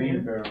in the recycle green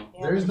out barrel. Yeah.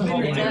 There's the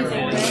whole It doesn't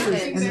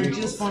neighborhood. And they're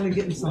just finally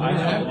getting some. I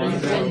have one.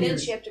 And then you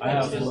have to I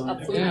have go to one. a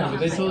food Yeah, but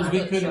they company told us we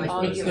and couldn't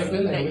all put your stuff in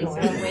food there. that We you don't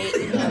throw have away.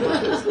 You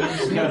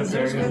gotta There's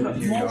bury been them a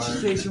in your mulch yard.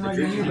 station right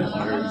down here, but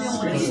I'm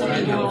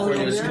California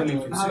California is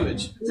coming from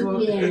sewage. So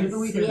every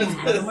week I just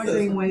put my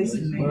green waste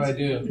and What do I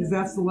do? because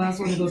that's the last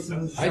one that goes to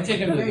the. I take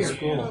them to the conveyor.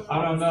 school.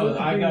 I don't know.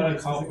 I got a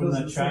call from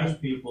the trash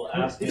people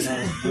asking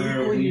us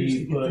where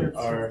we put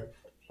our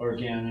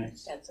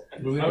organics. That's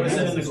okay. We I would don't have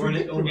have- said in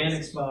the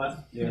organic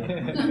spot. Yeah.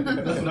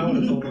 That's not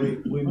what it's all about. We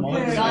Okay. mulch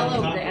It's it all on top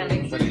of organic.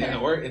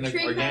 it. In the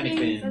Tree organic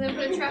cuttings, and bin. then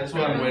put a trash That's what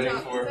bag I'm on waiting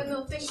top, for. then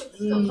they'll think it's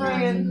still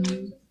Brian.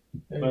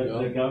 There But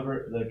you go.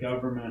 the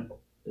government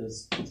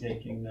is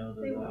taking note of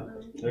They won't that.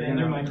 know. They're And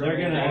gonna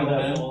end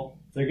up all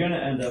they're gonna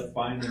end up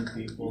finding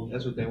people.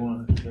 That's what they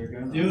want. They're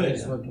gonna Do it.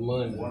 That's what the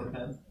money.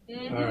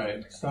 Mhm.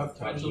 Alright, stop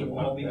talking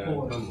about that. Come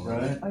on.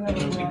 right. I have a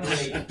It'll be lot.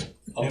 great.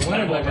 They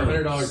wanted like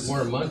 $100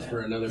 more a month for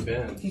another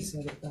bin, He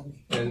said it.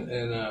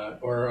 and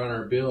or on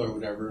our bill or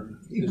whatever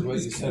is what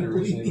you said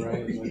originally,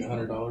 right? It was like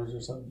 $100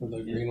 or something for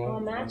the green Well,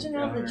 one. imagine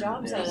all the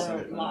jobs that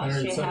are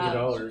lost. You have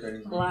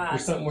 $170. glass,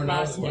 There's something we're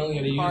not plastic, only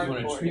going to use when a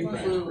cardboard, tree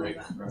branch food.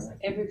 breaks.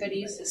 Everybody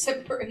used to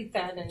separate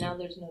that, and now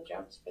there's no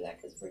jobs for that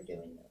because we're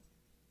doing that.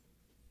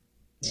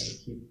 Gotta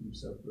keep them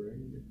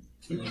separated.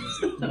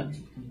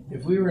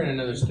 If we were in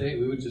another state,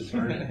 we would just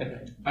burn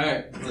it.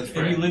 Alright, let's If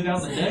pray. you lived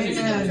out in the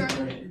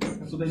desert,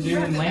 that's what they do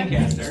in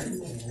Lancaster.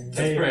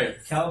 Hey, pray.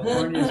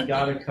 California's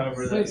gotta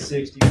cover that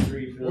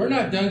 63 billion. We're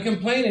not done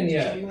complaining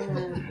yet.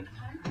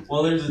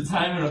 Well, there's a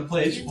time and a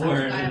place for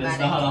it, and it's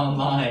not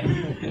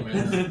online.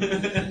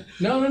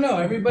 No.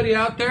 Everybody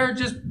out there,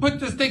 just put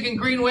the stinking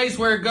green waste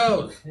where it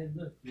goes.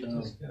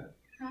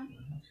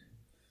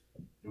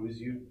 It was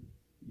you.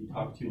 You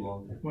talked too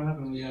long. What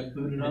happened when you got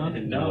booted off?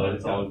 No,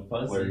 it's all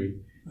fuzzy.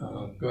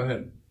 Go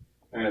ahead.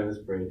 All right, let's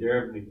pray.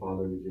 Dear Heavenly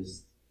Father,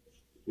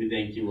 we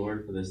thank you,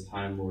 Lord, for this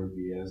time, Lord.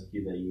 We ask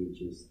you that you would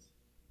just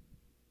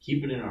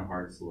keep it in our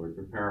hearts, Lord.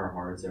 Prepare our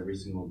hearts every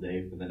single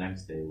day for the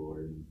next day,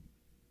 Lord. And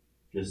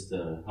just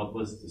help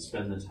us to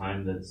spend the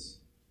time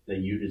that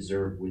you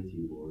deserve with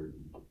you, Lord.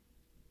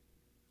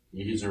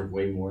 You deserve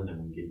way more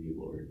than we give you,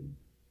 Lord. And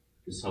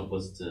just help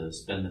us to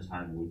spend the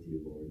time with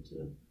you, Lord,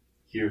 to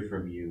hear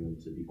from you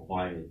and to be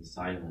quiet and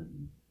silent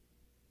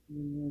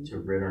and to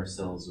rid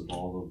ourselves of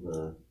all of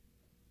the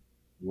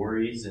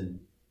worries and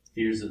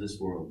fears of this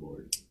world,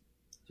 Lord,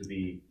 to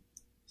be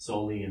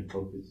solely and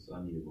focused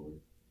on you, Lord.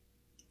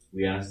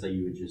 We ask that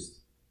you would just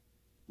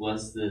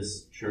bless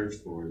this church,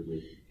 Lord,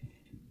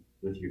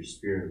 with your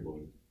spirit,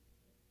 Lord.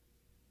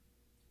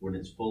 When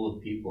it's full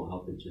of people,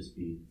 help it just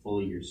be full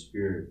of your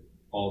spirit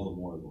all the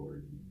more,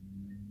 Lord.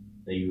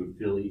 That you would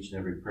fill each and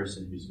every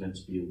person who's meant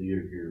to be a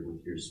leader here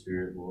with your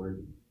spirit,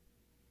 Lord.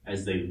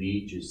 As they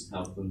lead, just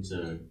help them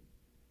to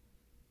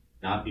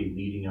not be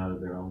leading out of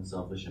their own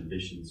selfish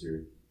ambitions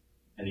or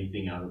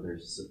anything out of their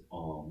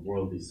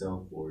worldly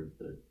self, Lord,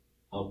 but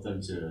help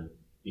them to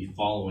be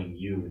following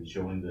you and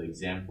showing the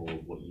example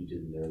of what you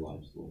did in their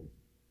lives, Lord.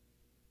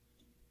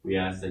 We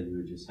ask that you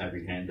would just have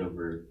your hand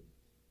over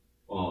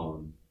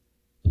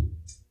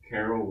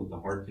Carol with the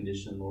heart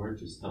condition, Lord.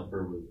 Just help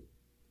her with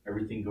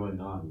everything going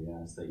on. We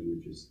ask that you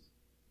would just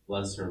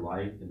bless her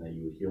life and that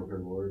you would heal her,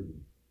 Lord.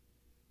 And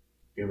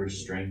give her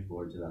strength,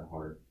 Lord, to that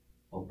heart.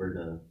 Help her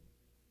to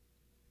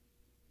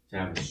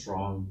have a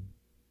strong,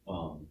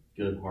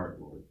 good heart,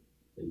 Lord.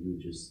 That you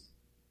would just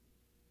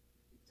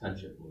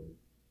touch it, Lord.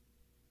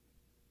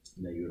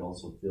 And that you would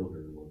also fill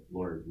her,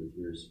 Lord, with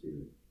your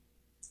spirit.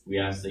 We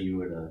ask that you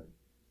would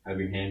have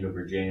your hand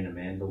over Jay and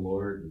Amanda,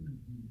 Lord, and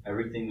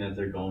everything that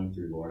they're going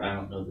through, Lord. I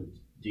don't know the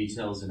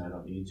details and I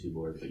don't need to,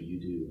 Lord, but you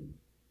do. And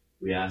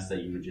we ask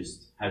that you would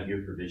just have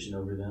your provision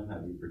over them,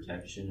 have your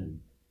protection and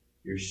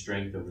your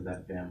strength over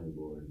that family,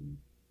 Lord. And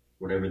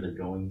whatever they're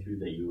going through,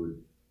 that you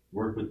would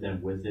work with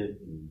them with it,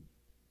 and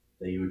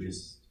that you would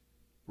just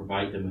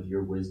provide them with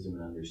your wisdom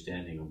and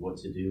understanding of what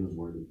to do and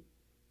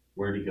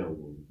where to go,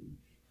 Lord. And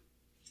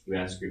we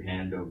ask your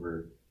hand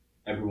over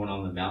everyone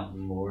on the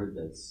mountain, Lord,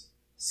 that's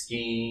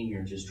skiing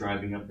or just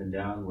driving up and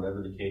down,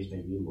 whatever the case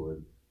may be,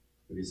 Lord.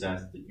 We just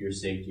ask that your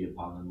safety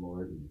upon them,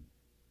 Lord. And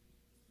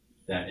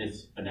that if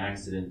an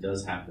accident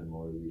does happen,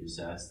 Lord, we just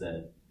ask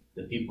that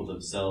the people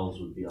themselves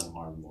would be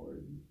unharmed, Lord.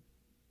 And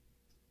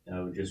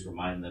that would just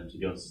remind them to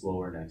go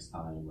slower next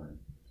time, or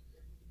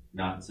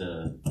not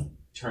to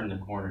turn the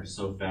corner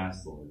so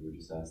fast, Lord. We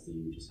just ask that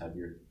you just have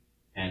your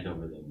hand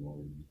over them,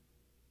 Lord.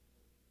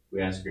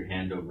 We ask your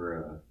hand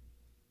over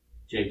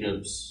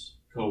Jacob's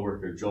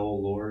co-worker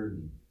Joel, Lord.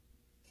 And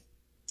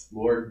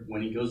Lord,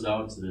 when he goes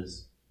out to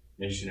this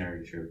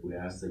missionary trip, we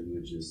ask that you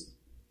would just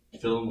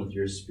fill him with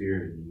your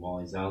spirit, and while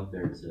he's out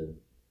there to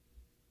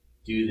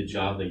do the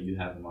job that you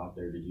have him out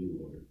there to do,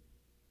 Lord.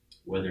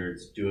 Whether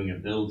it's doing a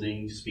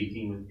building,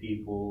 speaking with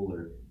people,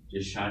 or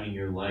just shining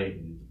your light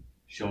and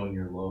showing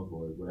your love,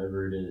 Lord.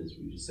 Whatever it is,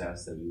 we just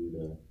ask that you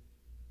would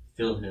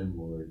fill him,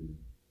 Lord, and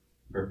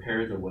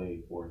prepare the way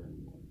for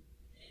him, Lord.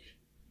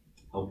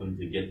 Help him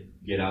to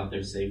get out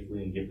there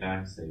safely and get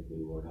back safely,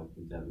 Lord. Help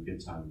him to have a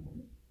good time,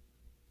 Lord.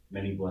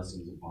 Many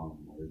blessings upon him,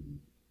 Lord. And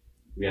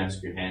we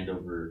ask your hand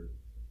over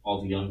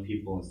all the young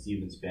people in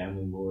Stephen's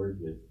family, Lord,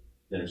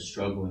 that are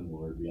struggling,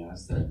 Lord. We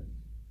ask that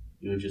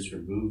you would just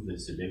remove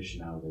this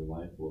addiction out of their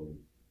life, Lord.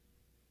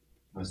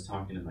 I was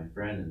talking to my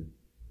friend, and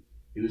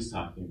he was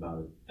talking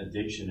about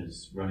addiction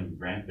is running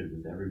rampant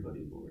with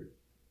everybody, Lord.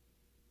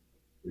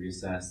 We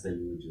just ask that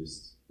you would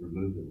just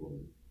remove it,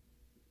 Lord.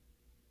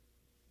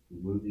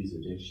 Remove these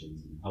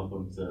addictions and help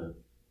them to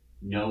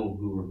know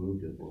who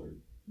removed it, Lord.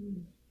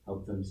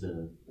 Help them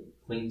to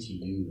cling to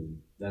you,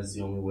 and that's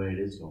the only way it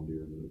is going to be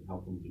removed.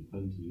 Help them to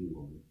cling to you,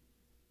 Lord.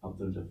 Help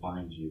them to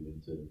find you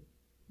and to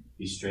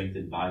be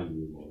strengthened by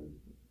you, Lord.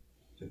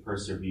 To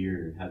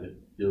persevere and have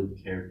it build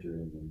character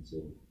in them,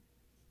 to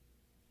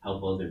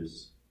help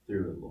others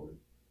through it, Lord.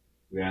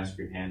 We ask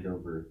your hand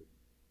over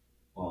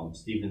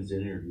Stephen's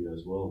interview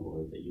as well,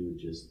 Lord, that you would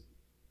just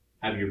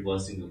have your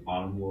blessings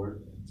upon him,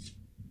 Lord.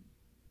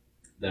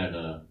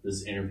 That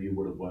this interview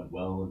would have went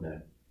well, and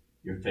that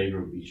your favor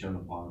would be shown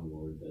upon him,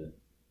 Lord. That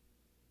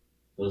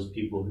those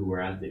people who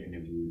were at the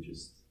interview,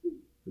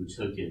 who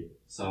took it,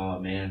 saw a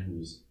man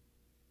who's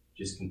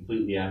just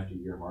completely after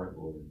your heart,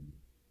 Lord.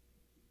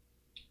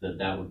 And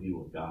that would be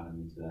what got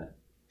him into that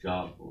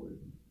job, Lord.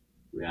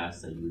 We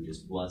ask that you would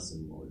just bless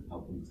him, Lord.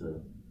 Help him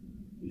to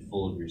be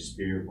full of your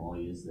spirit while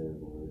he is there,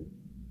 Lord.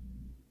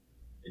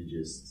 And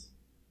just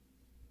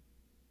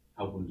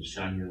help him to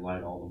shine your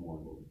light all the more,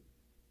 Lord.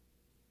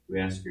 We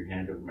ask your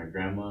hand over my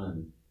grandma,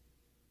 and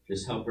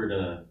just help her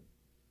to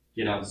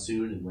get out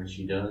soon, and when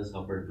she does,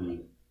 help her to be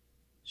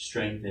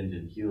strengthened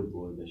and healed,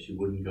 Lord, that she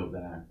wouldn't go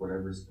back,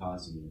 whatever's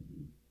causing it.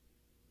 And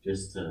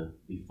just to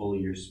be full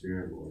of your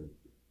spirit, Lord,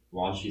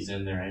 while she's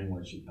in there and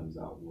when she comes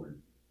out, Lord.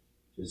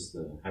 Just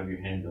have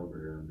your hand over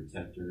her and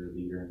protect her,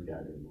 lead her, and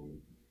guide her, Lord.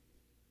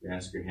 We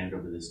ask your hand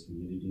over this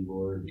community,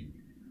 Lord.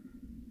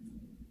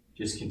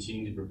 Just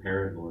continue to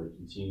prepare it, Lord.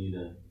 Continue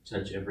to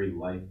touch every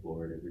life,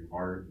 Lord, every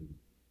heart, and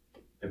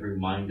every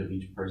mind of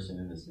each person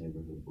in this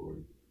neighborhood,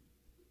 Lord.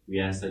 We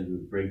ask that you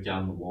would break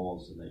down the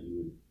walls and that you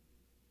would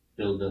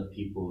build up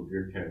people of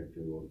your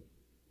character, Lord.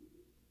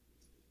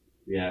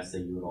 We ask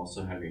that you would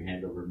also have your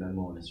hand over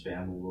Memo and his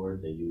family,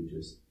 Lord, that you would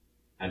just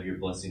have your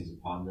blessings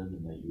upon them,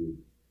 and that you would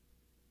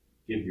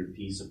give your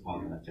peace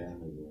upon that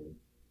family, Lord.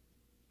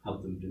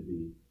 Help them to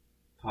be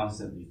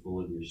constantly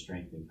full of your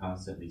strength and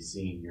constantly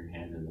seeing your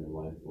hand in their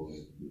life, Lord.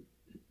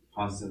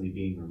 Constantly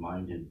being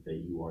reminded that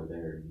you are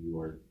there and you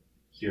are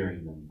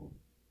curing them, Lord.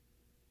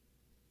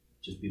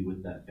 Just be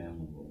with that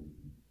family, Lord.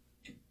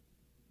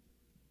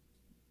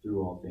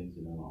 Through all things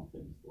and in all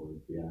things,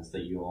 Lord. We ask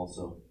that you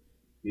also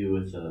be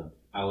with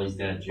Ali's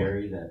dad,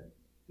 Jerry, that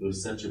it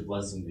was such a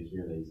blessing to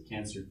hear that he's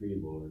cancer-free,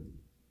 Lord.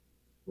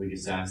 We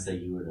just ask that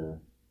you would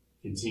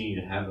continue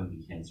to have him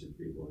be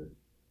cancer-free, Lord.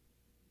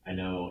 I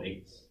know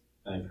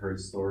I've heard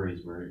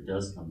stories where it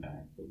does come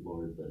back, but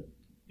Lord,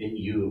 in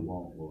you it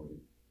won't, Lord.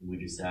 And we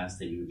just ask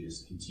that you would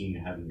just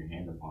continue having your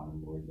hand upon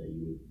him, Lord, that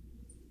you would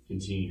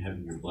continue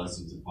having your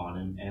blessings upon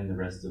him and the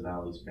rest of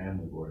Ali's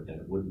family, Lord, that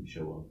it wouldn't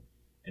show up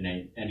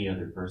in any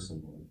other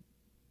person, Lord.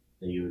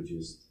 That you would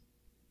just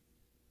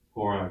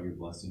pour out your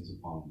blessings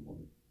upon him,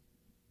 Lord.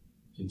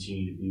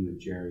 Continue to be with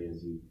Jerry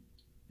as he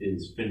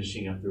is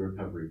finishing up the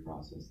recovery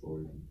process,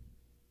 Lord. And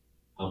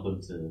help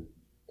him to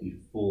be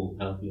full,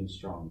 healthy, and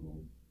strong,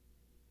 Lord.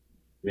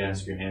 We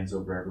ask your hands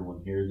over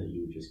everyone here, that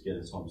you would just get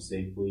us home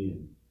safely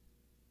and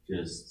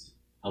just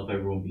help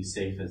everyone be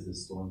safe as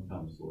this storm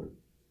comes, Lord.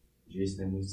 In Jesus' name we